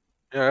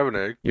 Yeah, I have an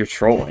egg. You're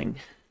trolling.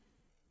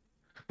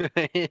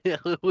 They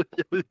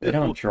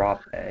don't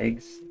drop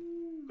eggs.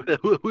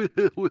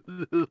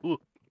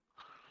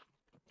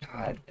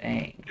 God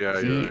dang.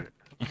 Yeah, See? you're right.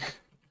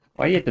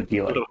 Why do you have to be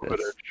A like little bit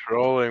this? of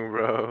trolling,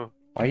 bro.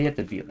 Why do you have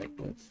to be like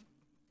this?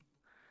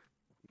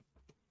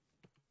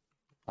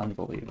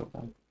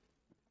 Unbelievable.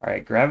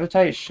 Alright,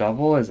 Gravitite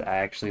Shovel is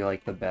actually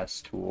like the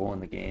best tool in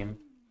the game.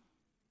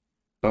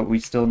 But we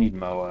still need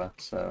MOA,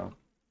 so...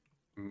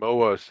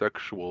 MOA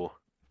sexual.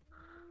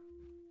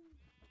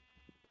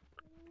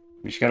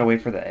 We just gotta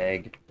wait for the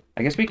egg.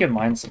 I guess we can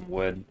mine some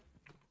wood.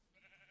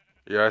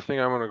 Yeah, I think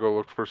I'm gonna go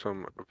look for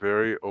some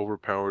very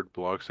overpowered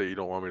blocks that you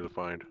don't want me to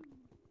find.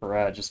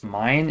 Bruh, just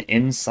mine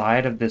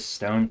inside of this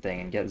stone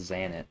thing and get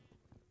Xanit.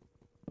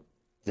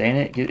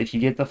 Xanit, if you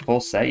get the full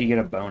set, you get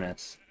a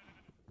bonus.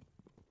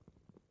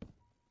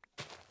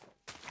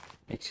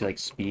 Makes you like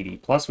speedy.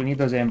 Plus, we need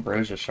those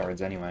ambrosia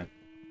shards anyway.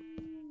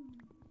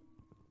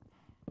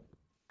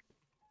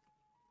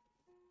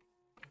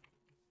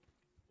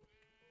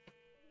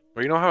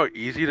 But you know how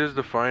easy it is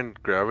to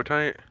find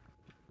gravitite?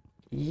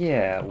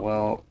 Yeah,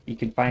 well, you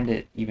can find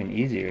it even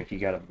easier if you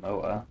got a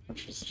MOA,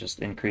 which is just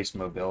increased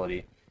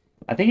mobility.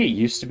 I think it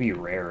used to be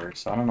rarer,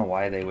 so I don't know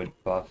why they would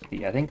buff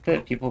the... I think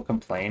that people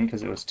complained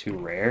because it was too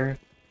rare.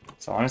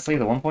 So honestly,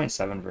 the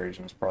 1.7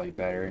 version is probably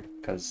better,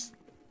 because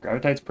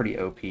Gravitite's pretty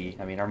OP.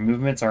 I mean, our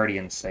movement's already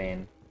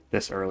insane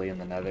this early in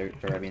the Nether,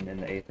 or I mean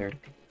in the Aether.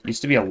 It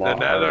used to be a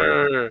lot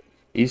harder. Nether!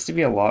 It used to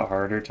be a lot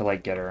harder to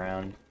like get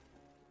around.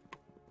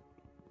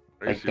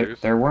 Are you Like there, serious?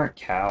 there weren't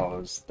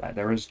cows.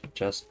 There was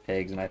just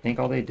pigs, and I think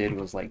all they did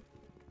was like,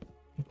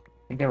 I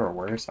think they were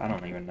worse. I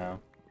don't even know.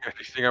 Yeah,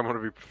 you think I'm gonna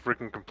be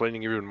freaking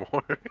complaining even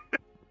more?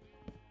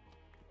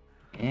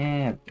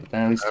 Yeah, but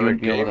then at least you I'm a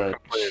wouldn't be able game to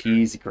complainer.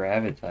 cheese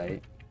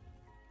gravitite.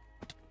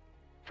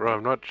 Bro,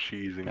 I'm not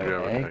cheesing No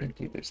gravitite. egg?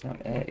 Dude, there's no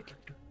egg.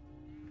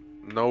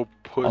 No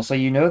Also,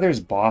 pussy. you know there's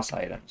boss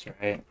items,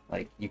 right?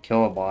 Like, you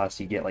kill a boss,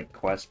 you get, like,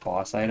 quest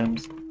boss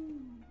items.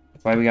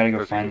 That's why we gotta go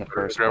That's even find the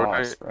better than first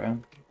boss, gravitite.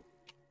 bro.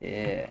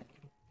 Yeah.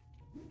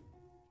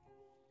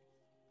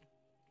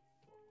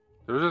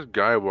 There's this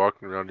guy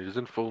walking around. He's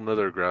in full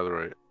nether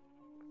gravitite.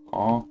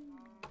 Oh,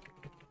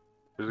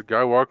 There's a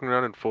guy walking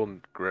around in full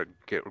gravitite.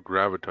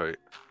 what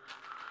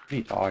are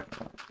you talking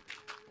about?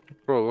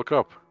 Bro, look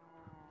up.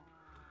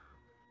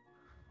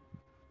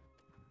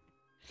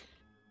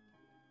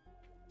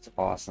 It's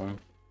awesome.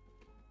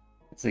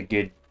 It's a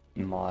good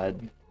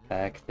mod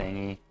pack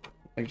thingy.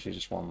 Actually,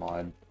 just one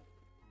mod.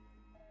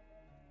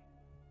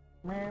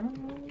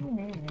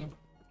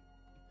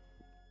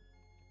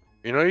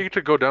 You know you get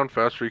to go down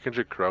faster. You can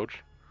just crouch.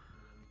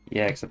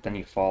 Yeah, except then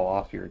you fall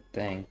off your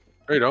thing.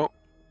 No, you don't.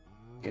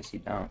 Guess you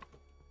don't.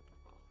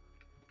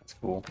 That's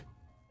cool.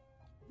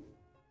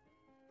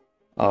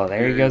 Oh,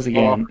 there he Yeah, goes you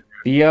fall off. again.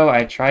 Theo,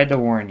 I tried to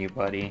warn you,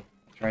 buddy.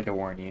 I tried to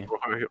warn you.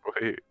 Wait,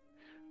 wait.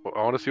 Well,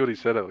 I want to see what he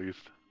said at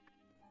least.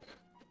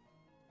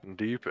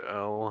 Deep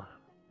L.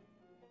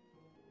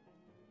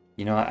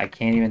 You know what? I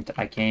can't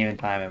even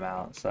time him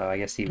out. So I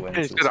guess he He wins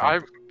said, this one.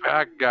 "I'm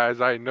back, guys.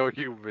 I know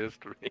you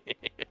missed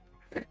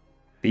me."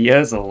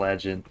 Theo's a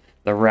legend.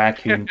 The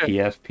raccoon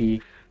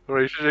PFP.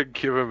 Well, you should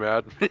give him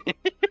admin.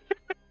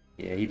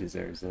 Yeah, he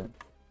deserves it.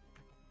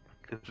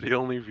 It's the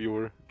only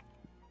viewer.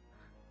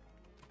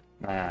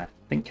 Nah, I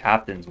think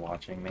Captain's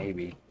watching.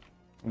 Maybe.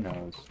 Who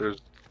knows? There's,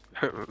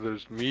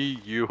 there's me,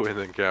 you, and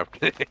then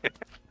Captain.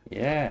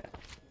 Yeah.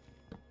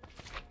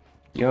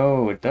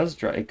 Yo, it does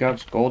drop. It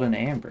drops gold and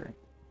amber.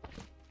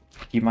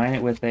 If you mine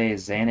it with a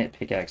Xanite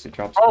pickaxe, it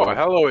drops Oh, gold.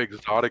 hello,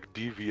 exotic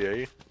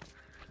DVA.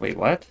 Wait,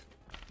 what?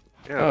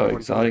 Yeah, Oh, someone said-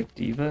 exotic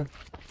diva.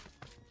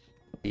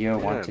 Theo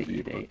want to Diva.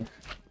 eat it.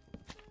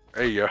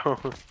 Hey, yo.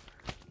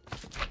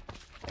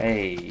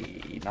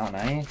 Hey, not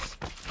nice.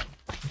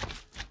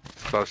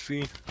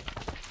 Sassy.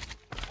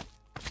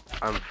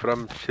 I'm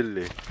from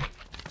Chile.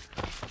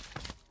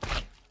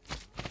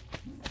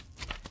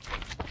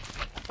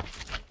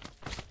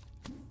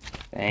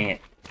 Dang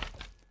it.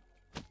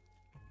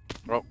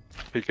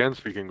 He can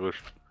speak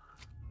English.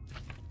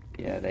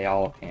 Yeah, they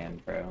all can,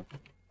 bro.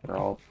 They're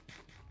all.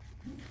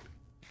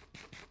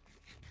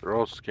 They're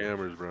all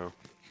scammers, bro.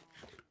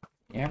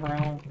 Yeah,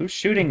 bro. Who's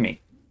shooting me?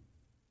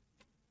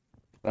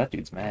 That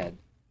dude's mad.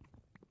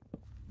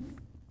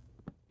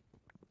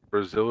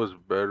 Brazil is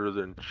better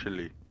than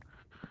Chile.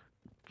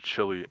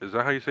 Chile. Is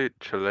that how you say it?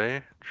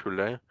 Chile?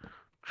 Chile?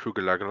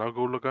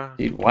 Chugalagalagoolaga?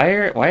 Dude,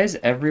 why is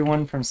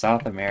everyone from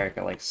South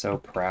America like so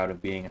proud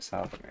of being a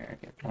South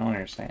American? I don't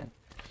understand.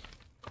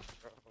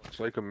 It's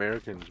like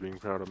Americans being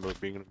proud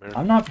about being an American.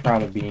 I'm not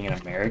proud of being an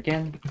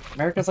American.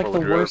 America's like Oh,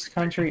 the you're worst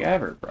country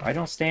ever, bro. I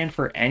don't stand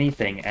for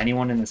anything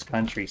anyone in this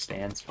country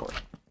stands for.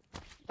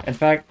 In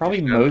fact, probably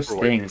stand most for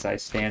what? things I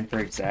stand for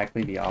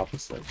exactly the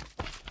opposite.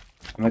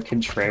 I'm a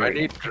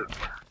contrarian.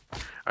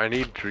 I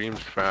need Dream's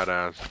fat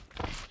ass.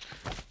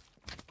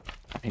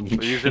 I need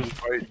Please Dream.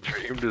 invite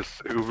Dream to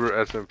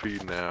Uber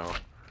SMP now.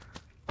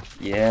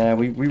 Yeah,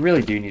 we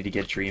really do need to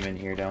get Dream in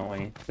here, don't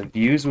we? The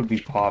views would be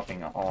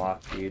popping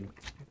off, dude.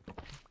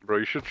 Bro,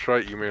 you should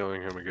try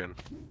emailing him again.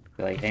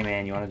 Be like, hey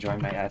man, you want to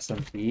join my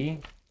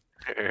SMP?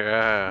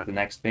 Yeah, The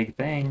next big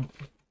thing.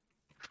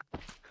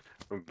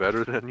 I'm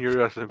better than your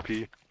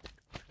SMP.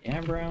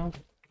 Yeah, bro.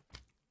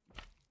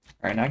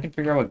 Alright, now I can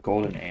figure out what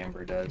Golden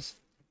Amber does.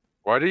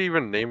 Why did he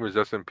even name his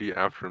SMP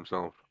after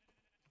himself?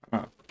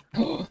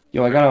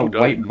 Yo, I got a Who doesn't?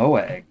 white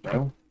Moa egg,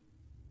 bro.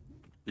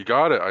 You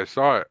got it, I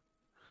saw it.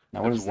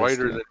 Now what It's does this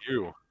whiter do? than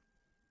you.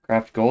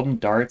 Craft golden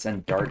darts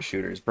and dart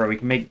shooters. Bro, we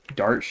can make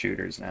dart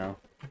shooters now.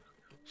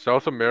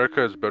 South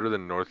America is better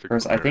than North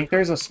First, I America. think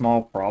there's a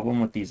small problem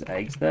with these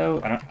eggs, though.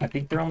 I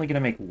think they're only gonna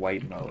make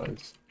white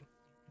Moas.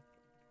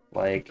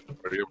 Like,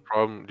 Are you a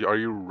problem? Are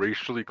you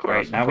racially right,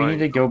 classifying? now we need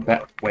to go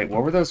back. Wait,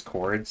 what were those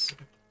cords?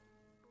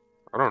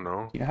 I don't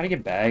know. Do you know how to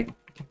get back?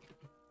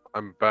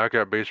 I'm back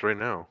at base right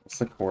now. What's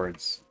the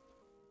cords?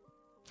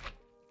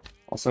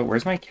 Also,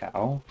 where's my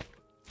cow?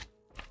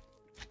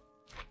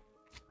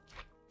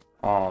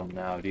 Oh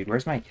no, dude,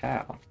 where's my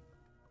cow?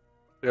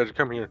 Yeah, just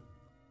come here.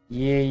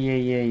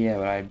 Yeah,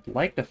 but I'd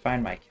like to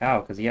find my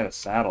cow because he had a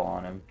saddle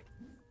on him.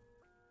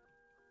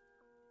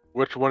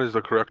 Which one is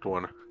the correct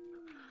one?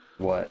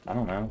 What? I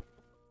don't know.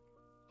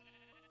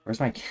 Where's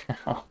my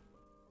cow?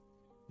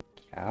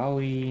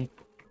 Cowie.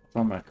 That's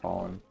what I'm gonna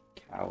call him.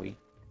 Cowie.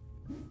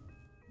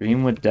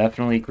 Dream would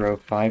definitely grow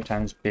 5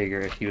 times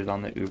bigger if he was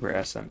on the Uber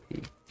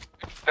SMP.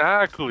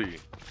 Exactly.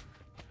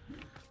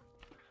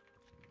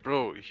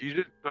 Bro, he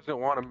just doesn't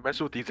want to mess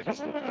with these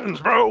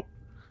hands, bro.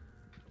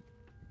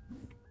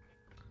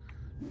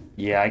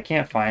 Yeah, I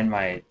can't find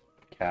my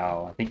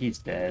cow. I think he's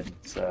dead,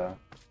 so...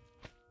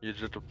 You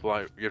just have to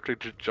fly. You have to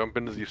just jump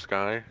into the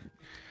sky.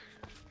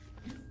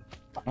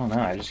 I don't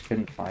know, I just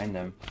couldn't find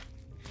them.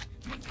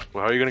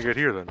 Well, how are you gonna get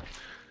here then?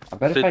 I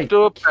bet if Se I tu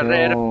kill...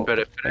 per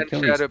If I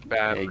kill these preferenziare pigs,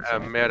 I might be able to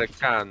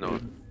americano.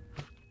 dude.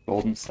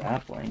 Golden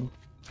sapling.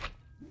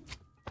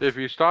 If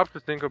you stop to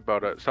think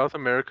about it, South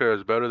America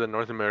is better than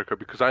North America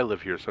because I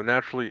live here, so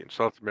naturally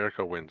South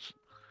America wins.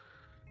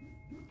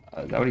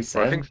 Is that what he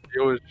But I think said?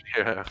 steel is,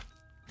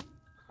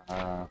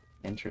 yeah.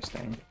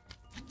 Interesting.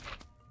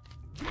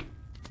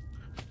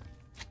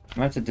 I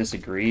might have to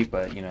disagree,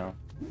 but, you know,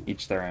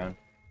 each their own.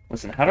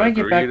 Listen, how do I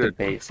get back Agreed. to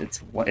base? It's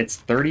what? It's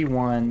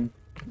 31,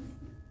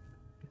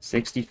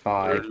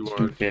 65, 31,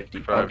 250.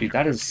 Oh, 65, dude,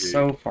 that is 258.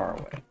 so far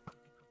away.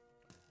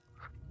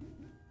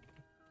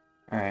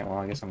 Alright, well,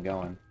 I guess I'm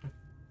going.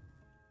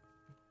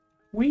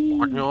 Whee!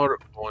 Bonjour,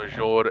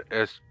 bonjour,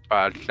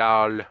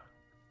 espacial.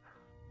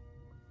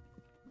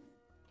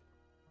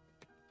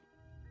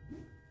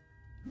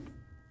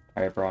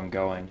 Alright, bro, I'm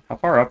going. How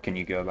far up can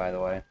you go, by the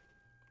way?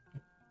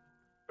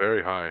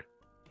 Very high.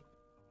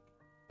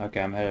 Okay,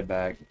 I'm headed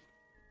back.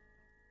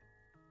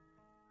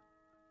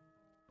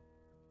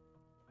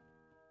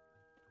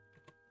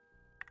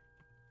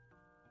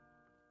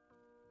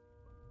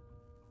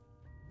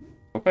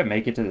 Hope I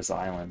make it to this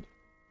island.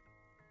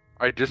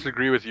 I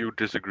disagree with you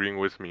disagreeing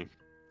with me.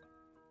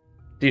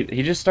 Dude,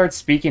 he just starts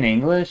speaking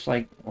English?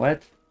 Like,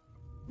 what?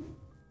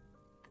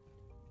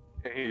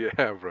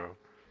 Yeah, bro.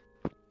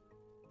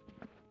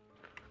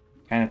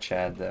 Kind of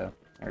Chad, though.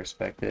 I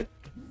respect it.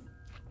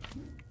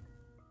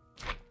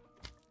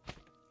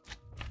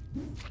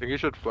 I think he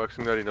should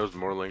flexing that he knows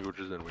more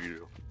languages than we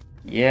do.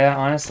 Yeah,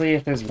 honestly,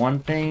 if there's one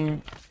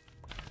thing...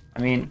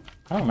 I mean,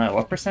 I don't know.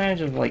 What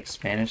percentage of, like,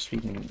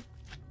 Spanish-speaking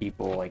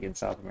people, like, in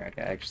South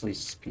America actually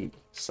speak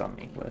some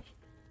English?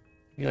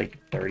 Maybe, like,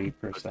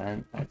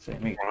 30%, I'd say.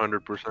 Maybe,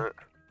 100%.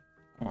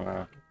 I don't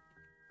know.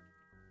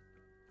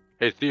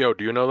 Hey, Theo,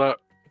 do you know that?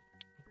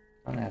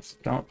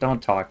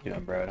 Don't talk to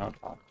him, bro. Don't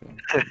talk to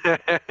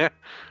him.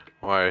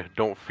 Why?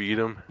 Don't feed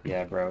him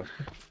Yeah, bro.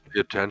 the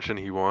attention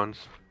he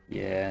wants.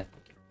 Yeah.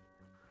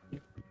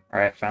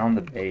 Alright, I found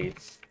the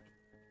base.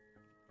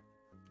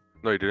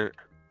 No, you didn't.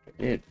 I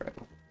did, bro.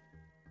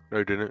 No,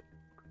 you didn't.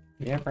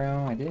 Yeah,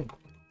 bro, I did.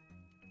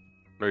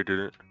 No, you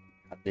didn't.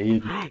 I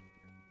did.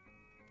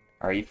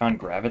 Alright, you found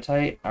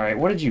Gravitite? Alright,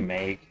 what did you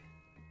make?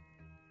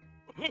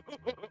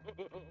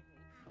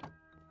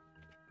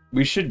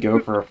 We should go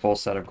for a full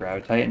set of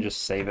Gravitite and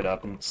just save it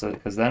up, and so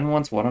because then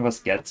once one of us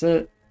gets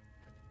it,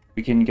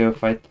 we can go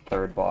fight the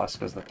third boss,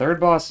 because the third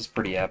boss is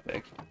pretty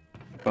epic.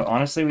 But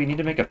honestly, we need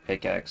to make a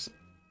pickaxe.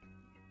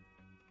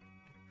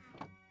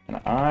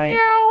 And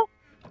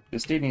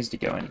this dude needs to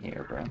go in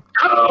here, bro.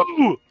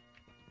 Oh!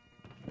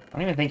 I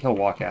don't even think he'll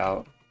walk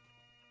out.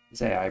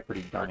 His AI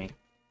pretty dummy.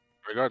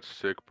 I got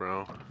sick,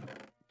 bro.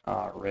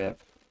 Aw,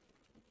 rip.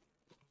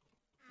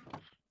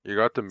 You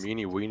got the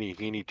meanie weenie,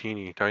 heeny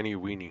teeny, tiny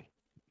weenie.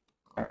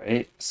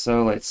 Alright,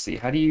 so let's see.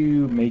 How do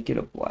you make it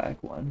a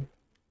black one?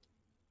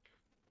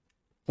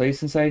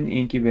 Place inside an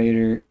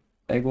incubator.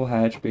 Egg will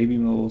hatch. Baby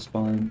will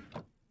spawn.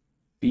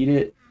 Feed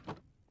it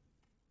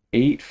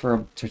 8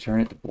 to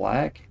turn it to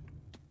black.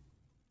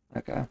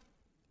 Okay.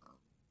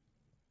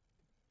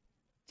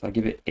 So I'll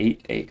give it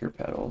 8 acre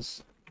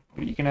petals.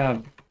 You can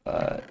have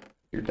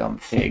your dumb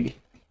pig.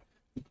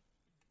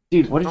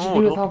 Dude, what did you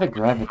do with all the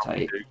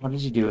gravitite? What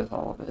did you do with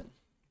all of it?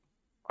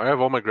 I have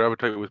all my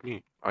gravitite with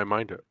me. I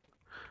mined it.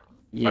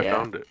 Yeah, I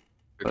found it.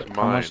 It's but mine.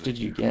 how much did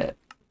you get?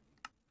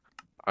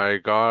 I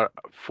got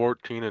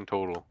 14 in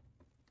total.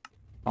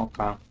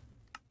 Okay.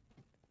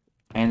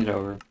 Hand it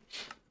over.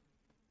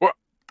 What?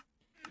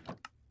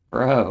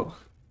 Bro.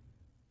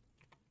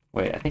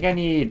 Wait, I think I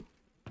need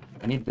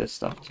this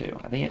stuff too.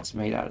 I think it's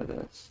made out of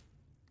this.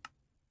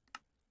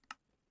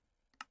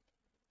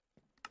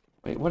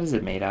 Wait, what is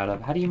it made out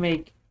of? How do you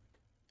make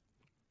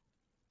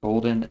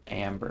golden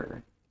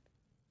amber?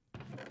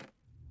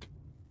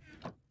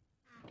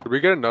 Did we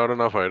get not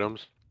enough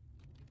items?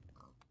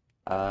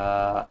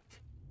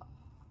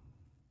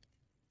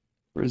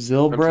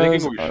 Brazil I'm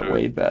bros thinking we are should.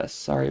 way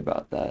best. Sorry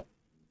about that.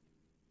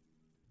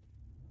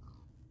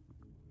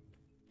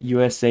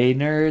 USA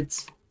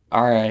nerds?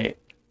 Alright.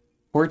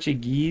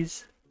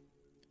 Portuguese?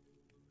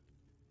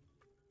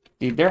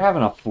 Dude, they're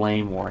having a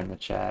flame war in the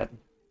chat.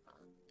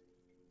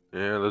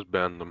 Yeah, let's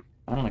ban them.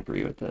 I don't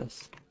agree with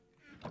this.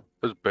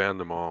 Let's ban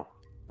them all.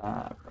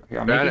 Bro.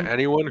 Here, I'm Ban making...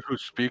 anyone who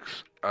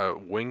speaks a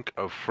wink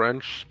of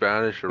French,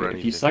 Spanish, or Wait, anything.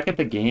 if you suck at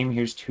the game,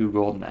 here's 2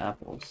 golden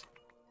apples.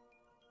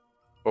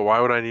 But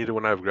why would I need it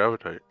when I have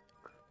gravitite?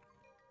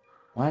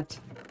 What?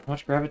 How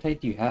much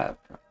gravitite do you have?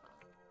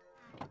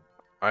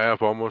 I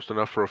have almost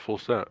enough for a full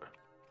set.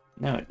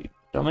 No, dude.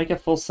 Don't make a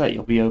full set,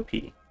 you'll be OP.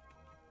 Can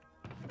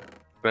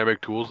I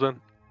make tools then?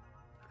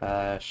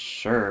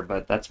 Sure,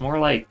 but that's more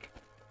like...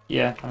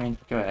 Yeah, I mean,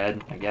 go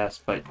ahead, I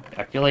guess, but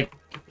I feel like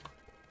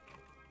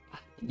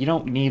you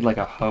don't need, like,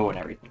 a hoe and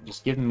everything.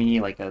 Just give me,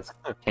 like, a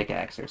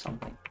pickaxe or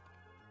something.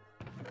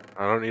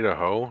 I don't need a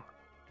hoe?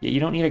 Yeah,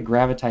 you don't need a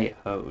gravitite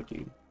hoe,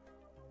 dude.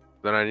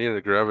 Then I need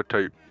a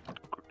gravitite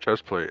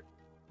chest plate.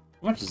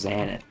 How much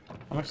Xanit?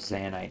 How much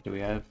Zanite do we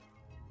have?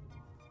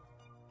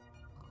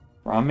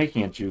 Bro, I'm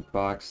making a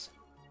jukebox.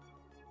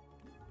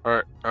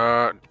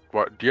 Alright,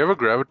 what? Do you have a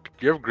do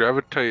you have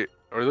gravitite?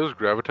 Are those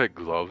gravitite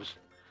gloves?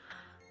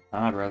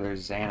 I'd rather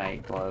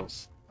Zanite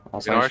gloves.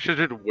 Also, You know,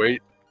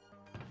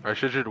 I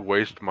should just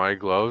waste my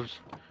gloves,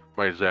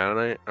 my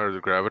Zanite, or the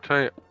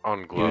gravitite, on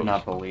you would gloves.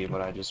 not believe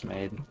what I just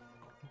made.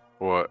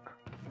 What?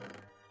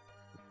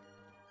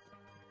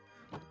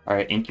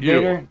 Alright, Ew.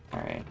 incubator?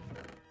 Alright.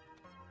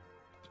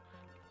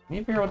 Let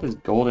me figure out what this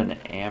golden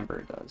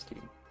amber does,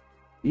 dude.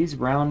 These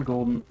round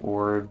golden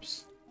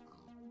orbs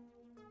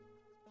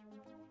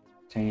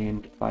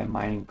obtained by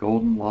mining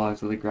golden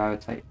logs with the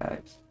gravitite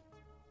bags.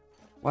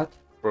 What?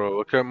 Bro,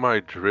 look at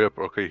my drip.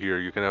 Okay, here,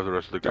 you can have the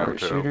rest of the Dart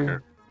gravitite, I don't shooter?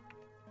 care.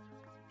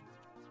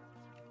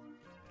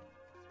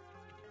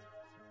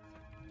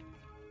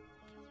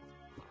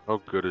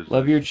 How good is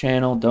Love this? your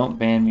channel, don't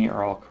ban me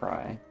or I'll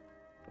cry.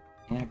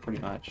 Yeah,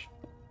 pretty much.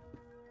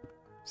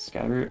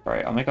 Scatter.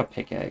 Alright, I'll make a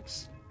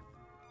pickaxe.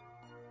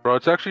 Bro,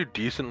 it's actually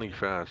decently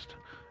fast.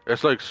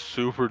 It's like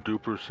super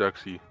duper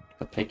sexy.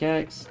 The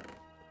pickaxe?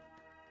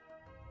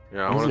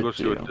 Yeah, I What does wanna it go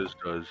see what do? this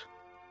does.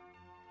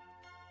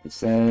 It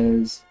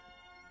says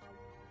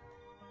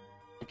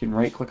you can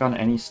right click on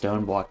any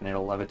stone block and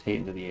it'll levitate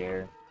into the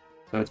air.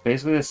 So it's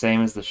basically the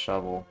same as the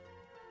shovel.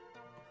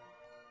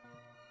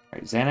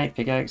 Alright, Zanite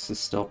pickaxe is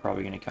still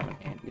probably going to come in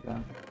handy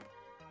though.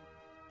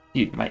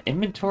 Dude, my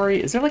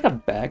inventory, is there like a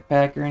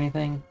backpack or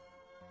anything?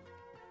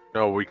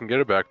 No, we can get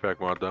a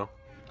backpack mod though.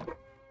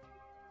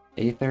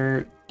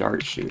 Aether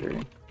dart shooter.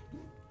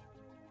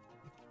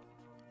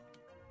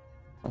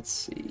 Let's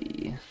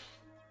see.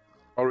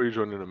 I'll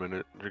rejoin in a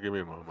minute. Just give me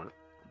a moment.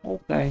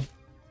 Okay.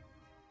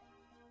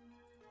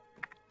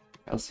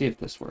 Let's see if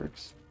this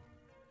works.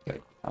 Okay,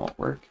 that won't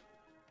work.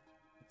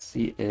 Let's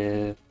see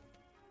if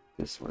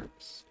this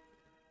works.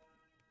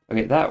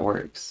 Okay, that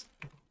works.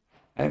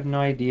 I have no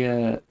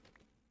idea.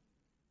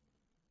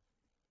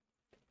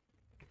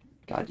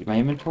 God, dude, my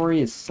inventory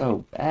is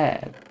so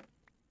bad.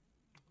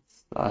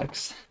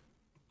 Sucks.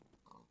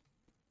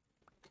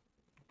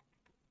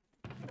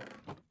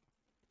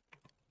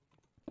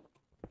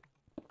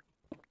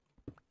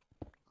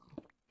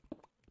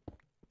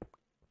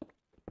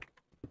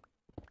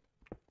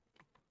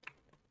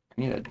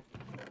 I need a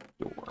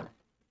door.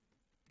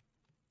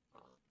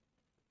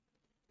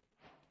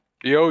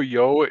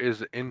 Yo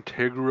is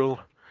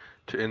integral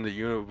to in the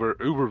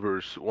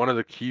Uberverse, one of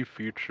the key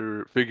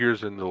future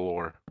figures in the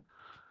lore.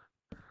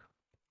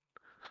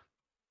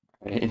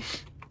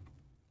 Right?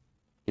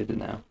 Good to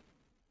know.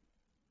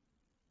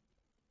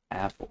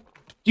 Apple.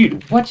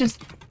 Dude, what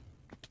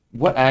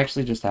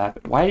actually just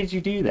happened? Why did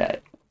you do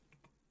that?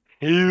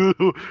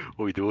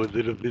 We do a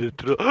little bit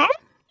of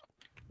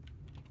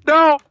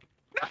No!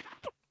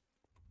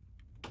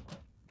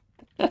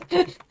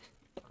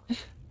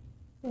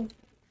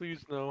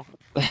 Please no.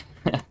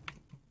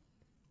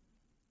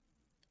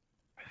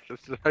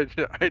 I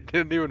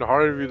didn't even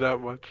harm you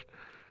that much.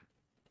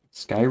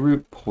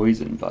 Skyroot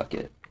poison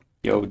bucket.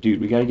 Yo,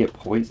 dude, we gotta get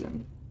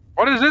poison.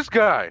 What is this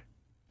guy?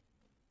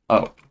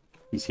 Oh,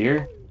 he's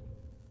here?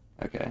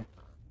 Okay.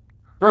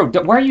 Bro,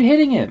 why are you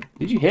hitting him?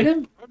 Did you hit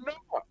him? I'm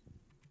not.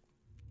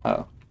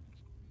 Oh.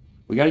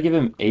 We gotta give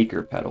him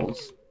acre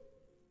petals.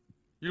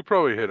 You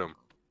probably hit him.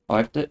 Oh,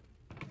 I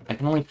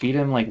can only feed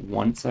him like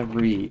once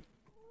every...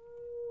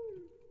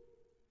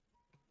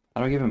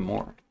 How do I give him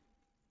more?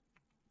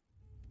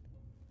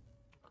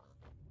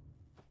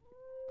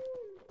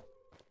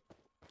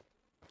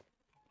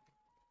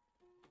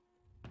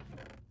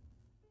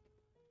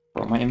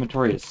 Bro, my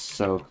inventory is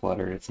so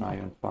cluttered, it's not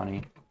even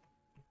funny.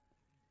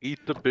 Eat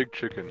the big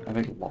chicken. I have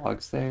like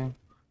logs there.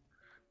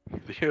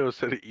 Theo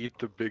said eat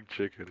the big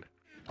chicken.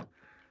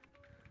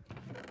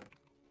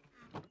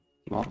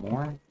 You want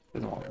more?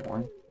 Doesn't want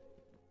more.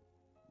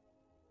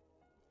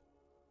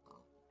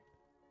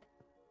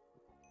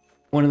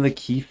 One of the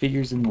key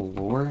figures in the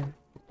lore?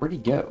 Where'd he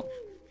go?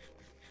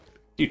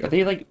 Dude, are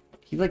they like...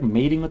 He's like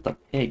mating with the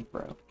pig,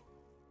 bro.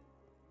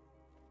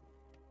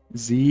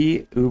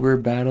 Z, Uber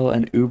Battle,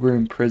 and Uber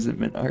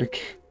Imprisonment arc.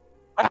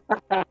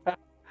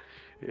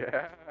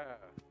 Yeah.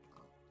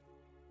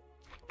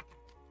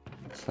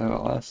 So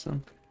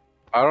awesome.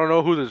 I don't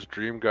know who this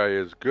dream guy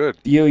is. Good.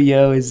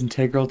 Yo-Yo is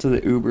integral to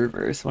the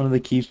Uberverse, one of the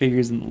key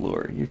figures in the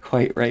lore. You're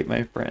quite right,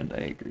 my friend.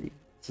 I agree.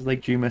 This is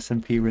like Dream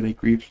SMP where they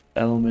grief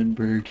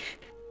Elmenberg.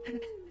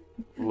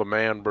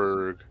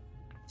 Lemanberg.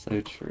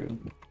 So true.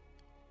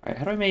 Alright,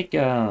 how do I make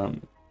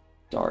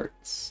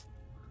darts?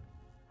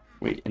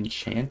 Wait,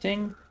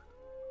 enchanting?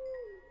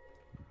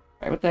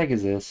 Alright, what the heck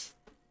is this?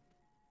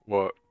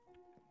 What?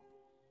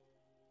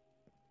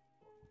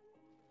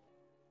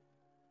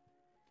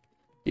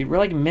 Dude, we're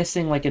like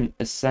missing like an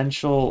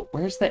essential...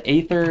 Where's the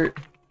Aether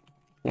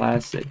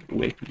Classic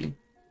wiki?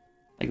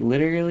 Like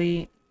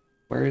literally,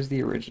 where's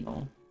the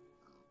original?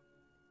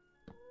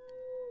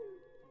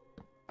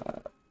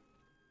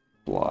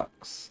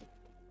 Blocks.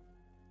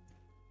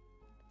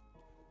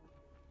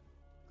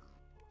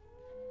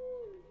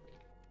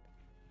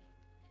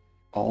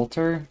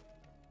 Altar?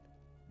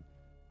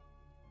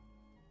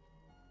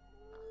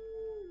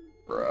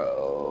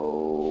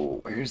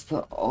 Where's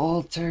the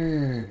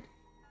altar?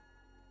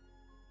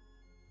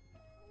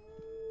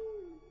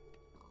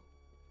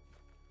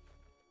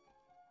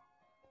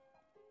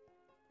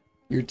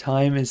 Your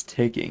time is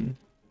ticking.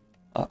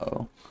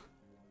 Uh-oh.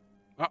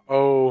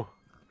 Uh-oh.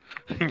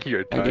 Your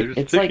Okay, time is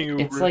it's ticking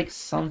it's over. like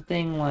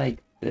something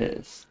like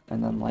this,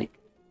 and then like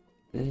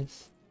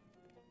this.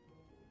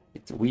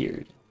 It's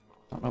weird.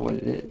 I don't know what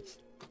it is.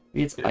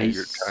 Maybe it's Yeah,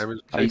 your time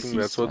is ticking. icy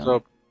That's what's stone.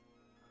 up.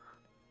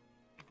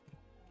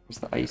 Where's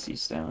the icy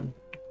stone?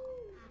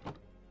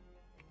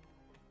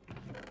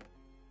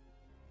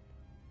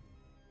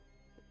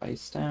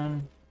 Ice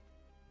stone?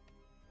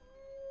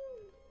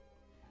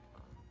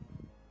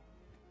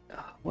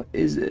 What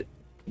is it?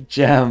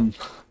 Gem.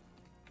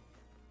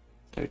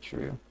 So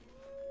true.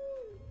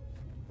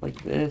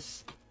 Like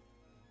this.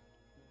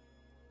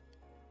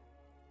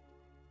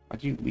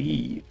 Why'd you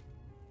leave?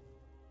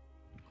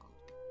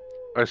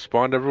 I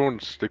spawned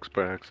everyone's sticks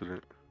by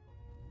accident.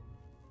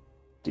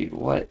 Dude,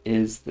 what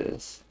is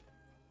this?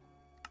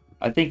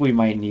 I think we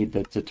might need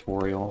the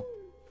tutorial.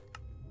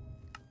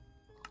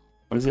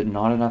 What is it?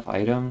 Not enough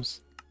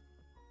items?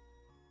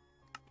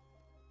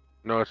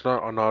 No, it's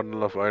not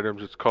enough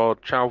items. It's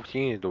called Chow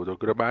Tin.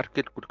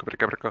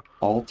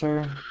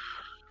 Altar?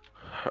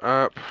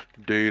 App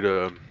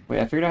data.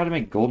 Wait, I figured out how to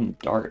make golden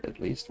dart at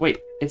least.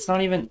 Wait, it's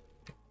not even...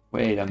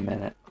 Wait a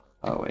minute.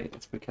 Oh wait,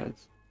 it's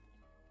because...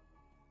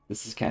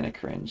 This is kind of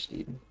cringe,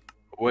 dude.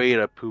 Wait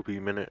a poopy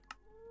minute.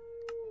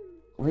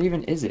 Where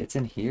even is it? It's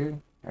in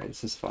here? Alright,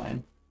 this is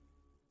fine.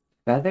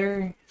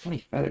 Feather? How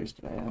many feathers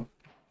did I have?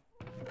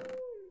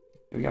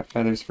 We got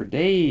feathers for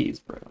days,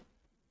 bro.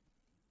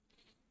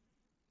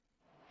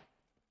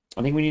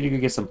 I think we need to go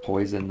get some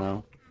poison,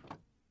 though.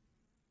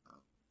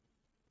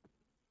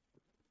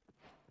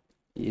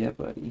 Yeah,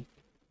 buddy.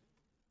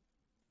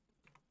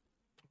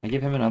 Can I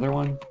give him another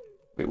one?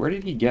 Wait, where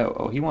did he go?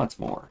 Oh, he wants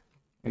more.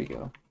 There you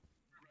go.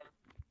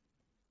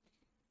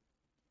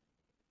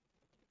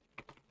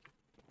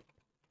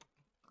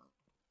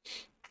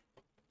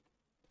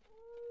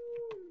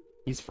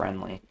 He's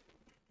friendly.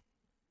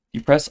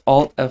 You press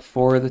Alt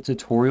F4, the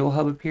tutorial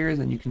hub appears,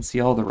 and you can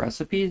see all the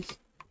recipes.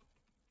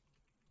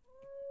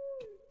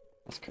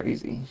 That's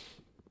crazy.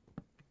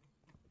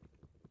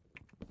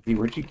 See,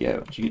 where'd you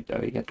go?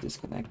 Oh, you got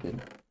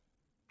disconnected.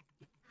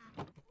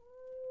 I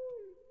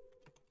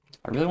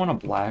really want a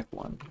black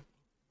one.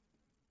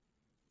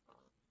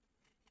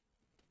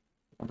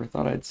 Never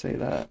thought I'd say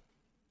that.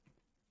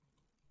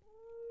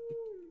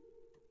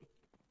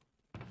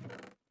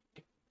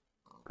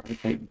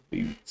 Prototype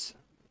boots.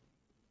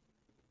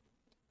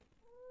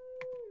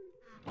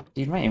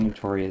 Dude, my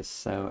inventory is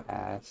so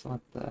ass.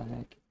 What the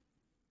heck?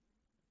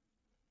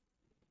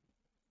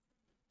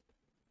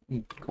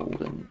 Need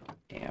golden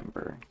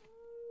amber.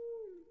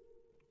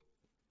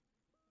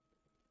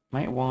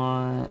 Might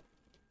want...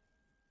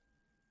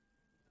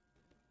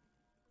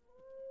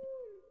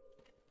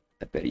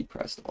 I bet he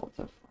pressed Alt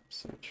F4.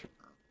 So true.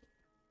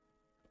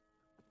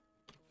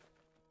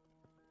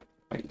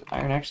 Wait, is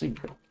iron actually...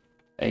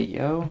 Hey,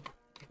 yo.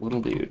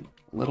 Little dude.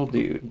 Little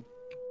dude.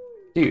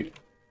 Dude.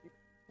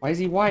 Why is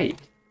he white?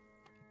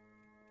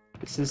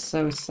 This is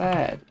so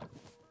sad.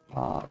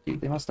 Aw, dude,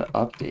 they must have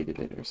updated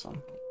it or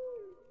something.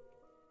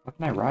 How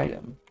can I ride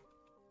him?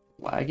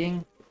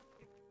 Lagging?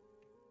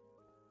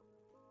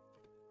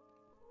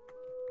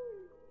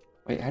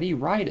 Wait, how do you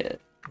ride it?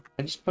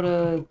 I just put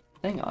a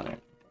thing on it.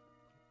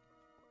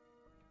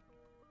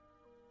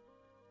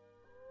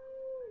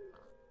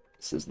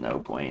 This is no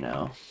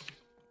bueno.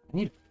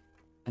 I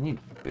need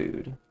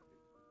food.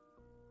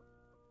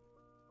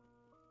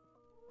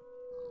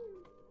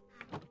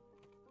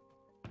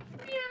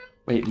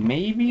 Wait,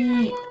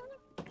 maybe...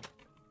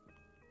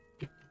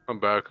 I'm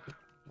back.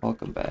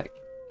 Welcome back.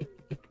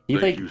 He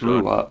Thank like you,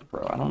 grew son. up,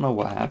 bro. I don't know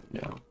what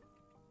happened to him.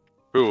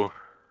 Who?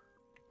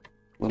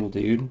 Little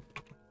dude.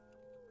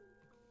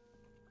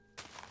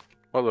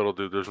 What little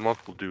dude? There's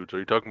multiple dudes. Are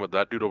you talking about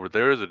that dude over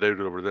there or the dude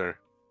over there?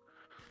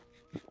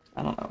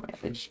 I don't know, man.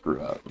 They just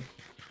grew up.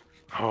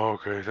 Oh,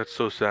 okay. That's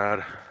so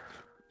sad.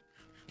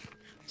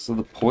 So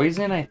the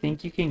poison, I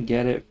think you can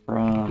get it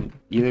from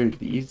either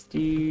these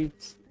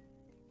dudes.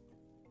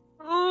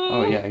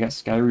 Oh yeah, I got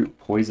Skyroot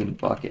Poison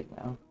Bucket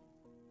now.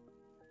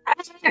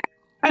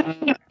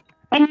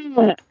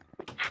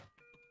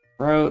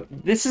 Bro,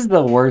 this is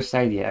the worst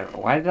idea ever.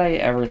 Why did I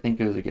ever think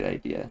it was a good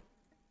idea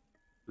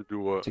To do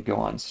what? to go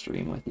on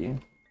stream with you?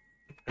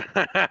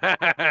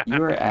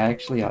 You are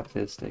actually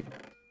autistic.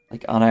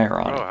 Like,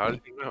 unironically. Oh, how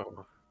did you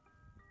know?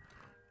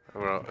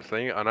 Well,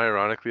 saying it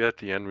unironically at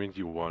the end means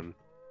you won.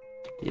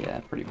 Yeah,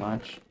 pretty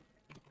much.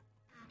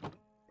 Can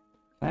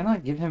I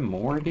not give him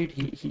more, dude?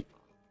 He...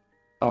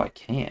 Oh, I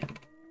can.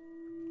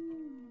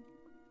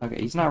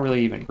 Okay, he's not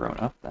really even grown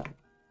up then.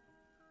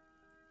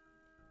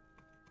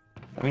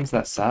 That means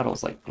that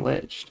saddle's like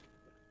glitched.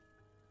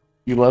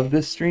 You love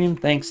this stream?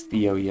 Thanks,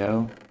 Theo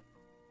Yo.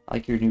 I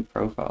like your new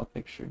profile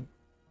picture.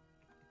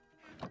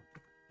 What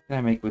can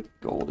I make with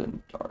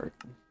golden dart?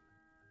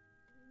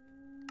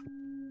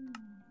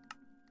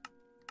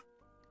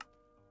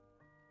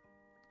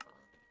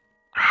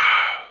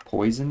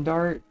 poison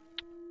dart?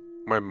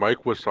 My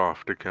mic was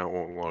off. The account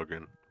won't log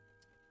in.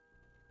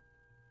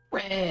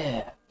 Rip!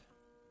 Alright,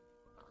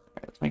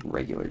 let's make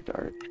regular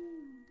dart.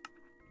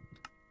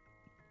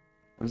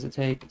 What does it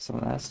take? Some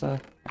of that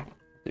stuff? Alright,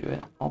 do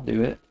it. I'll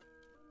do it.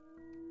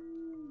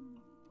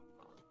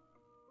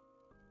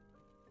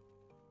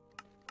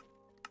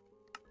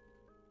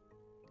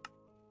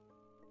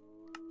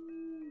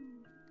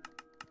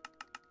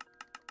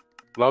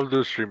 Love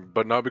this stream,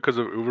 but not because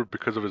of Uber,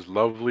 because of his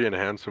lovely and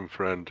handsome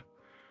friend.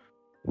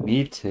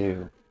 Me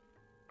too.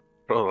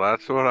 Bro,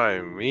 that's what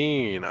I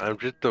mean. I'm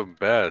just the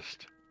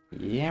best.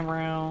 Yeah,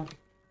 bro.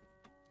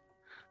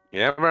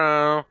 Yeah,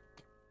 bro.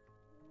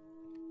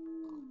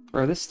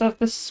 Bro, this stuff,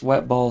 this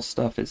sweat ball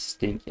stuff is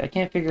stinky. I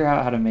can't figure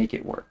out how to make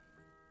it work.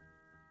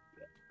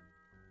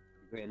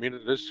 I mean,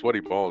 it is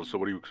sweaty balls, so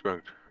what do you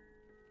expect?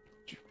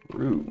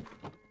 True.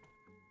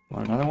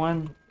 Want another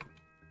one?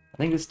 I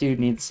think this dude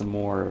needs some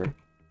more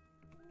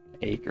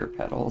Aether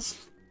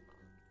petals.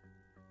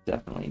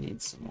 Definitely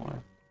needs some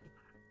more.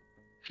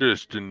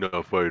 Just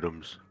enough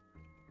items.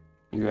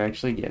 You're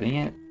actually getting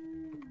it?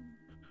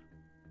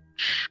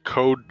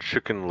 Code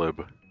chicken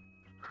lib.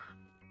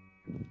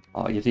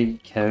 Oh, you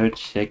think code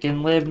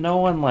chicken lib? No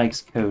one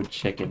likes code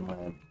chicken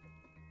lib.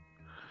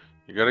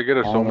 You gotta get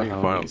All so the many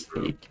files, homies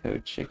bro. hate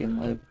code chicken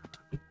lib.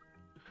 You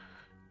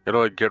gotta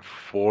like get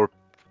 4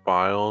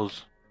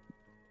 files.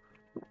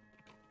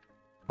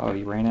 Oh,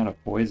 you ran out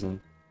of poison.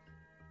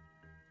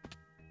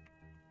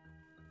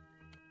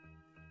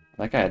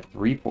 That guy had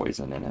 3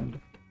 poison in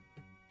him.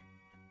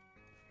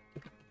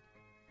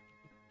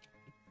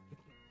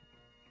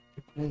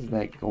 What is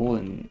that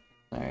golden?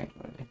 Alright,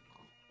 whatever.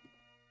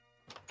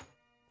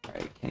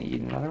 Alright, can you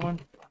eat another one?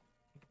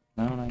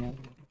 No, not yet.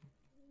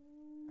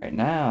 Alright,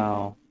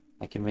 now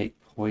I can make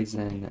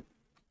poison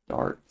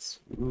darts.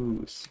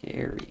 Ooh,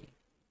 scary.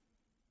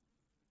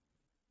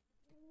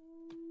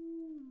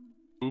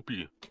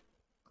 Poopy.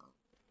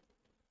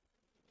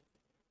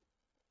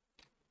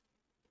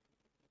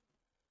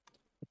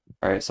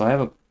 Alright, so I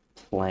have a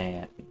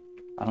plan.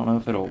 I don't know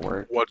if it'll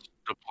work. What's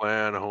the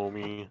plan,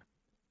 homie?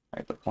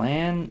 Alright, the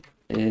plan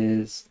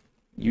is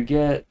you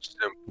get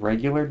Sim.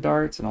 regular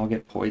darts and I'll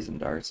get poison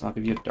darts and I'll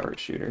give you a dart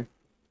shooter.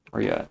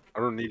 Where you at? I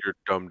don't need your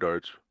dumb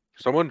darts.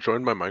 Someone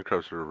joined my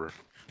Minecraft server.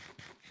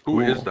 Who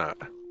is Cool. that?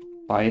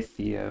 By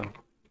Theo.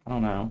 I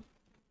don't know.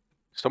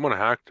 Someone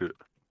hacked it.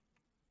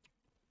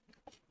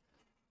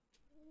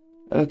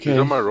 Okay. He's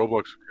on my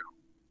Roblox account.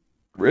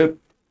 Rip.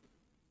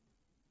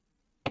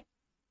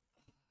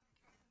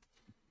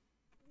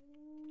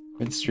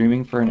 Been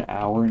streaming for an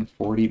hour and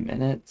 40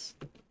 minutes.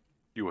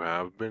 You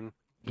have been?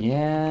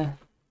 Yeah,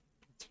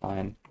 it's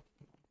fine.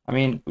 I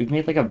mean, we've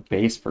made like a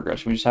base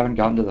progression. We just haven't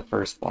gotten to the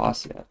first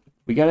boss yet.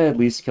 We gotta at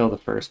least kill the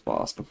first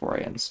boss before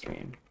I end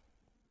stream.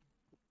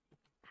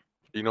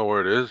 You know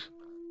where it is?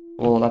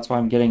 Well, that's why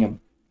I'm getting a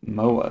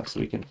MOA so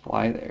we can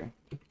fly there.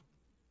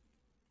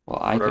 Well,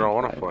 I But I can don't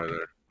want to there. fly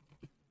there.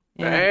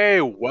 Yeah.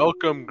 Hey,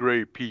 welcome,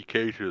 Great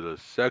PK, to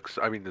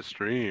the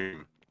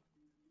stream.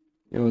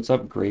 Yo, what's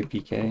up, Gray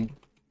PK?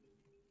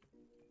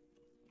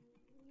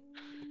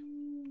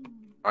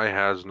 I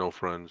has no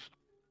friends.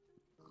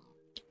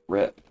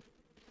 Rip.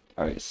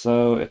 Alright,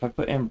 so if I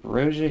put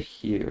Ambrosia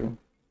here,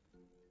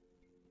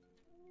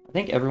 I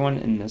think everyone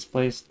in this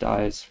place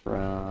dies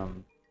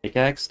from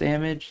pickaxe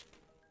damage.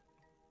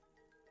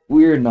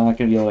 We're not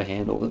going to be able to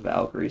handle the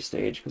Valkyrie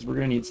stage because we're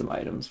going to need some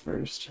items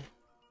first.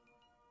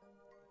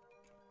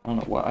 I don't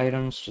know what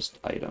items, just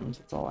items,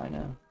 that's all I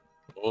know.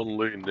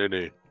 Only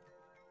Nini.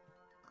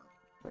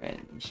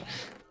 Fringe.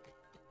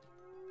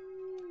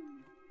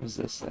 What does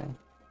this say?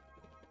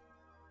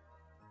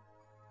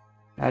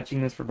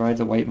 Hatching this provides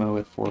a white Moa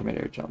with 4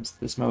 mid-air jumps.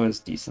 This Moa is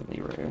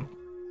decently rare.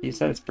 He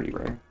said it's pretty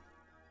rare.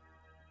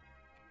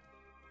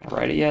 Can I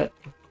ride it yet?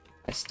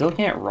 I still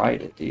can't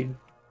ride it, dude.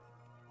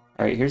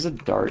 Alright, here's a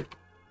dart.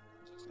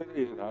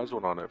 It has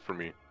one on it for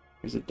me.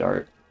 Here's a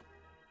dart.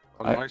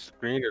 On I- my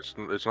screen,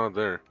 it's not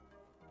there.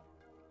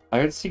 I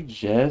would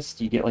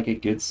suggest you get like a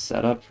good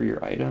setup for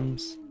your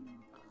items.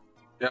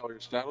 Yeah, well, your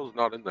saddle's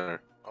not in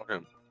there. On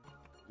him.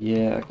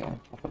 Yeah, okay.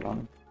 I'll put it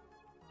on.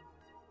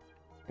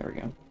 There we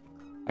go.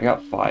 I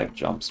got 5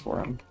 jumps for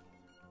him.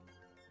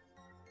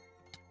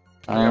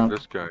 I have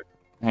this guy.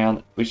 Hang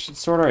on. We should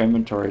sort our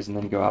inventories and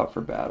then go out for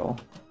battle.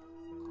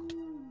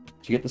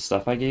 Did you get the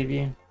stuff I gave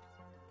you?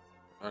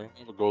 I don't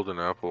have a golden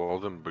apple. All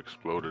of them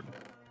exploded.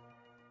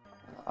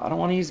 I don't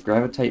want to use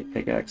Gravitite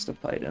Pickaxe to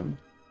fight him.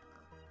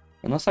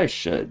 Unless I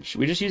should. Should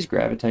we just use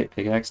Gravitite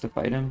Pickaxe to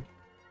fight him?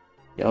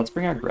 Yeah, let's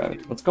bring our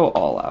Gravitite. Let's go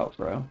all out,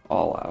 bro.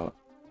 All out.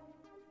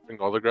 Bring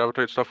all the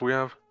gravitite stuff we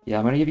have. Yeah,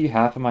 I'm gonna give you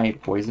half of my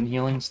poison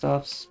healing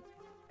stuffs.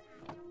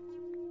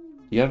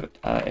 Do you have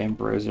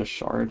Ambrosia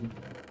Shard?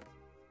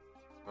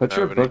 Put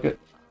your Have any. book...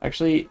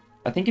 Actually,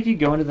 I think if you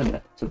go into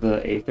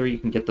the Aether, you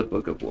can get the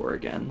Book of Lore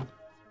again.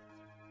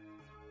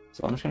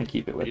 So I'm just gonna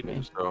keep it with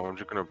me. So I'm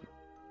just gonna.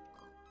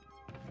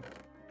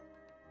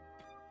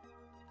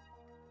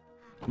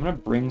 I'm gonna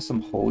bring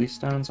some Holy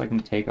Stone so I can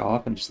take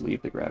off and just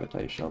leave the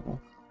Gravitite Shovel.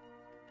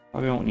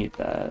 Probably won't need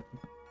that.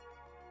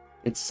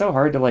 It's so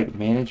hard to like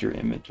manage your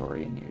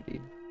inventory in here,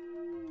 dude.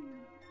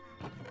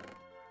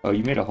 Oh,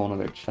 you made a whole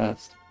nother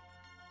chest.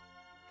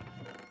 I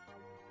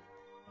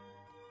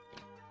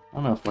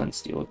don't know if flint and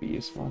steel would be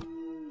useful.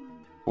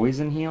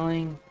 Poison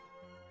healing?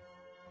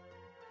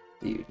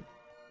 Dude.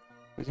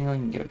 Poison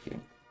healing can go here.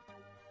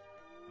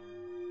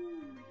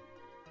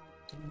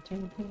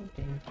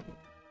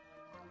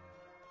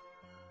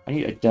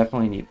 I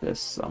definitely need this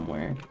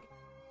somewhere.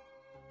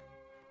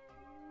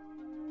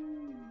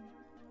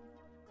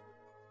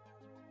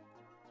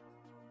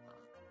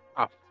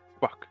 Ah,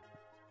 fuck.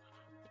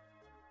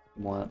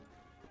 What?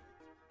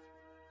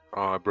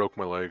 Oh, I broke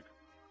my leg.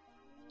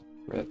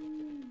 Rip.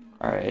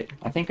 Alright,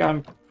 I think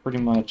I'm pretty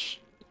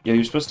much... Yeah,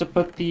 you're supposed to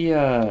put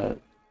the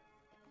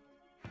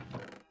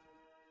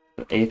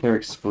Aether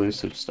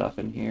exclusive stuff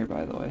in here,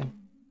 by the way.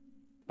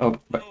 Oh,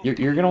 but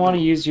you're gonna want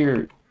to use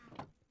your...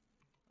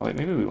 Oh, wait,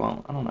 maybe we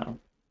won't. I don't know.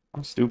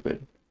 I'm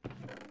stupid.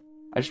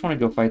 I just want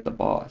to go fight the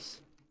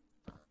boss.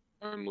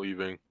 I'm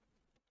leaving.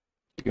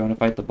 You going to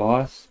fight the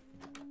boss?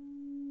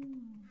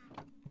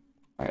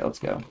 Alright, let's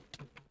go.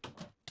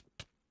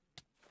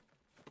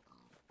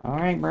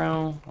 Alright,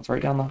 bro. Let's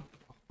write down the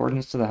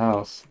coordinates to the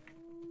house.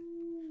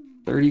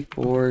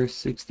 34,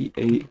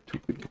 68,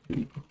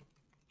 253.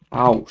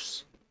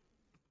 House.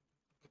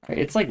 Alright,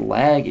 it's like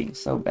lagging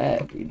so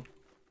bad, dude.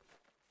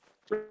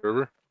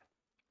 Server?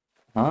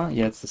 Huh?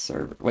 Yeah, it's the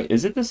server. Wait,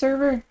 is it the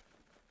server?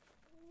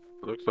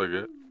 Looks like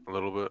it. A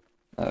little bit.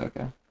 Oh,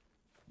 okay.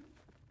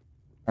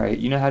 Alright,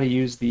 you know how to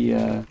use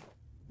the,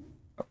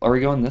 Are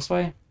we going this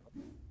way?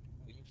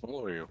 I'm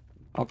following you.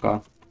 Okay.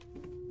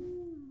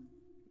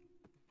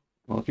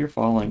 Well, if you're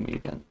following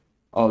me, then...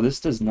 Oh, this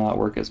does not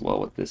work as well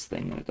with this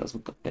thing than it does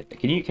with the pick.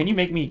 Can you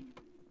make me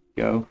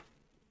go?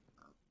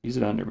 Use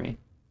it under me.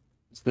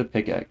 It's the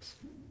pickaxe.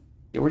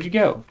 Yeah, where'd you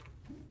go?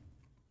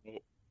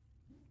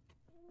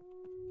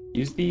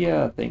 Use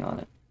the thing on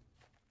it.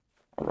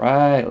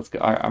 Alright, let's go.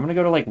 Alright, I'm gonna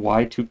go to like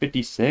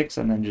Y256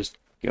 and then just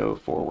go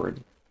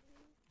forward.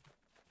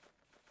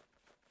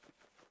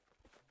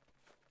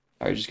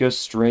 Alright, just go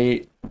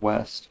straight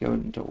west. Go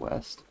into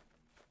west.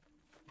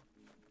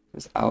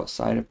 It's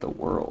outside of the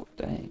world,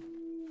 dang.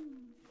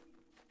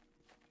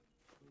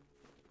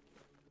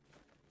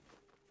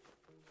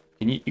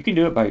 You can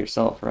do it by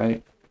yourself,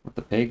 right? With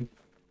the pig?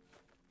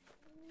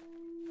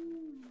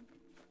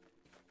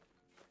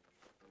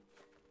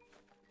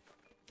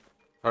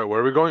 Alright,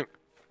 where are we going?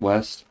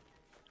 West.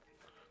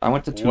 I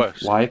went to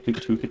West.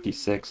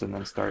 Y256 and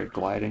then started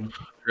gliding.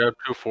 Yeah,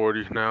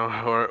 240 now.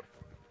 Alright.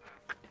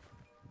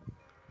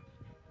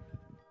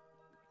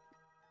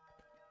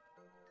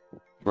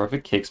 Bro, if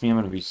it kicks me, I'm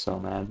gonna be so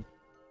mad.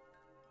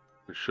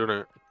 We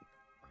shouldn't.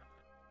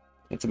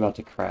 It's about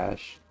to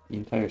crash. The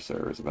entire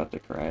server's about to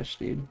crash,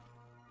 dude.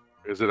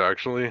 Is it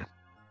actually?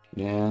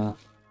 Yeah.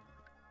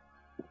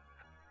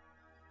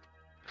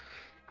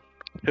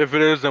 If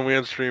it is, then we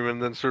end stream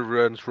and then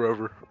server ends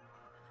forever.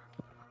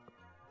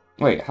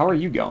 Wait, how are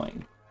you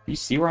going? Do you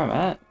see where I'm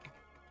at?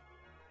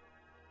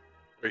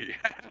 Wait.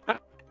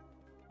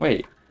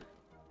 Wait,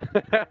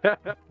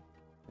 did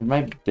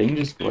my thing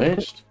just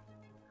glitched?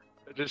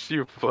 I just see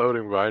you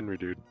floating behind me,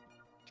 dude.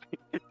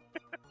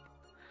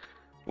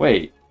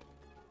 Wait.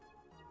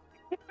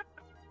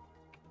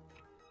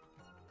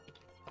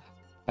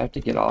 I have to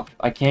get off.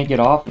 I can't get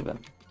off of him.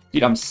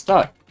 Dude, I'm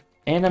stuck.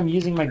 And I'm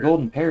using my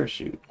golden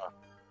parachute.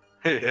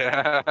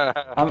 Yeah.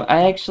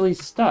 I actually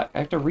stuck. I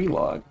have to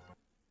relog.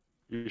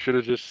 You should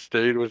have just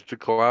stayed with the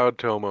cloud,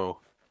 Tomo.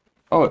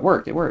 Oh, it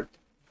worked. It worked.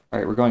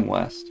 Alright, we're going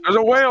west. There's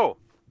a whale!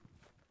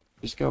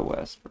 Just go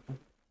west, bro.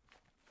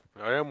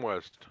 I am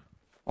west.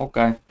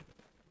 Okay.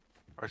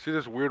 I see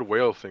this weird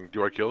whale thing.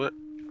 Do I kill it?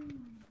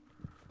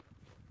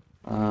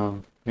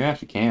 Yeah,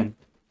 if you can.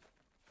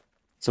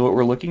 So what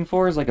we're looking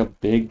for is like a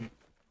big,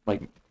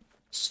 like,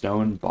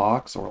 stone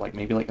box or like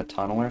maybe like a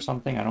tunnel or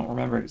something. I don't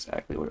remember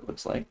exactly what it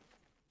looks like.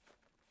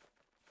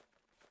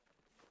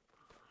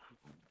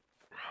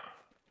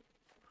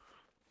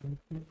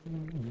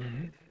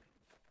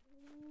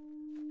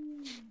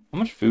 How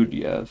much food do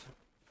you have?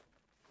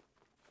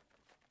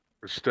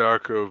 A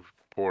stack of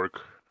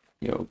pork.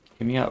 Yo,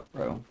 hit me up,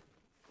 bro.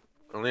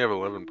 I only have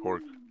 11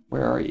 pork.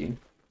 Where are you?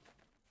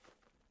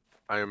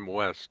 I am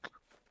west.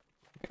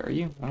 Where are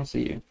you? I don't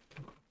see you.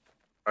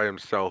 I am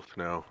south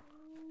now.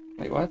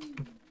 Wait, what?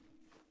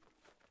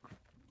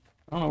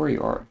 I don't know where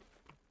you are.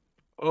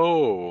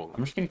 Oh.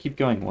 I'm just gonna keep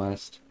going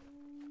west.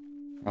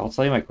 I'll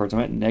tell you my coordinates. I'm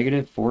at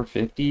negative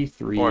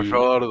 453. Oh, I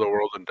fell out of the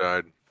world and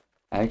died.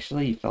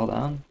 Actually, you fell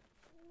down?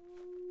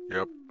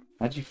 Yep.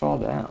 How'd you fall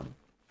down?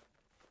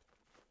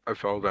 I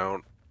fell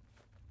down.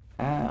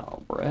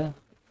 Ow, bruh.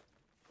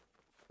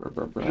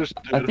 Bruh. Just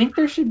I did. think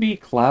there should be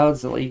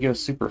clouds that let you go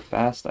super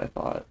fast, I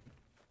thought.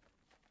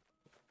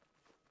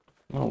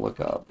 I'm gonna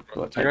look up what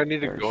I think type I of need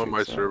to go on my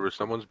parachutes are. server.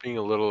 Someone's being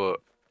a little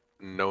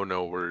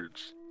no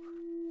words.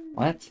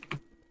 What?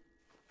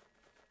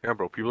 Yeah,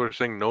 bro. People are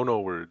saying no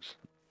words.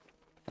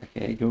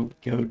 Okay, go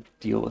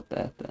deal with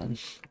that then.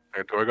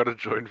 And do I gotta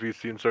join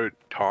VC and start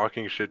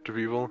talking shit to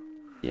people?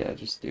 Yeah,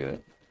 just do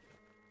it.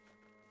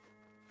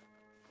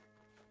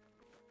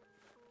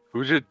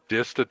 Who just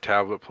dissed a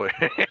tablet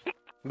player?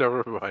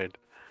 Never mind.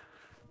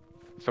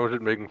 Someone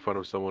just making fun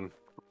of someone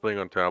playing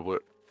on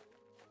tablet.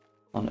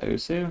 On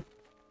Osu?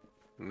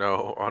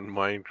 No, on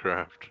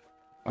Minecraft.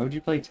 Why would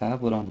you play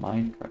tablet on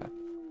Minecraft?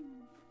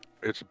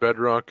 It's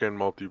Bedrock and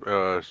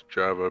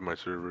Java, my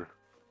server.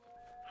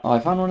 Oh, I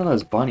found one of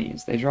those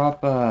bunnies. They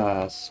drop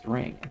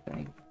string, I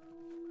think.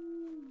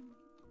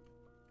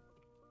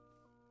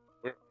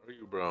 Where are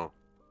you, bro?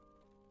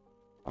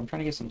 I'm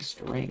trying to get some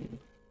string.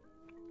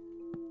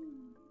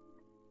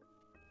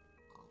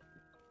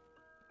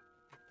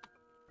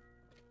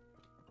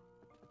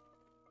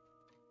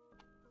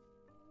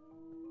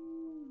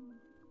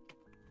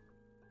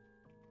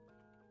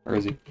 Where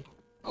is he?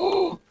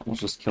 Oh,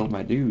 almost just killed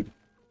my dude.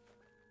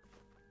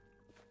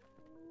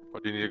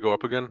 What, do you need to go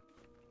up again?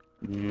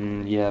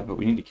 Yeah, but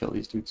we need to kill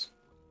these dudes.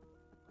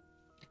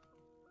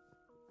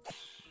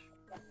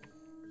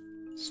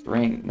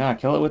 String. Nah,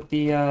 kill it with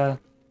the,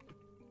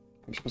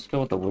 You're supposed to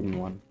kill with the wooden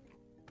one.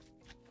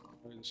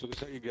 So this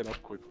is how you get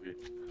up quickly.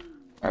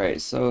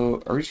 Alright,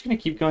 so are we just gonna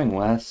keep going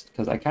west?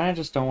 Because I kind of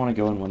just don't want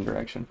to go in one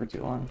direction for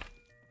too long.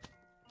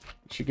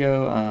 We should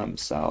go,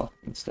 south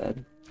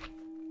instead.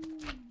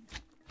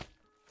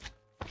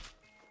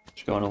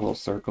 Just go in a little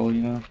circle,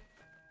 you know?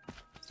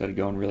 Instead of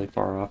going really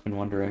far off in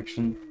one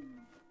direction.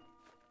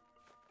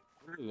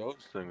 What are those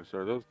things?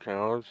 Are those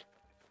cows?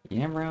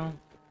 Yeah, bro.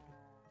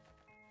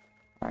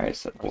 Alright,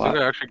 so I think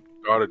I actually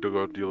got it to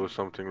go deal with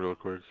something real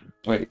quick.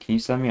 Wait, can you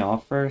send me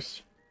off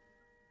first?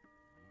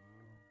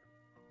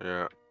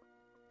 Yeah.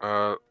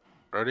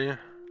 Ready?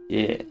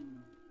 Yeah.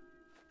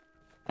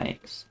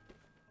 Thanks.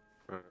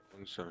 1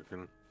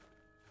 second.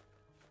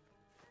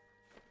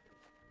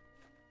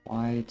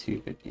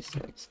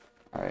 Y256.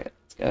 Alright,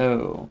 let's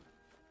go.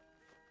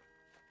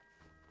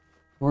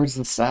 Towards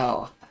the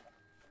south.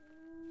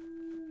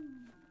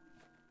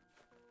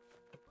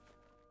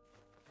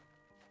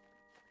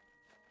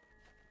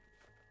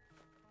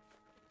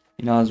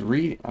 You know, I was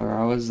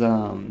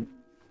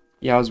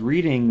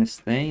reading this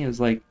thing. It was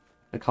like,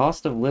 the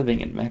cost of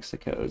living in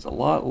Mexico is a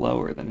lot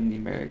lower than in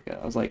America.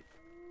 I was like,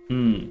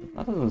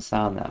 that doesn't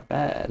sound that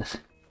bad.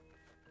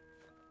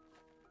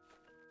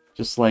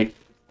 Just like,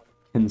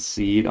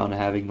 concede on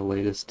having the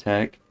latest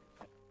tech.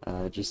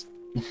 Just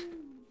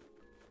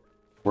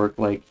work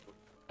like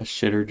a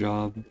shitter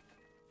job.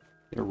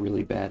 Get a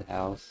really bad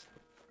house.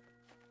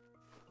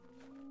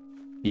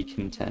 Be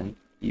content.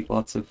 Eat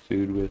lots of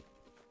food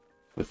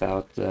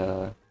without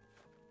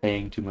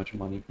paying too much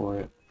money for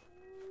it.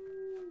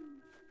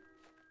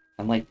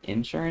 And like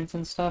insurance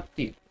and stuff,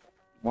 dude.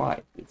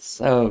 Why? It's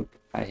so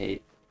I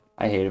hate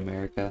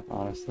America,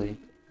 honestly.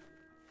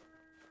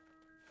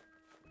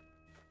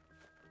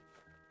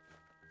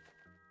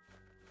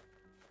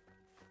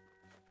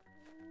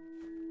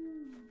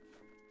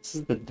 This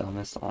is the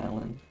dumbest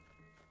island.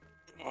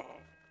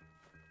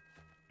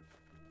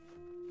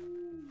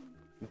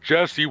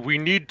 Jesse, we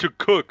need to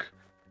cook.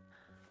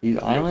 These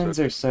islands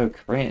are so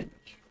cringe.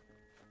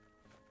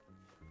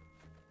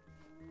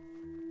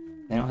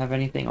 They don't have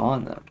anything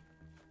on them.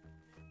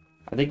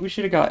 I think we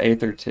should have got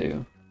Aether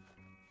too.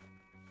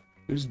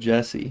 Who's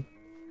Jesse?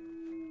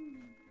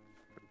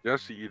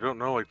 Jesse, you don't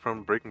know, like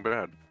from Breaking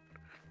Bad.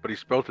 But he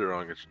spelled it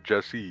wrong. It's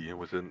Jesse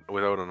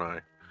without an I.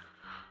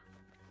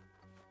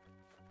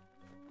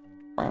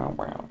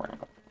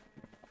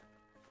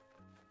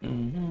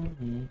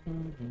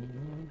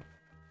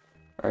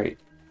 Alright.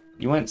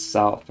 You went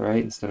south,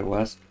 right? Instead of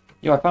west.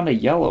 Yo, I found a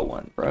yellow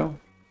one, bro.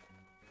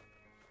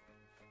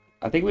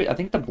 I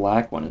think the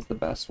black one is the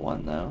best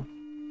one though.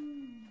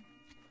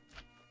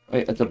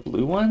 Wait, the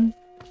blue one?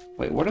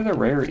 Wait, what are the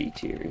rarity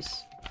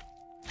tiers?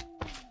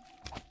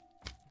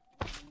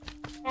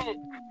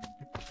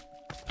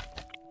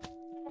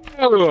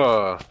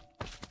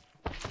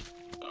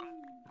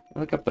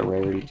 Look up the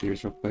rarity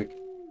tiers real quick.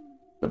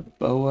 The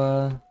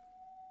boa.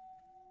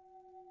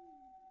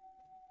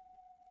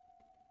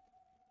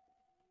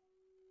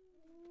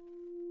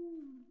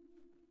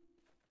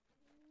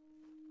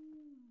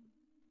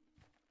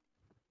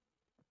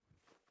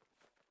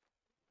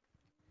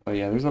 Oh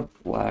yeah, there's a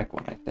black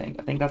one, I think.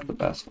 I think that's the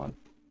best one.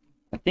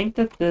 I think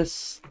that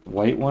this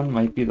white one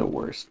might be the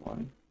worst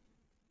one.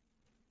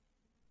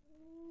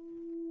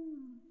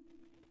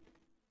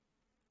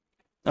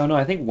 Oh no,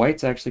 I think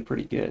white's actually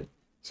pretty good.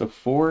 So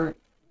 4...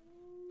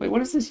 Wait,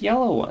 what is this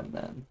yellow one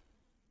then?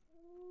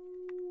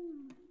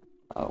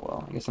 Oh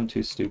well, I guess I'm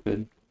too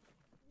stupid.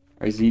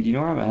 Alright, Z, do you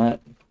know where I'm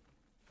at?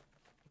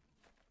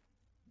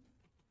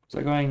 Is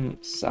I going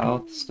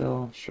south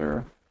still?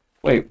 Sure.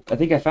 Wait, I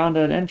think I found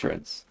an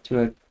entrance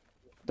to a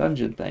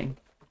dungeon thing.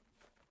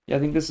 Yeah, I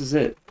think this is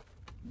it.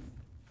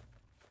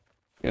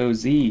 Yo,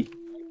 Z.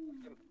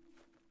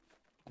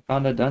 I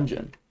found a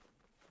dungeon.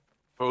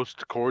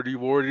 Post Cordy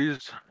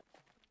Wardies.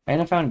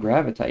 And I found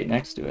Gravitite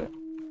next to it.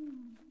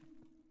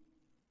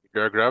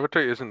 Yeah,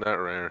 Gravitite isn't that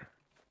rare.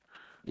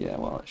 Yeah,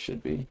 well, it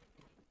should be.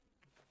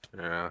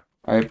 Yeah.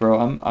 Alright,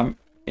 bro, I'm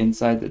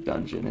inside the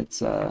dungeon. It's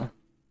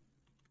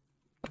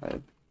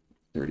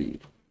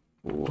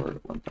 534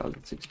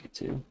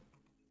 1062.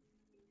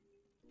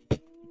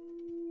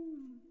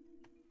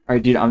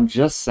 Alright, dude, I'm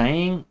just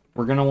saying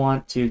we're gonna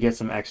want to get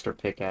some extra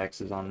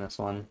pickaxes on this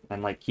one.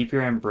 And, like, keep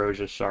your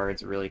ambrosia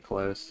shards really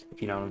close,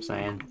 if you know what I'm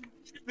saying.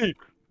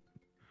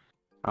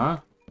 Huh?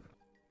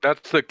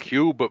 That's the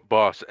cube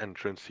boss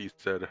entrance, he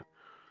said.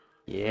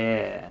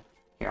 Yeah.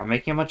 Here, I'm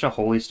making a bunch of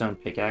holy stone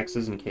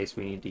pickaxes in case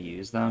we need to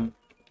use them.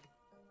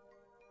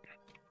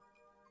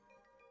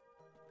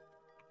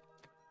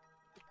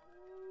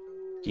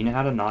 Do you know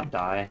how to not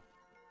die?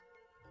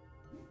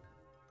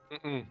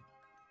 Mm-mm.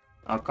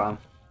 Okay.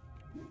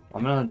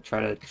 I'm gonna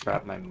try to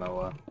trap my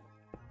Moa.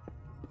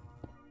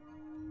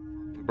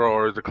 Bro,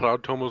 are the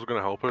cloud tomos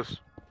gonna help us?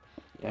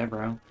 Yeah,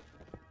 bro.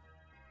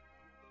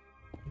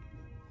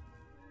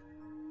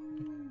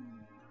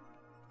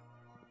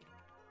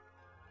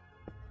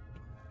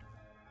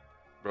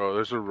 Bro,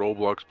 there's a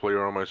Roblox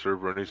player on my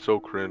server and he's so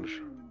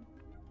cringe.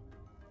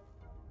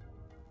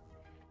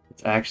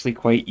 It's actually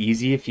quite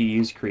easy if you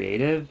use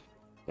creative.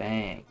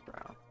 Dang,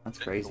 bro. That's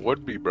It crazy.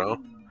 would be, bro.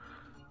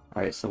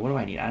 Alright, so what do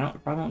I need? I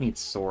probably don't need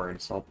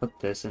sword, so I'll put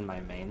this in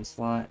my main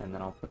slot, and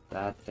then I'll put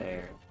that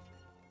there.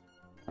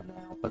 And then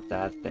I'll put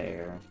that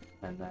there.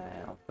 And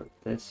then I'll put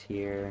this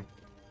here.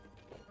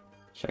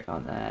 Check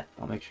on that.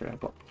 I'll make sure I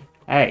go.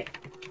 Hey!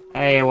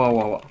 Hey, whoa,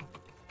 whoa, whoa.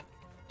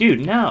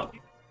 Dude, no!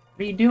 What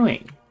are you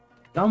doing?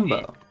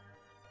 Dumbo.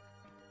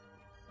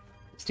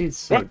 This dude's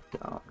so dumb.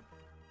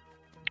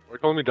 Why are you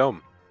calling me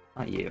dumb?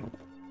 Not you.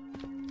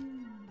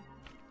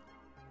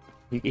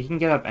 You can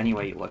get up any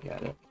way you look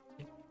at it.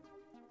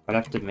 I'd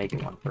have to make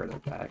it one further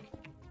back.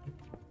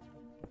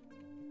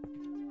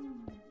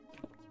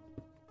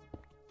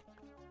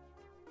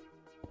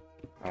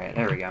 Alright,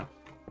 there we go.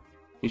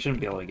 You shouldn't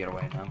be able to get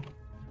away now.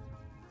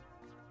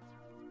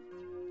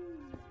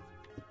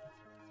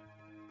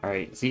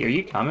 Alright, see, are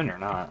you coming or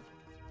not?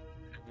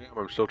 Yeah,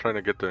 I'm still trying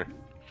to get there.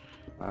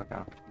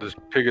 Okay. This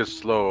pig is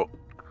slow.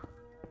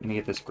 Let me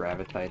get this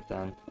gravitite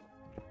then.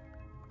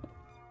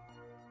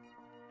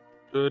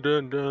 Dun,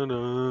 dun, dun,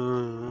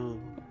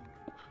 dun.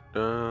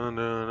 Dun,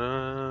 dun,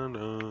 dun,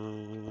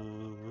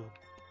 dun.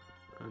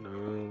 Dun,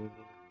 dun.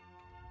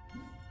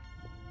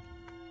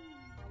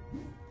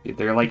 Dude,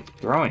 they're like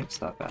throwing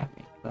stuff at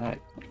me. What the heck?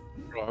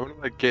 Bro, I'm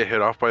gonna like get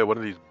hit off by one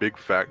of these big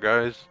fat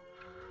guys.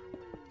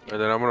 And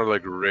then I'm gonna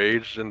like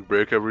rage and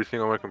break everything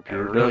on my I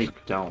computer really desk.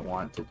 don't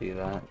want to do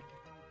that.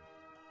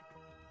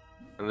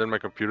 And then my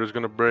computer's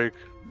gonna break.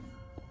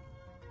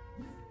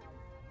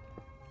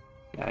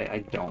 Yeah, I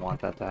don't want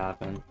that to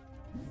happen.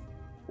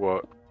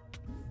 What?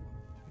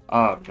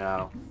 Oh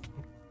no.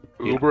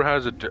 Yeah. Uber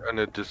has a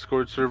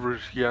Discord server,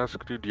 he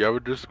asked, dude. Do you have a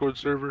Discord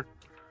server?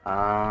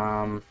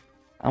 I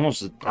almost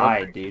just I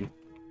don't died, dude.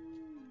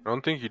 I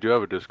don't think you do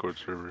have a Discord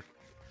server.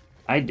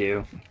 I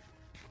do.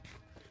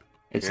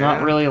 It's not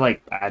Yeah? really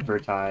like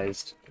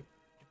advertised.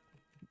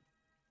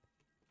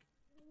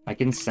 I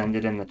can send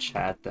it in the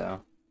chat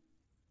though.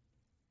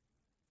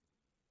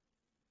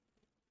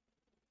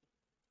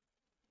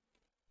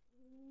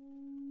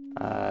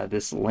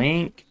 This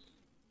link,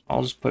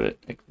 I'll just put it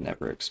like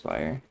never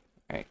expire.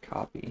 Alright,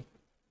 copy.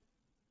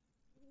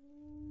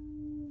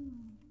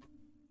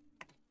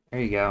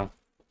 There you go.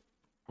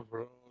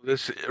 Bro,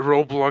 this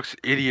Roblox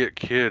idiot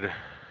kid.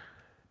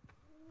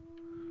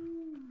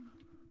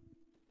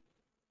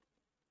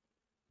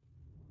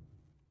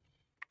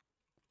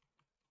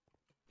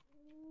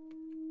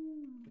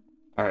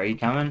 Alright, are you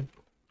coming?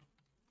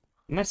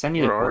 Didn't I send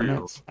you the Where are you?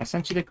 coordinates? I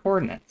sent you the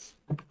coordinates.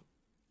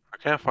 I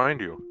can't find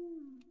you.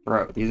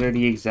 Bro, these are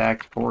the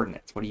exact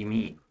coordinates. What do you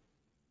mean?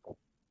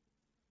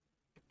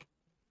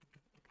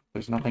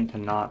 There's nothing to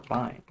not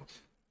find.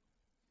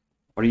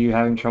 What are you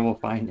having trouble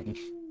finding?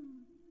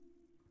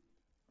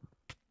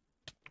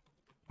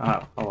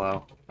 Oh,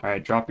 hello.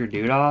 Alright, drop your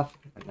dude off,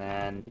 and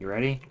then, you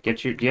ready? Do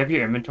you have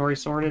your inventory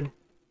sorted?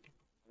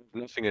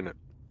 There's nothing in it.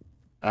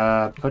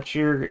 Put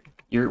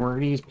we're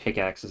gonna use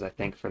pickaxes, I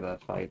think, for the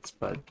fights,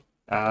 but,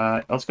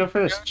 let's go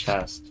for this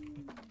chest.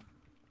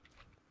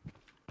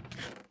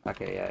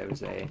 Okay, yeah, it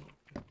was A.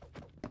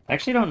 I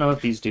actually don't know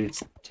if these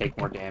dudes take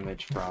more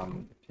damage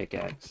from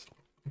pickaxe.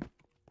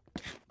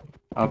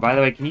 Oh, by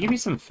the way, can you give me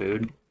some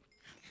food?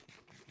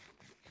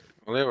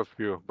 I only have a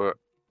few, but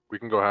we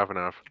can go half and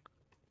half.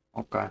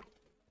 Okay.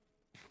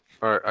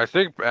 Alright, I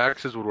think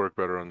axes would work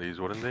better on these,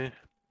 wouldn't they?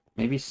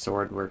 Maybe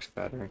sword works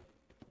better.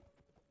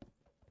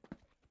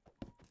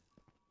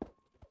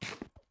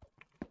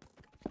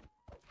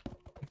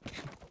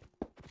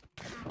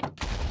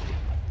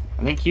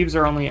 I think cubes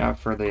are only up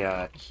for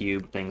the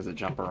cube things that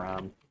jump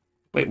around.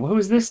 Wait, who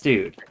is this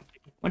dude?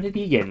 When did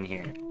he get in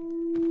here?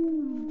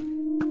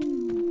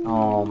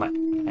 Oh my...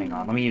 Hang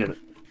on, let me eat it.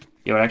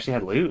 Yo, it actually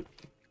had loot.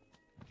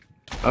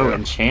 Oh, Yeah.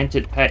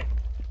 enchanted pet.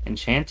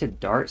 Enchanted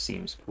dart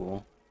seems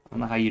cool. I don't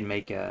know how you'd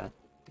make a...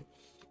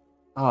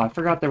 Oh, I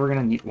forgot that we're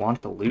gonna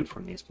want the loot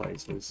from these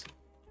places.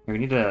 Here, we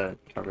need to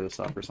cover this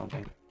up or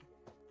something.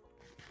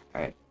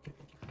 Alright.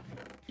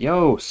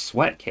 Yo,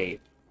 sweat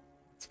cape.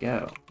 Let's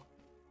go.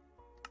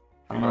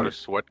 I don't Got know. a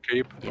sweat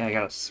cape? Yeah, I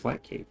got a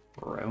sweat cape,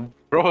 bro.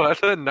 Bro,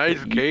 that's a nice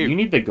You cape.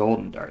 need the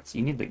golden darts.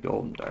 You need the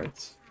golden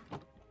darts.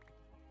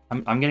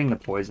 I'm getting the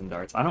poison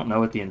darts. I don't know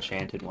what the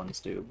enchanted ones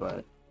do,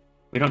 but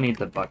we don't need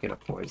the bucket of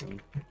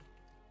poison.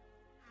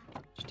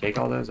 Just take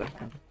all those,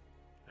 okay.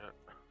 Yeah.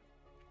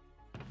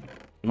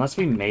 Unless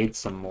we made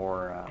some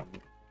more,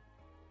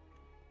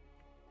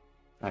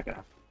 okay.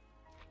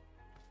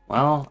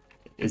 Well,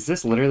 is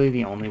this literally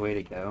the only way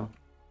to go?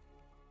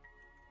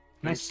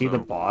 Can I see the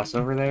boss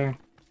over there?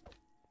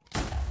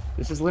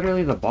 This is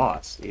literally the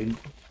boss, dude.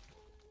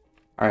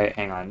 Alright,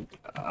 hang on.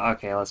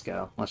 Okay, let's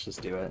go. Let's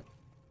just do it.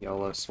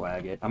 YOLO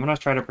swag it. I'm gonna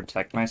try to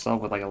protect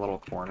myself with like a little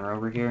corner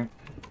over here.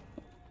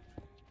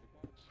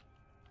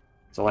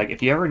 So like,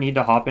 if you ever need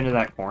to hop into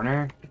that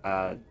corner,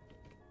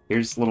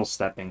 here's little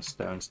stepping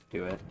stones to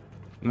do it.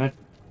 I'm gonna...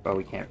 Oh,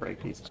 we can't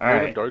break these.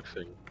 Alright. Dark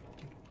thing.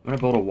 I'm gonna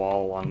build a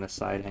wall along this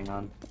side, hang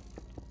on.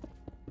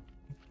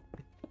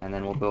 And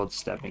then we'll build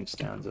stepping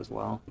stones as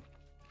well.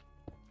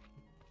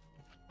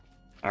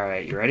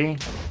 Alright, you ready?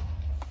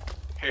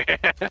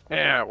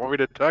 Yeah, want me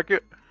to tuck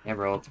it? Yeah,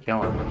 bro, let's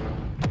kill him.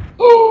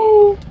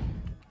 Ooh!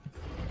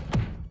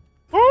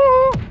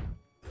 Woo!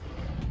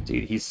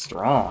 Dude, he's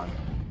strong.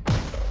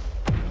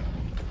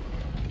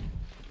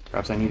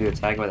 Perhaps I need to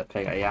attack with a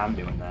pig. Yeah, I'm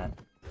doing that.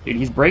 Dude,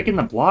 he's breaking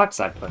the blocks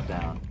I put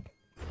down.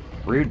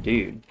 Rude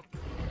dude.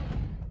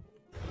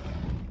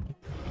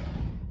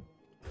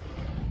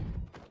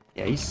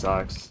 Yeah, he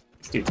sucks.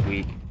 This dude's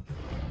weak.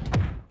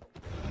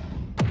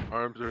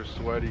 Arms are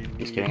sweaty.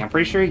 Just kidding. I'm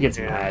pretty sure he gets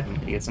mad and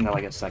he gets into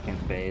like a second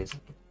phase.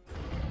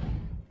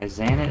 A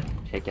Xanit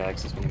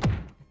pickaxe is gonna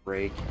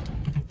break.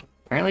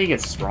 Apparently he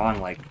gets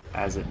strong like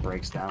as it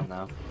breaks down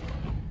though.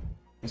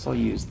 Guess I'll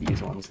use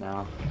these ones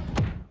now.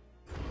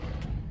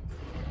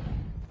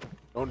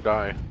 Don't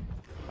die.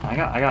 I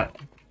got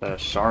the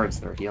shards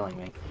that are healing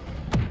me.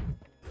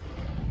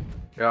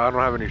 Yeah, I don't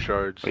have any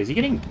shards. Wait, is he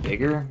getting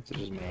bigger? Or is it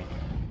just me?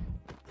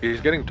 He's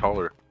getting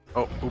taller.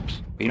 Oh,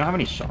 oops. But you don't have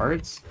any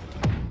shards?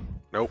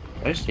 Nope.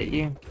 Did I just hit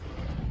you?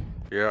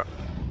 Yeah.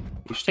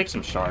 You should take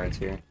some shards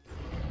here.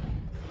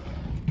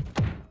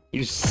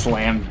 You just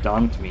slam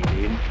dunked me,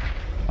 dude.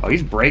 Oh,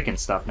 he's breaking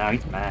stuff now.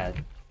 He's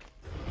mad.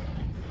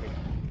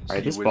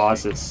 Alright, this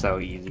boss is so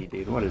easy,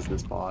 dude. What is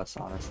this boss,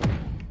 honestly?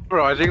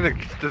 Bro, I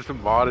think this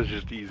mod is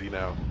just easy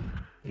now.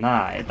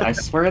 Nah, I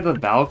swear the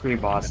Valkyrie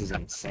boss is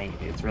insane,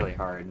 dude. It's really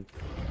hard.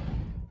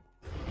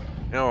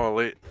 You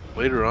know,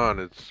 later on,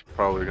 it's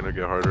probably gonna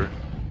get harder.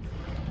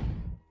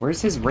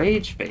 Where's his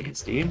rage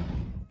phase, dude?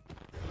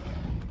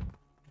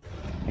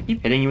 I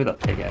keep hitting you with a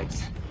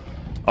pickaxe.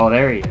 Oh,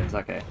 there he is.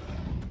 Okay.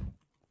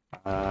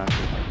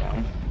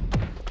 Okay.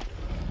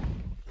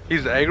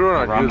 He's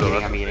aggro on you, though.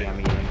 I'm eating.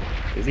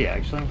 Is he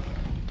actually?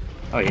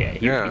 Oh yeah,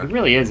 he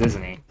really is,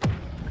 isn't he?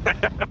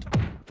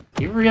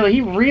 he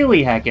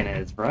really heckin'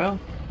 is, bro.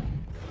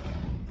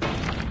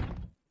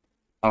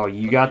 Oh,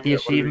 you got the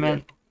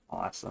achievement?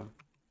 Awesome.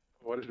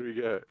 What did we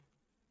get?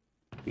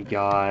 We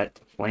got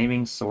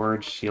Flaming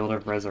Sword, Shield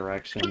of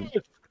Resurrection,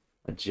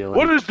 Agility.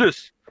 What is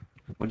this?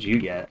 What'd you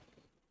get?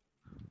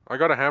 I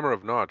got a Hammer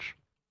of Notch.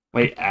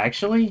 Wait,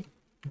 actually?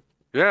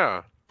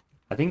 Yeah.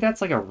 I think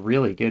that's like a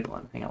really good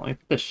one. Hang on, let me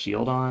put the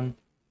shield on.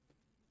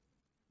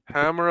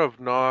 Hammer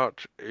of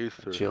Notch,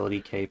 Aether.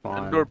 Agility cape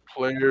on. Indoor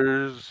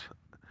players.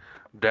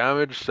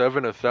 Damage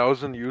 7,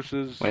 1,000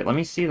 uses. Wait, let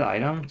me see the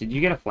item. Did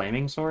you get a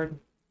flaming sword?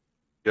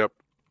 Yep.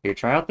 Here,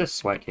 try out this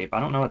sweat cape. I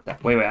don't know what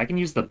that... Wait, I can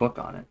use the book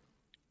on it.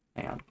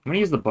 Hang on. I'm gonna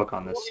use the book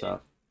on this stuff.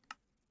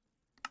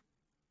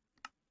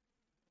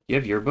 You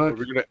have your book?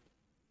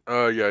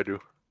 Yeah, I do.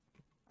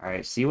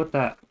 Alright, see what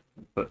that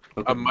book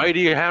A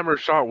mighty hammer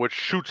shot which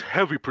shoots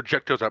heavy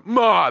projectiles at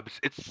mobs.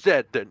 It's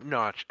said that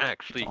Notch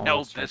actually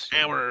held this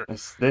hammer.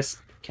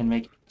 This can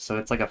make... So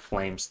it's like a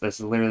flame... This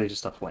is literally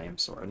just a flame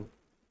sword.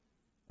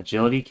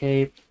 Agility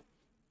cape.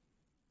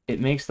 It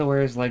makes the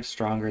wearer's legs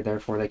stronger,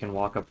 therefore they can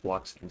walk up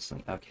blocks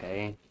instantly.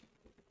 Okay.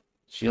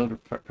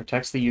 Shield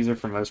protects the user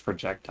from most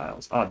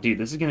projectiles. Oh, dude,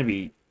 this is gonna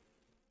be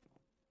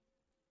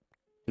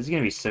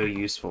so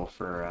useful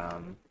for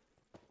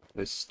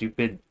those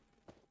stupid.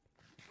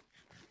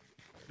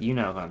 You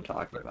know who I'm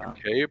talking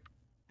about. Cape?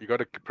 You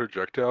got a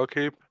projectile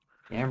cape?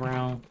 Yeah,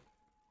 bro.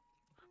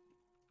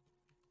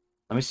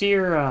 Let me see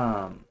your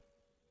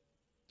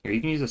Here,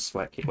 you can use a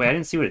sweat cape. Wait, I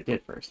didn't see what it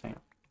did first. Hang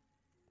on.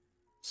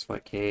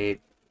 Sweat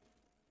cape.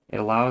 It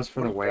allows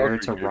for the wearer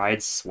to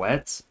ride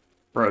sweats.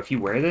 Bro, if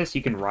you wear this,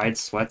 you can ride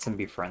sweats and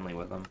be friendly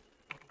with them.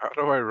 How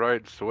do I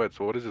ride sweats?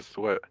 What is a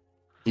sweat?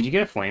 Did you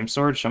get a flame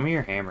sword? Show me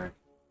your hammer.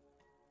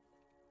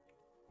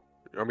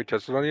 You want me to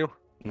test it on you?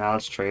 Now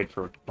let's trade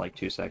for like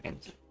 2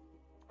 seconds.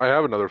 I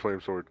have another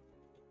flame sword.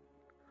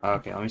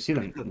 Okay, let me see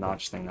the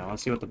notch thing now.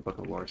 Let's see what the Book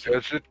of Lore says.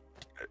 That shit...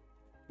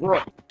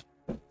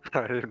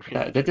 I didn't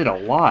mean... That did a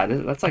lot.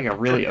 That's like a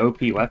really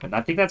OP weapon.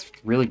 I think that's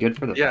really good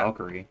for the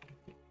Valkyrie.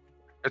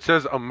 It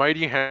says a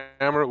mighty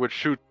hammer which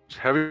shoots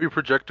heavy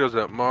projectiles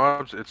at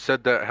mobs. It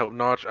said that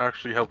Notch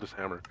actually held this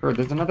hammer. Bro,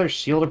 there's another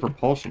shield of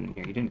propulsion in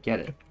here. You didn't get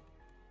it.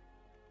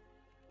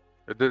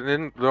 It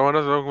didn't. The one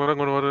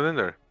was in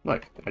there.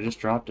 Look, I just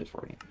dropped it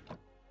for you.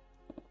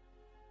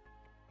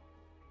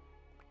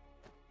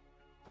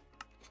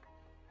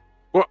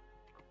 What?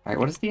 Alright,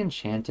 what does the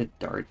enchanted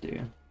dart do?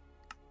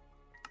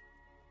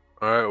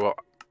 Alright, well,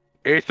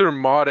 Aether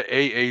mod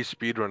AA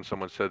speedrun,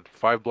 someone said.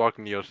 5 block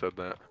Neo said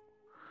that.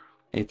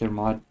 Aether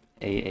mod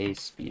AA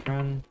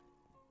speedrun?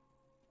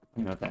 I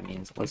don't know what that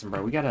means. Listen,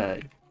 bro, we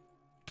gotta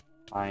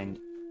find...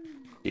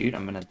 Dude,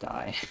 I'm gonna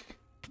die.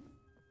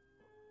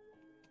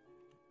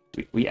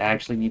 We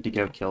actually need to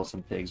go kill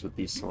some pigs with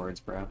these swords,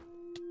 bro.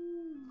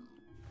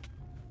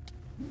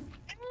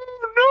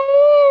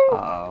 Oh,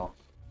 Uh-oh.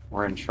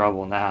 We're in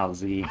trouble now,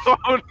 Z. no!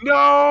 Oh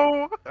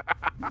no!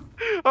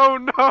 Oh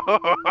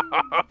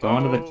no! Go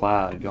onto the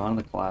cloud. Go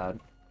onto the cloud.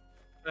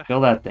 Kill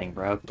that thing,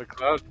 bro. The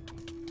cloud.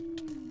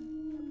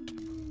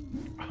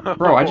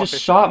 Bro, I just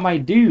shot my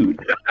dude.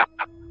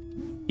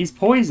 He's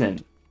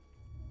poisoned.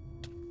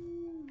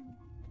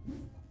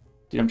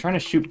 Dude, I'm trying to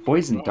shoot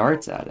poison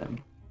darts at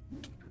him.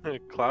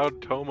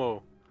 Cloud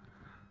Tomo.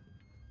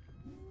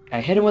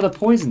 I hit him with a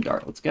poison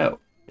dart. Let's go.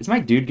 Is my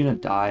dude gonna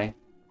die?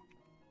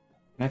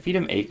 Can I feed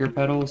him acre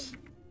petals?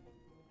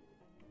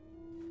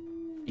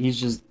 He's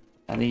just...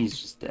 I think he's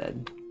just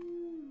dead.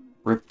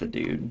 Rip the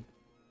dude.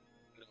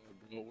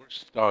 No, we're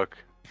stuck.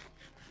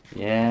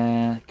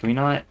 Yeah. Can we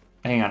not...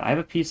 Hang on. I have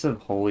a piece of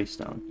holy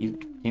stone.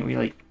 Can't we,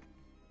 like...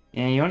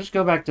 Yeah, you want to just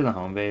go back to the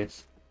home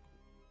base?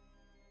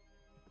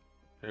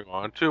 I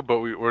want to, but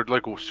we're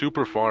like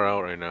super far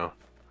out right now.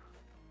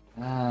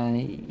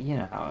 You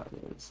know how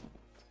it is.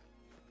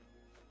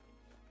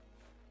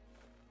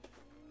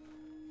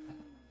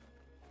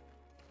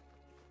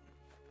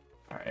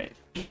 Alright.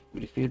 We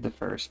defeated the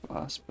first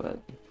boss, but...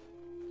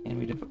 Can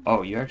we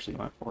Oh, you actually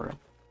went for it.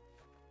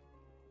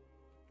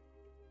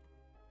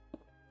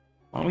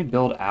 Why don't we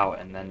build out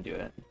and then do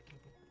it?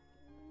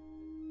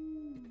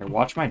 Here,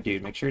 watch my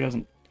dude. Make sure he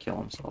doesn't kill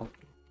himself.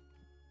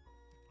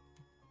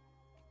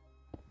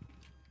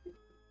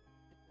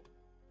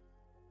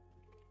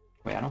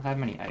 Wait, I don't have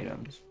many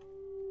items.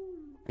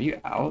 Are you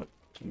out?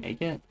 Did you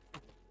make it?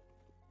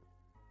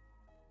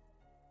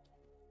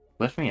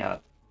 Lift me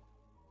up.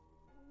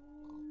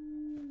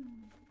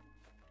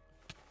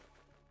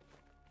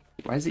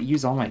 Why does it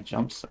use all my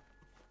jumps?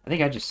 I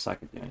think I just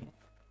suck at doing it.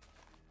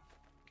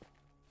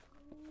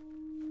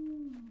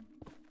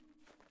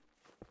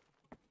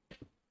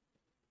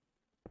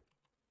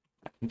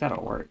 I think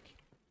that'll work.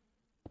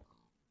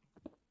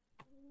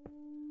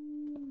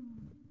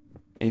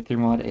 Aether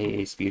mod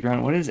AA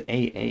speedrun? What is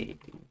AA?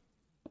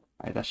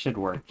 Alright, that should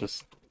work.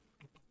 Just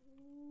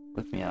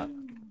lift me up.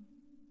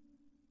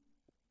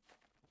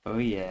 Oh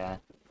yeah.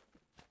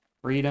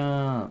 Freedom!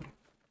 Alright,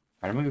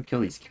 I'm gonna go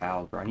kill these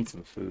cows, bro. I need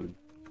some food.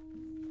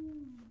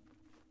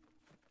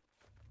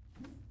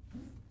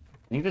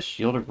 I think the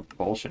shield of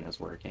repulsion is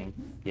working.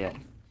 Yeah,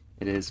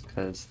 it is,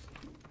 because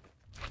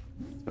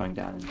it's going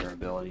down in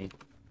durability.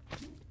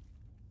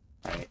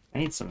 Alright, I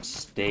need some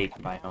steak,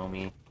 my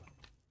homie.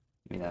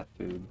 Give me that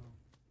food.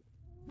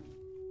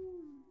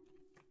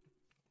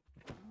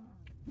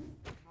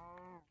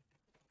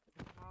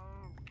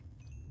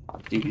 Oh,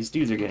 dude, these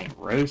dudes are getting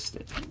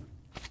roasted.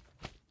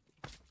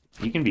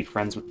 You can be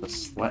friends with the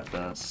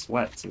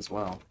sweats as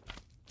well.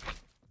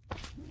 I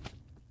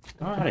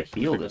don't know how to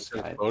heal this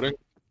guy.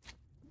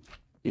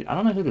 Dude, I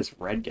don't know who this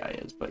red guy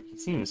is, but he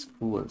seems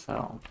cool as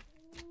hell.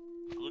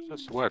 Who's the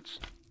sweats?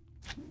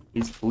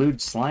 These blue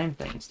slime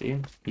things,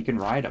 dude. You can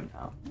ride them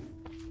now.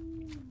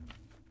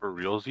 For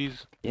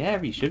realsies?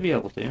 Yeah, you should be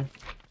able to.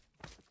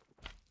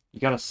 You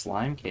got a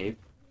slime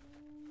cape.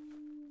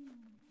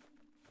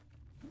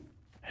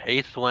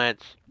 Hey,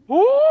 Slants.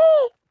 Woo!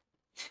 Are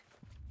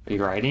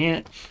you riding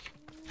it?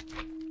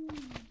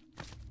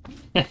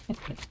 You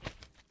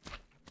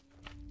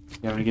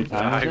having a good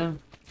time with him?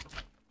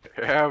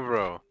 Yeah,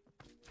 bro.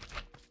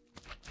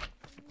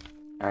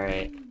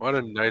 Alright. What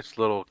a nice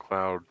little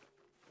cloud.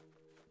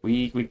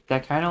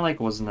 That kind of like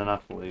wasn't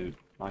enough loot,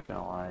 not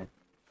gonna lie.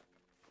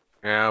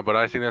 Yeah, but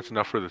I think that's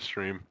enough for the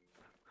stream.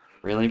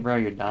 Really, bro?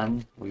 You're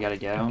done? We gotta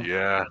go?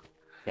 Yeah.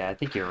 Yeah, I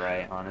think you're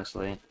right,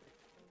 honestly.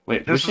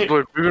 Wait, This is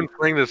like we've been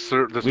playing this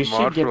we should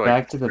mod get for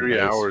back like to the 3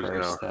 base hours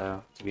first, now.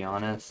 though, to be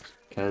honest.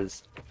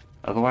 Because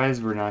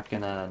otherwise we're not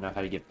gonna know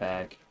how to get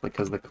back,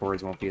 because the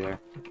cores won't be there.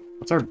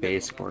 What's our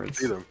base cores?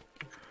 See them.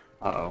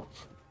 Uh-oh.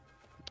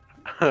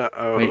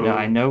 Oh. Wait, no,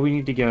 I know we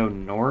need to go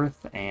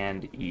north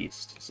and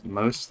east.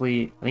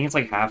 Mostly, I think it's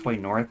like halfway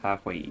north,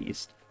 halfway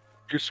east.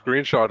 You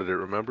screenshotted it,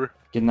 remember?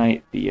 Good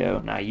night, Theo.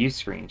 Nah, you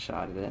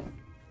screenshotted it.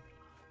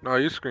 No,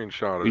 you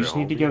screenshotted it. We just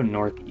need to homie. go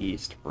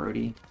northeast,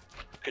 Brody.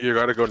 You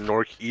gotta go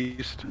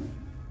northeast.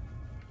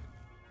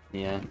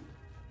 Yeah.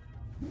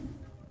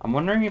 I'm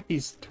wondering if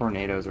these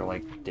tornadoes are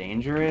like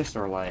dangerous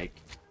or like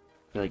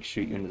they like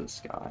shoot you into the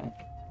sky.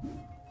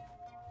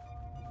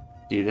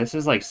 Dude, this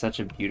is like such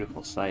a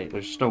beautiful sight.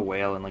 There's just a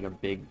whale in like a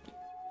big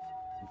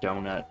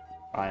donut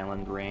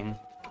island ring.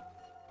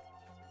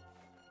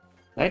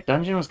 That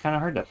dungeon was kind of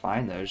hard to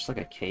find though, just like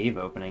a cave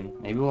opening.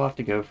 Maybe we'll have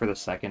to go for the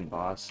second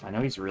boss. I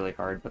know he's really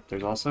hard, but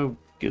there's also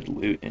good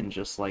loot in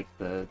just like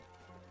the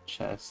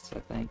chests, I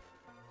think.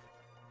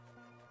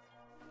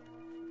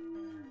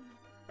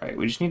 Alright,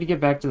 we just need to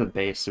get back to the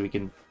base so we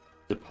can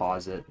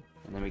deposit,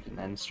 and then we can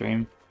end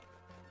stream.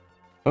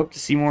 Hope to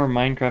see more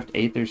Minecraft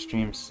Aether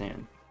streams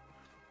soon.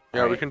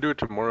 Yeah, we Alright. can do it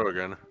tomorrow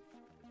again.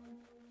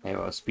 Hey,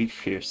 well, speak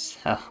for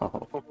yourself.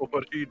 What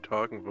are you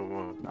talking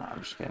about? Nah, I'm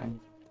just kidding.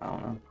 I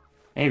don't know.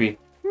 Maybe.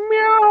 We'll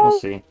Meow.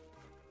 see.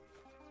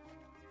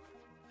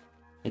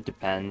 It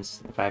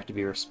depends if I have to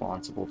be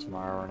responsible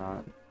tomorrow or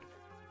not.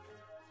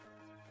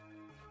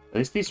 At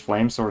least these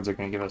flame swords are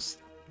gonna give us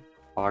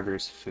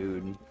Augur's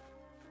food.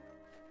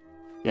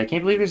 Yeah, I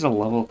can't believe there's a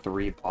level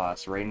 3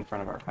 boss right in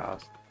front of our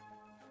house.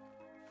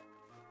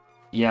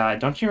 Yeah,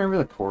 don't you remember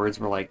the chords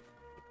were like,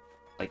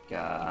 I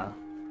can't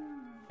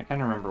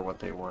remember what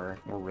they were.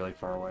 We're really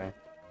far away.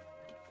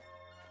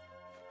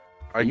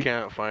 I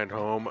can't find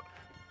home.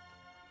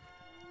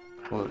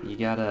 Well, you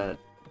gotta...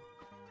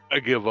 I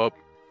give up.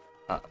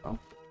 Uh-oh.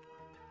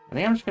 I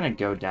think I'm just gonna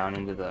go down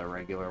into the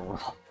regular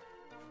world.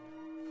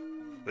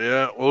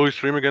 Yeah, will we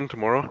stream again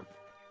tomorrow?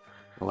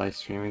 Will I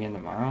stream again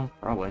tomorrow?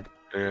 Probably.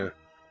 Yeah.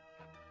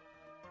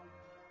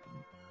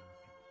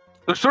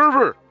 The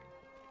server!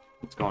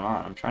 What's going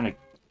on? I'm trying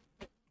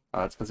to...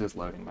 Oh, it's because it's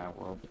loading my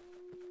world.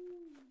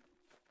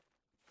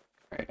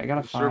 Alright, I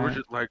gotta The server find...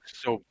 just lagged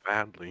so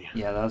badly.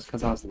 Yeah, that was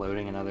because I was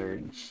loading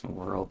another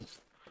world.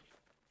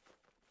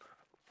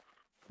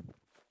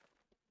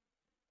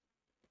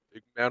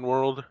 Big Man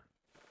World?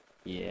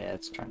 Yeah,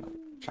 it's trying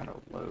to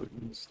load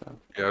and stuff.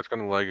 Yeah, it's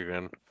gonna lag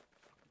again.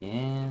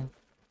 Yeah.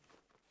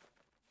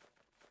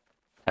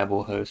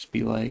 Pebble host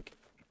be like.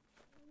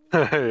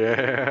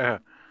 Yeah.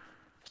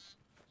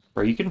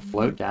 Bro, you can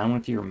float down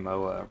with your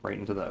MOA right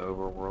into the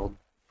overworld.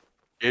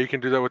 Yeah, you can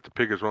do that with the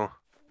pig as well.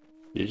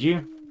 Did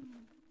you?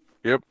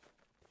 Yep.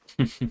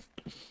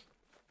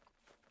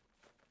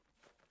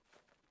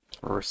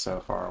 We're so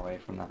far away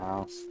from the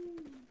house.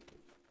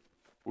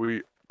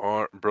 We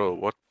are, bro,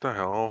 what the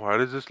hell? Why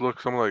does this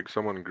look like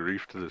someone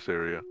griefed this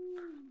area?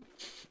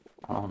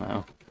 I don't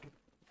know.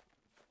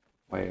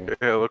 Where?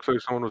 Yeah, it looks like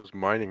someone was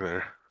mining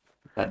there.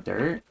 That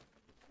dirt?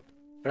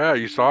 Yeah,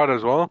 you saw it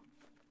as well?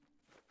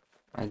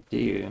 I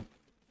do.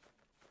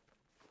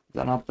 Is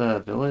that not the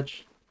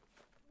village?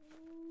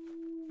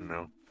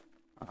 No.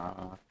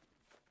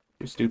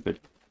 You're stupid.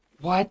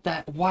 What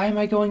that? Why am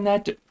I going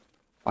that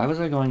Why was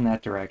I going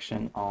that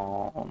direction?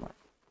 Oh my.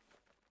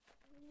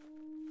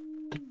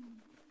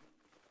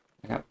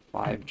 I got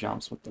 5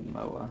 jumps with the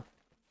MOA.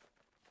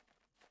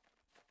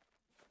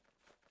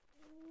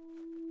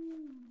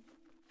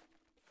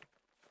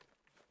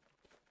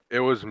 It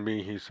was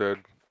me, he said.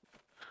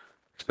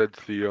 Said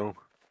Theo.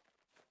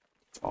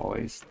 It's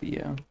always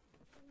Theo.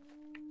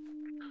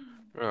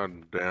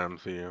 God damn,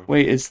 Theo.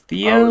 Wait, is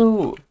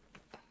Theo...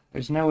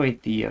 There's no way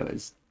Theo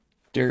is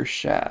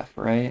Dershaf,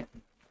 right?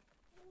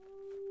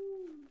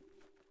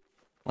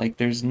 Like,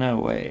 there's no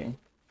way.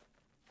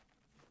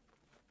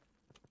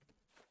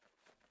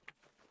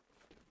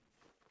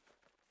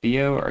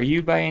 Theo, are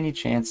you by any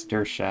chance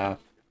Dershaf?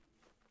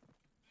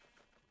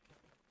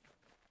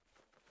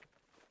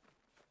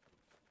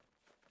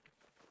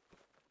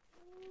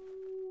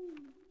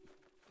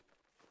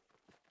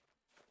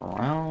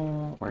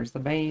 Bro, where's the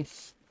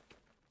base?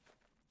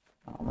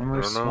 I don't remember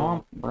I don't know.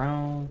 swamp,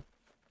 bro.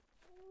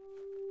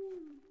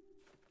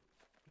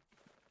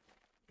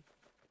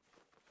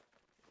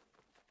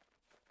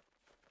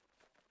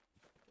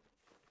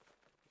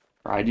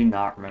 I do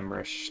not remember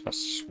a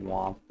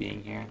swamp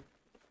being here.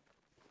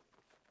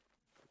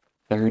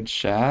 Third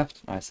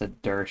shaft? I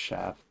said der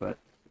shaft, but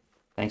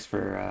thanks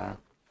for,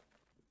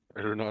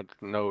 I do not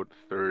note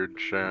third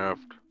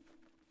shaft.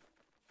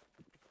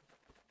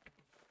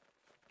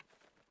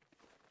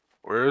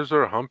 Where is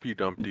our Humpy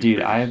Dumpty Dude,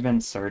 base? I have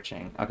been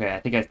searching. Okay, I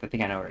think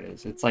I know where it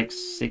is. It's like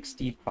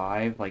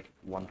 65, like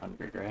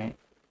 100, right?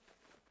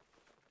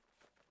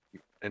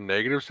 In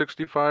negative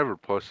 65 or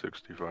plus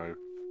 65? It's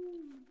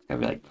gotta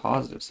be like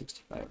positive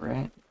 65,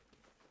 right?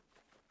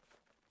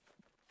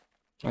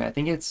 Wait, I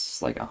think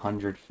it's like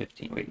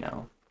 115. Wait,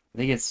 no. I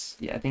think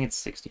it's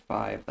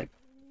 65. Like,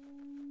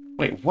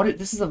 wait, what?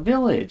 This is a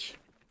village.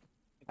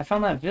 I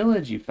found that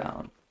village you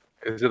found.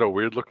 Is it a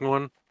weird looking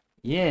one?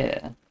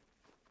 Yeah.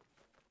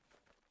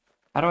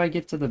 How do I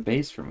get to the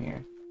base from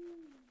here?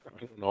 I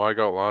don't know, I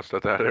got lost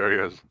at that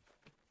area.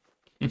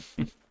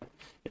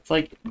 It's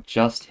like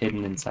just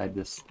hidden inside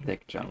this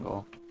thick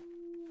jungle.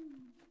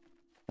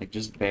 Like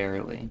just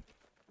barely.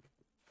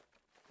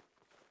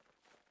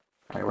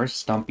 Alright, where's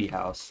Stumpy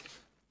House?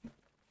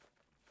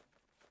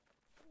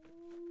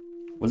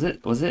 Was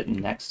it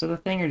next to the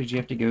thing, or did you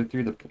have to go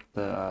through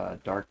the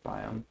dark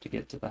biome to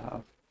get to the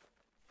house?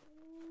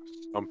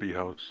 Stumpy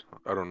house.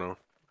 I don't know.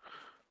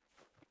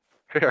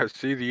 Hey, I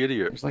see the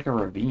idiot. There's like a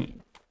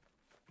ravine.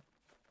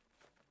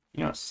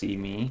 You don't see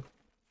me.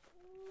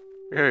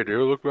 Hey,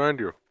 dude, look behind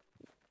you.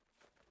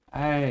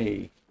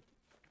 Hey,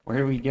 where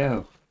do we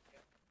go?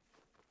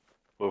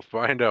 We'll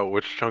find out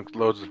which chunk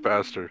loads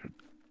faster.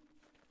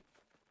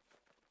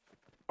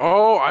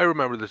 Oh, I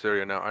remember this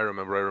area now. I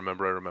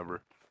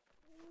remember.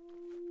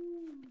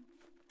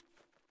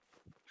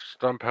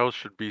 Stump house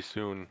should be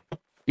soon.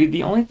 Dude,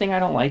 the only thing I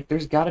don't like,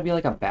 there's gotta be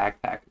like a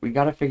backpack. We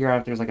gotta figure out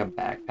if there's like a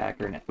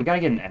backpack or we gotta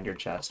get an ender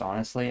chest,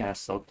 honestly, and a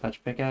silk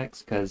touch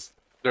pickaxe, because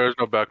There is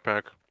no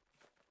backpack.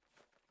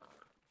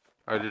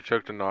 I just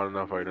checked the not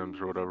enough items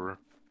or whatever.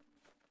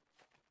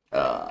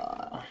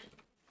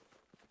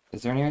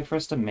 Is there any way for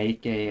us to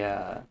make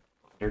a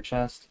ender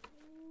chest?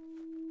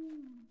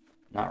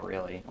 Not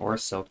really. Or a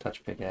silk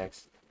touch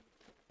pickaxe.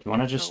 Do you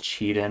want to just Nope.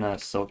 cheat in a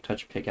silk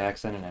touch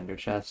pickaxe and an ender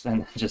chest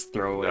and then just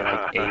throw away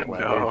like 8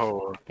 leather?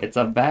 No. It's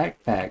a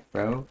backpack,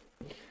 bro.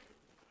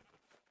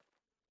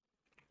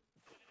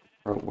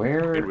 Or Made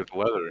where? with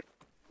leather.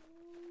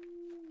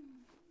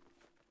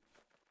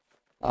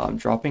 Oh, I'm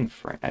dropping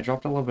frame. I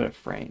dropped a little bit of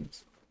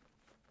frames.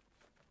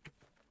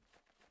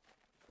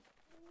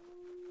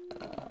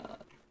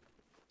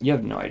 You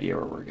have no idea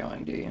where we're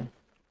going, do you?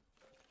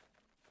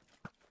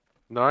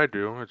 No, I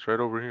do. It's right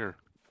over here.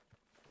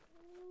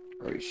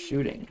 Or are you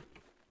shooting?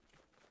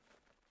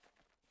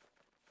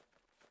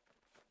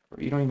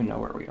 Or you don't even know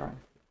where we are.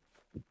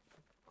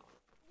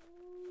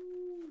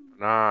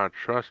 Nah,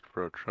 trust,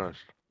 bro, trust.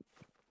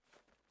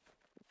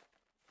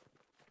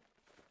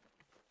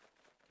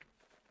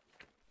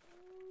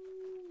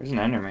 There's an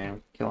Enderman.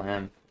 Kill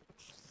him.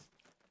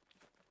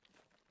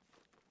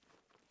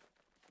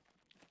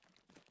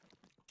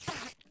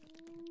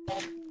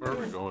 Where are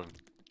we going?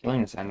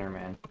 Killing this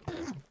Enderman.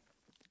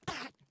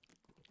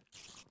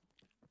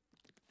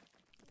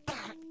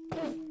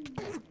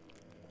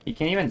 He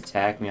can't even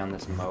attack me on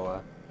this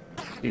MOA.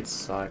 Dude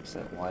sucks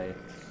at life.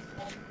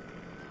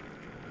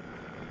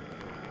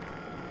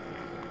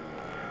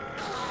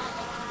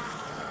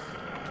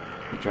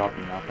 He dropped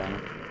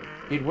nothing.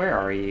 Dude, where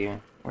are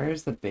you?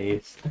 Where's the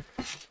base?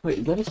 Wait,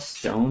 is that a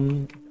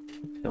stone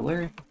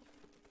pillar?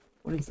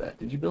 What is that?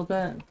 Did you build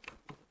that?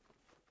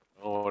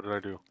 Oh, what did I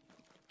do?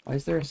 Why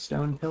is there a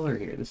stone pillar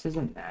here? This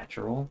isn't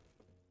natural.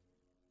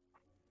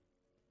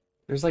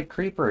 There's like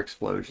creeper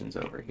explosions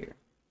over here.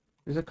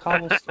 There's a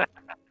cobblestone.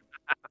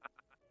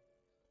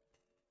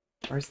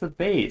 Where's the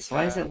base?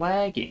 Why is it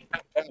lagging?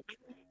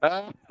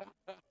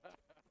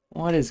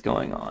 What is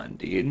going on,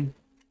 dude?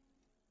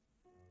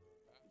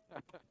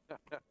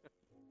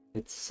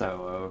 It's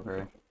so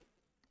over.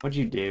 What'd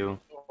you do?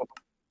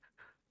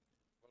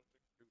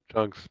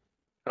 Chunks.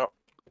 Oh,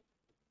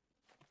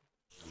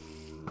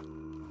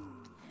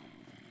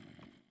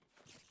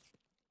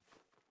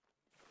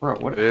 Bro,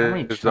 how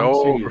many it's chunks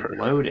are you over.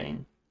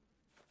 loading?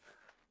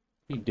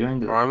 What are you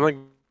doing to the... I'm like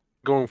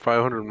going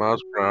 500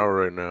 miles per hour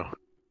right now.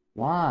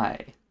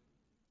 Why?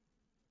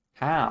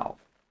 How?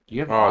 Do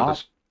you have Oh, op?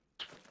 this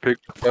pig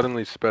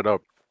suddenly sped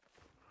up.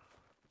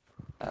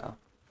 Oh.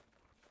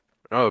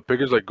 Oh, the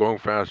pig is like going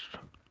fast.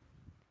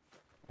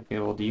 Okay,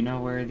 well, do you know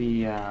where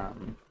the,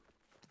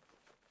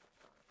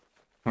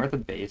 where the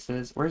base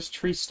is? Where's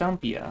Tree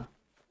Stumpia?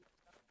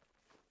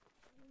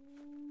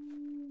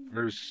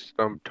 There's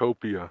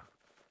Stumptopia.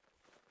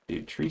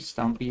 Dude, Tree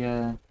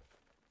Stumpia...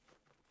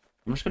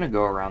 I'm just gonna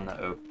go around the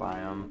oak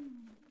biome.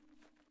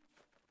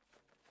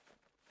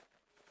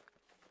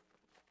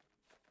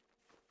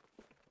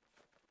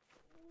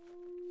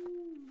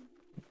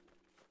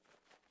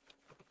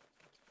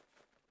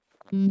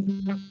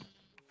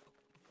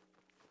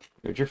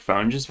 Did your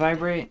phone just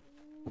vibrate?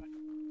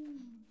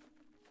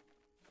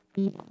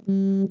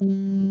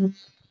 No,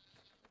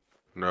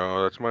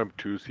 that's my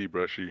toothy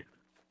brushy.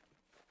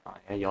 Oh,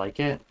 yeah, you like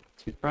it?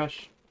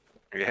 Toothbrush?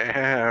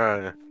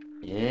 Yeah.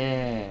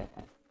 Yeah.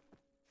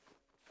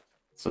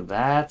 So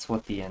that's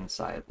what the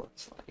inside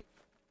looks like.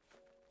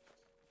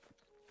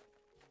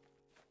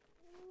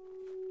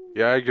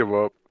 Yeah, I give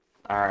up.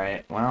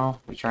 Alright,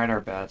 well, we tried our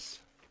best.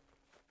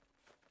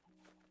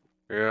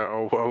 Yeah,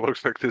 oh, well,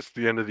 looks like this is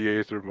the end of the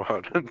Aether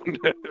mod.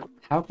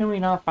 How can we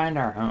not find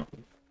our home?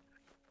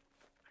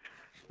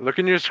 Look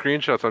in your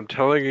screenshots. I'm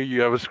telling you,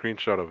 you have a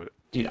screenshot of it.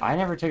 Dude, I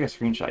never took a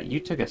screenshot. You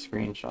took a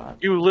screenshot.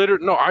 You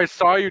literally... No, I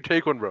saw you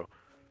take one, bro.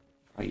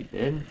 Oh, you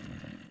did?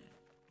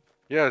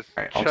 Yes,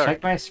 Alright, I'll check.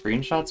 check my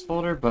screenshots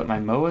folder, but my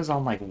MOA's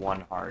on like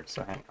 1 heart,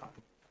 so hang on.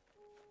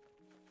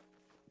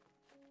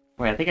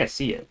 Wait, I think I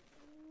see it.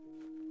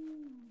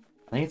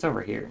 I think it's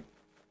over here.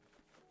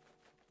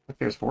 Look,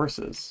 there's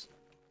horses.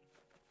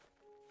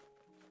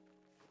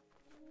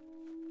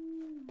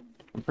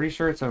 I'm pretty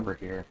sure it's over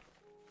here.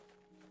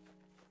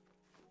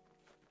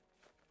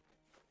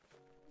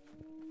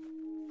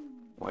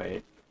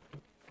 Wait.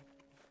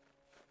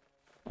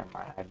 Never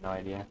mind, I have no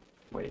idea.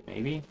 Wait,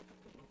 maybe?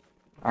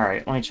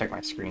 Alright, let me check my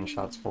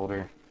screenshots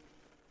folder.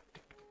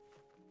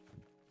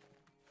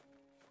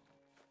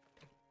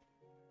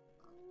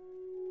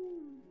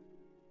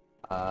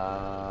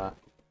 I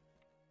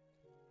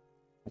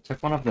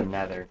took one of the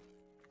nether.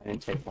 I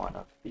didn't take one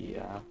of the,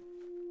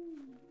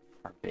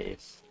 our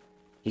base.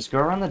 Just go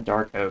around the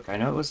dark oak. I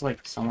know it was,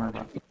 like, somewhere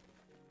around...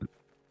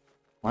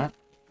 What?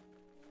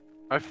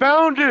 I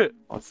found it!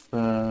 What's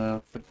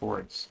the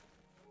chords?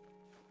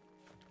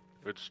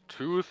 It's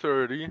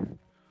 230,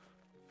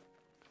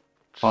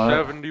 What?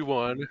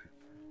 71,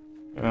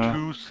 Yeah.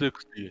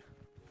 260.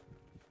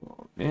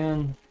 Oh,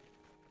 man.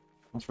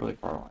 That's really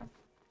far away.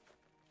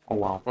 Oh,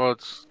 wow. Well,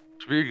 it's...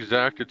 To be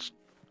exact, it's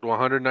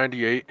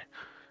 198,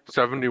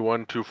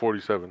 71,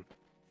 247.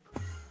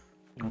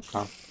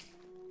 Okay.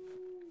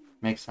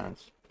 Makes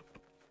sense.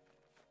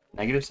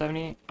 Negative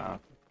 78? Oh.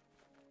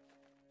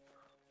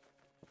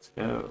 Let's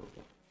go.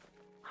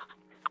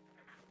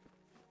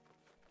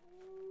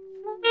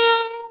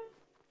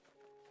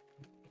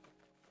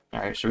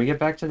 Alright, should we get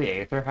back to the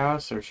Aether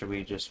house, or should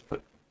we just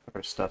put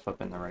our stuff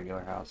up in the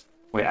regular house?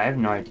 Wait, I have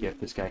no idea if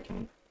this guy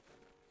can...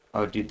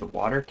 Oh, dude, the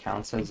water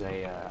counts as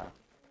a,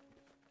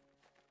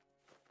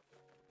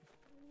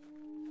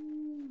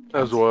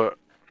 As what?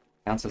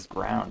 Counts as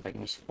ground. I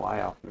can just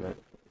fly off of it.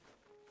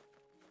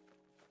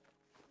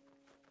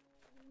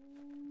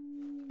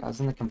 I was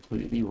in the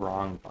completely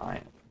wrong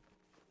biome.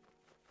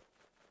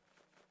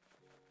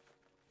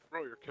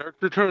 Bro, your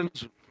character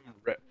turns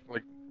red,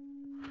 like...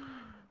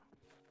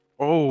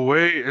 Oh,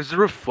 wait, is the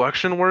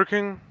reflection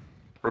working?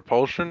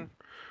 Repulsion?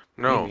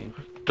 No. Maybe.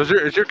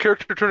 Is your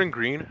character turning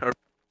green? Or...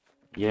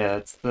 Yeah,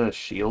 that's the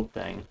shield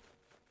thing.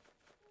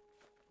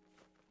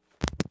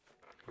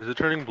 Is it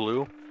turning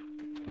blue?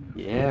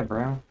 Yeah,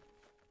 bro.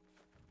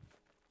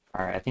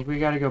 Alright, I think we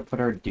gotta go put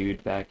our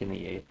dude back in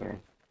the Aether.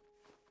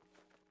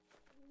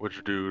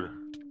 Which dude?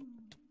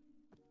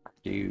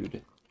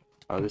 Dude.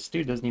 Oh, this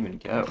dude doesn't even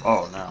go.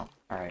 Oh, no.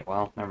 Alright,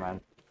 well, never mind.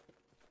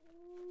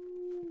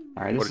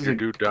 Alright, this What, is did your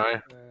dude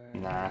die?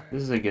 Nah,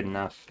 this is a good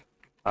enough...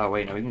 Oh,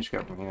 wait, no, we can just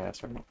go from here,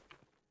 that's right.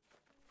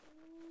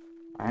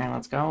 Alright,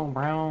 let's go,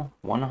 bro.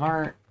 One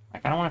heart. I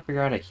kinda wanna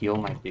figure out how to heal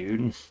my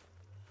dude.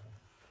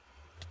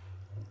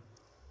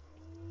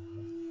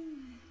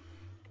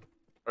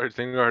 I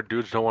think our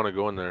dudes don't want to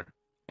go in there.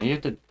 You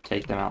have to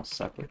take them out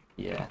separate.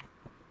 Yeah.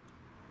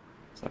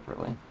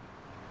 Separately.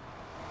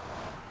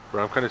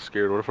 Bro, I'm kind of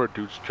scared. What if our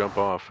dudes jump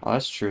off? Oh,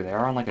 that's true. They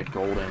are on like a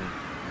golden...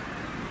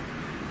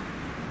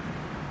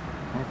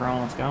 Hey, bro,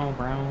 let's go,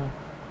 bro.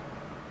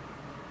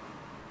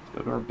 Let's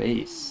go to our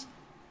base.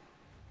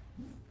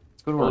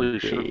 Let's go to Holy our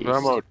shit, base.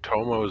 how many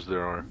Tomos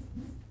there are.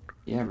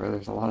 Yeah, bro,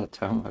 there's a lot of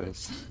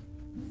Tomos.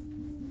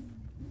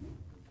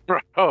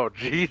 Bro,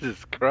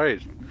 Jesus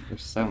Christ.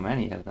 There's so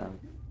many of them.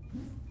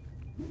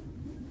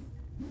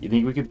 You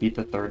think we could beat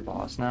the third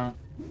boss now?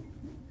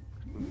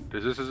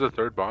 This is the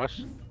third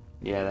boss?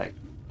 Yeah,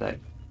 that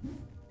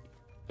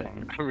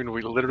thing. I mean,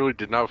 we literally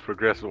did not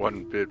progress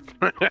one bit.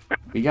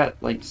 We got,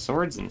 like,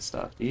 swords and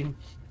stuff, dude.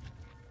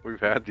 We've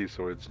had these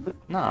swords.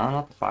 No,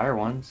 not the fire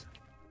ones.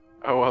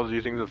 Oh, well, do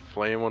you think the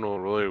flame one will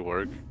really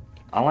work?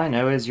 All I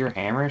know is your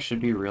hammer should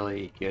be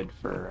really good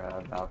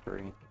for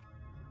Valkyrie.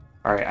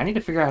 Alright, I need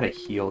to figure out how to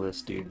heal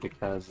this dude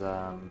because,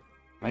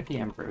 might be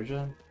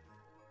ambrosia?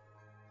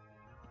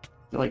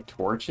 Is it like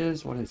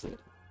torches? What is it?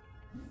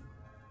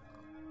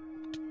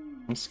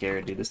 I'm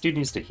scared, dude. This dude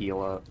needs to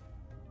heal up.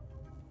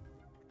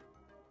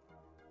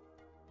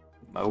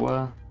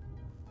 Moa?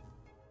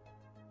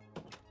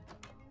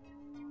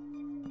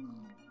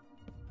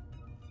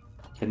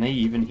 Can they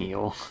even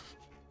heal?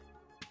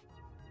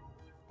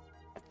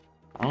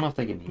 I don't know if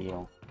they can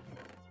heal.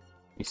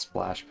 A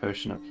splash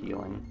potion of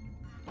healing.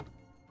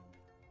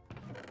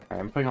 Alright,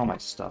 I'm putting all my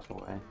stuff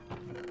away.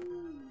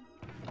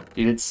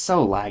 Dude, it's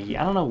so laggy.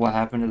 I don't know what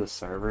happened to the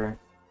server,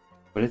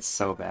 but it's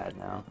so bad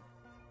now.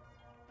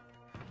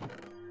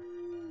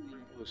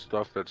 The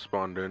stuff that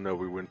spawned in that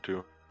we went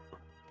to.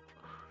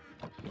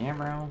 Yeah,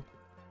 bro.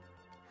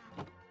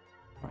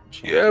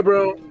 Yeah,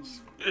 bro.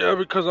 Yeah,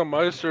 because on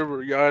my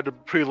server, yeah, I had to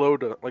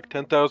preload like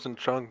 10,000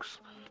 chunks.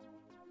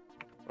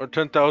 Or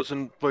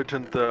 10,000 by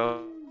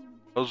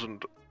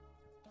 10,000.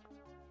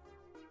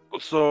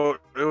 So,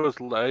 it was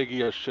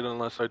laggy as shit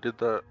unless I did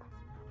that.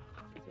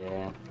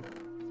 Yeah.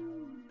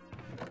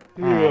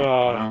 Yeah.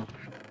 Well,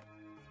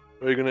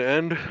 Are you gonna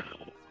end?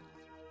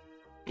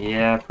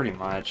 yeah, pretty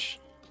much.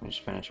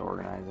 Just finish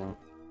organizing.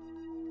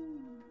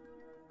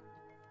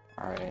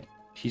 Alright.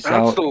 Peace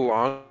That's out, the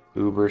longest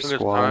Uber time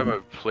Squad.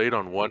 I've played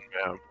on one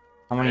map.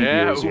 How many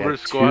Yeah, viewers? We Uber have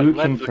Squad, 2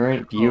 let's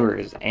concurrent go.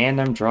 viewers,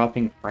 and I'm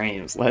dropping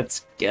frames.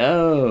 Let's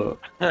go!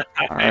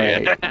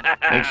 Alright,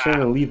 make sure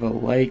to leave a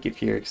like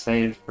if you're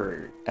excited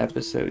for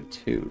episode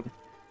 2.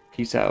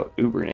 Peace out, Uber.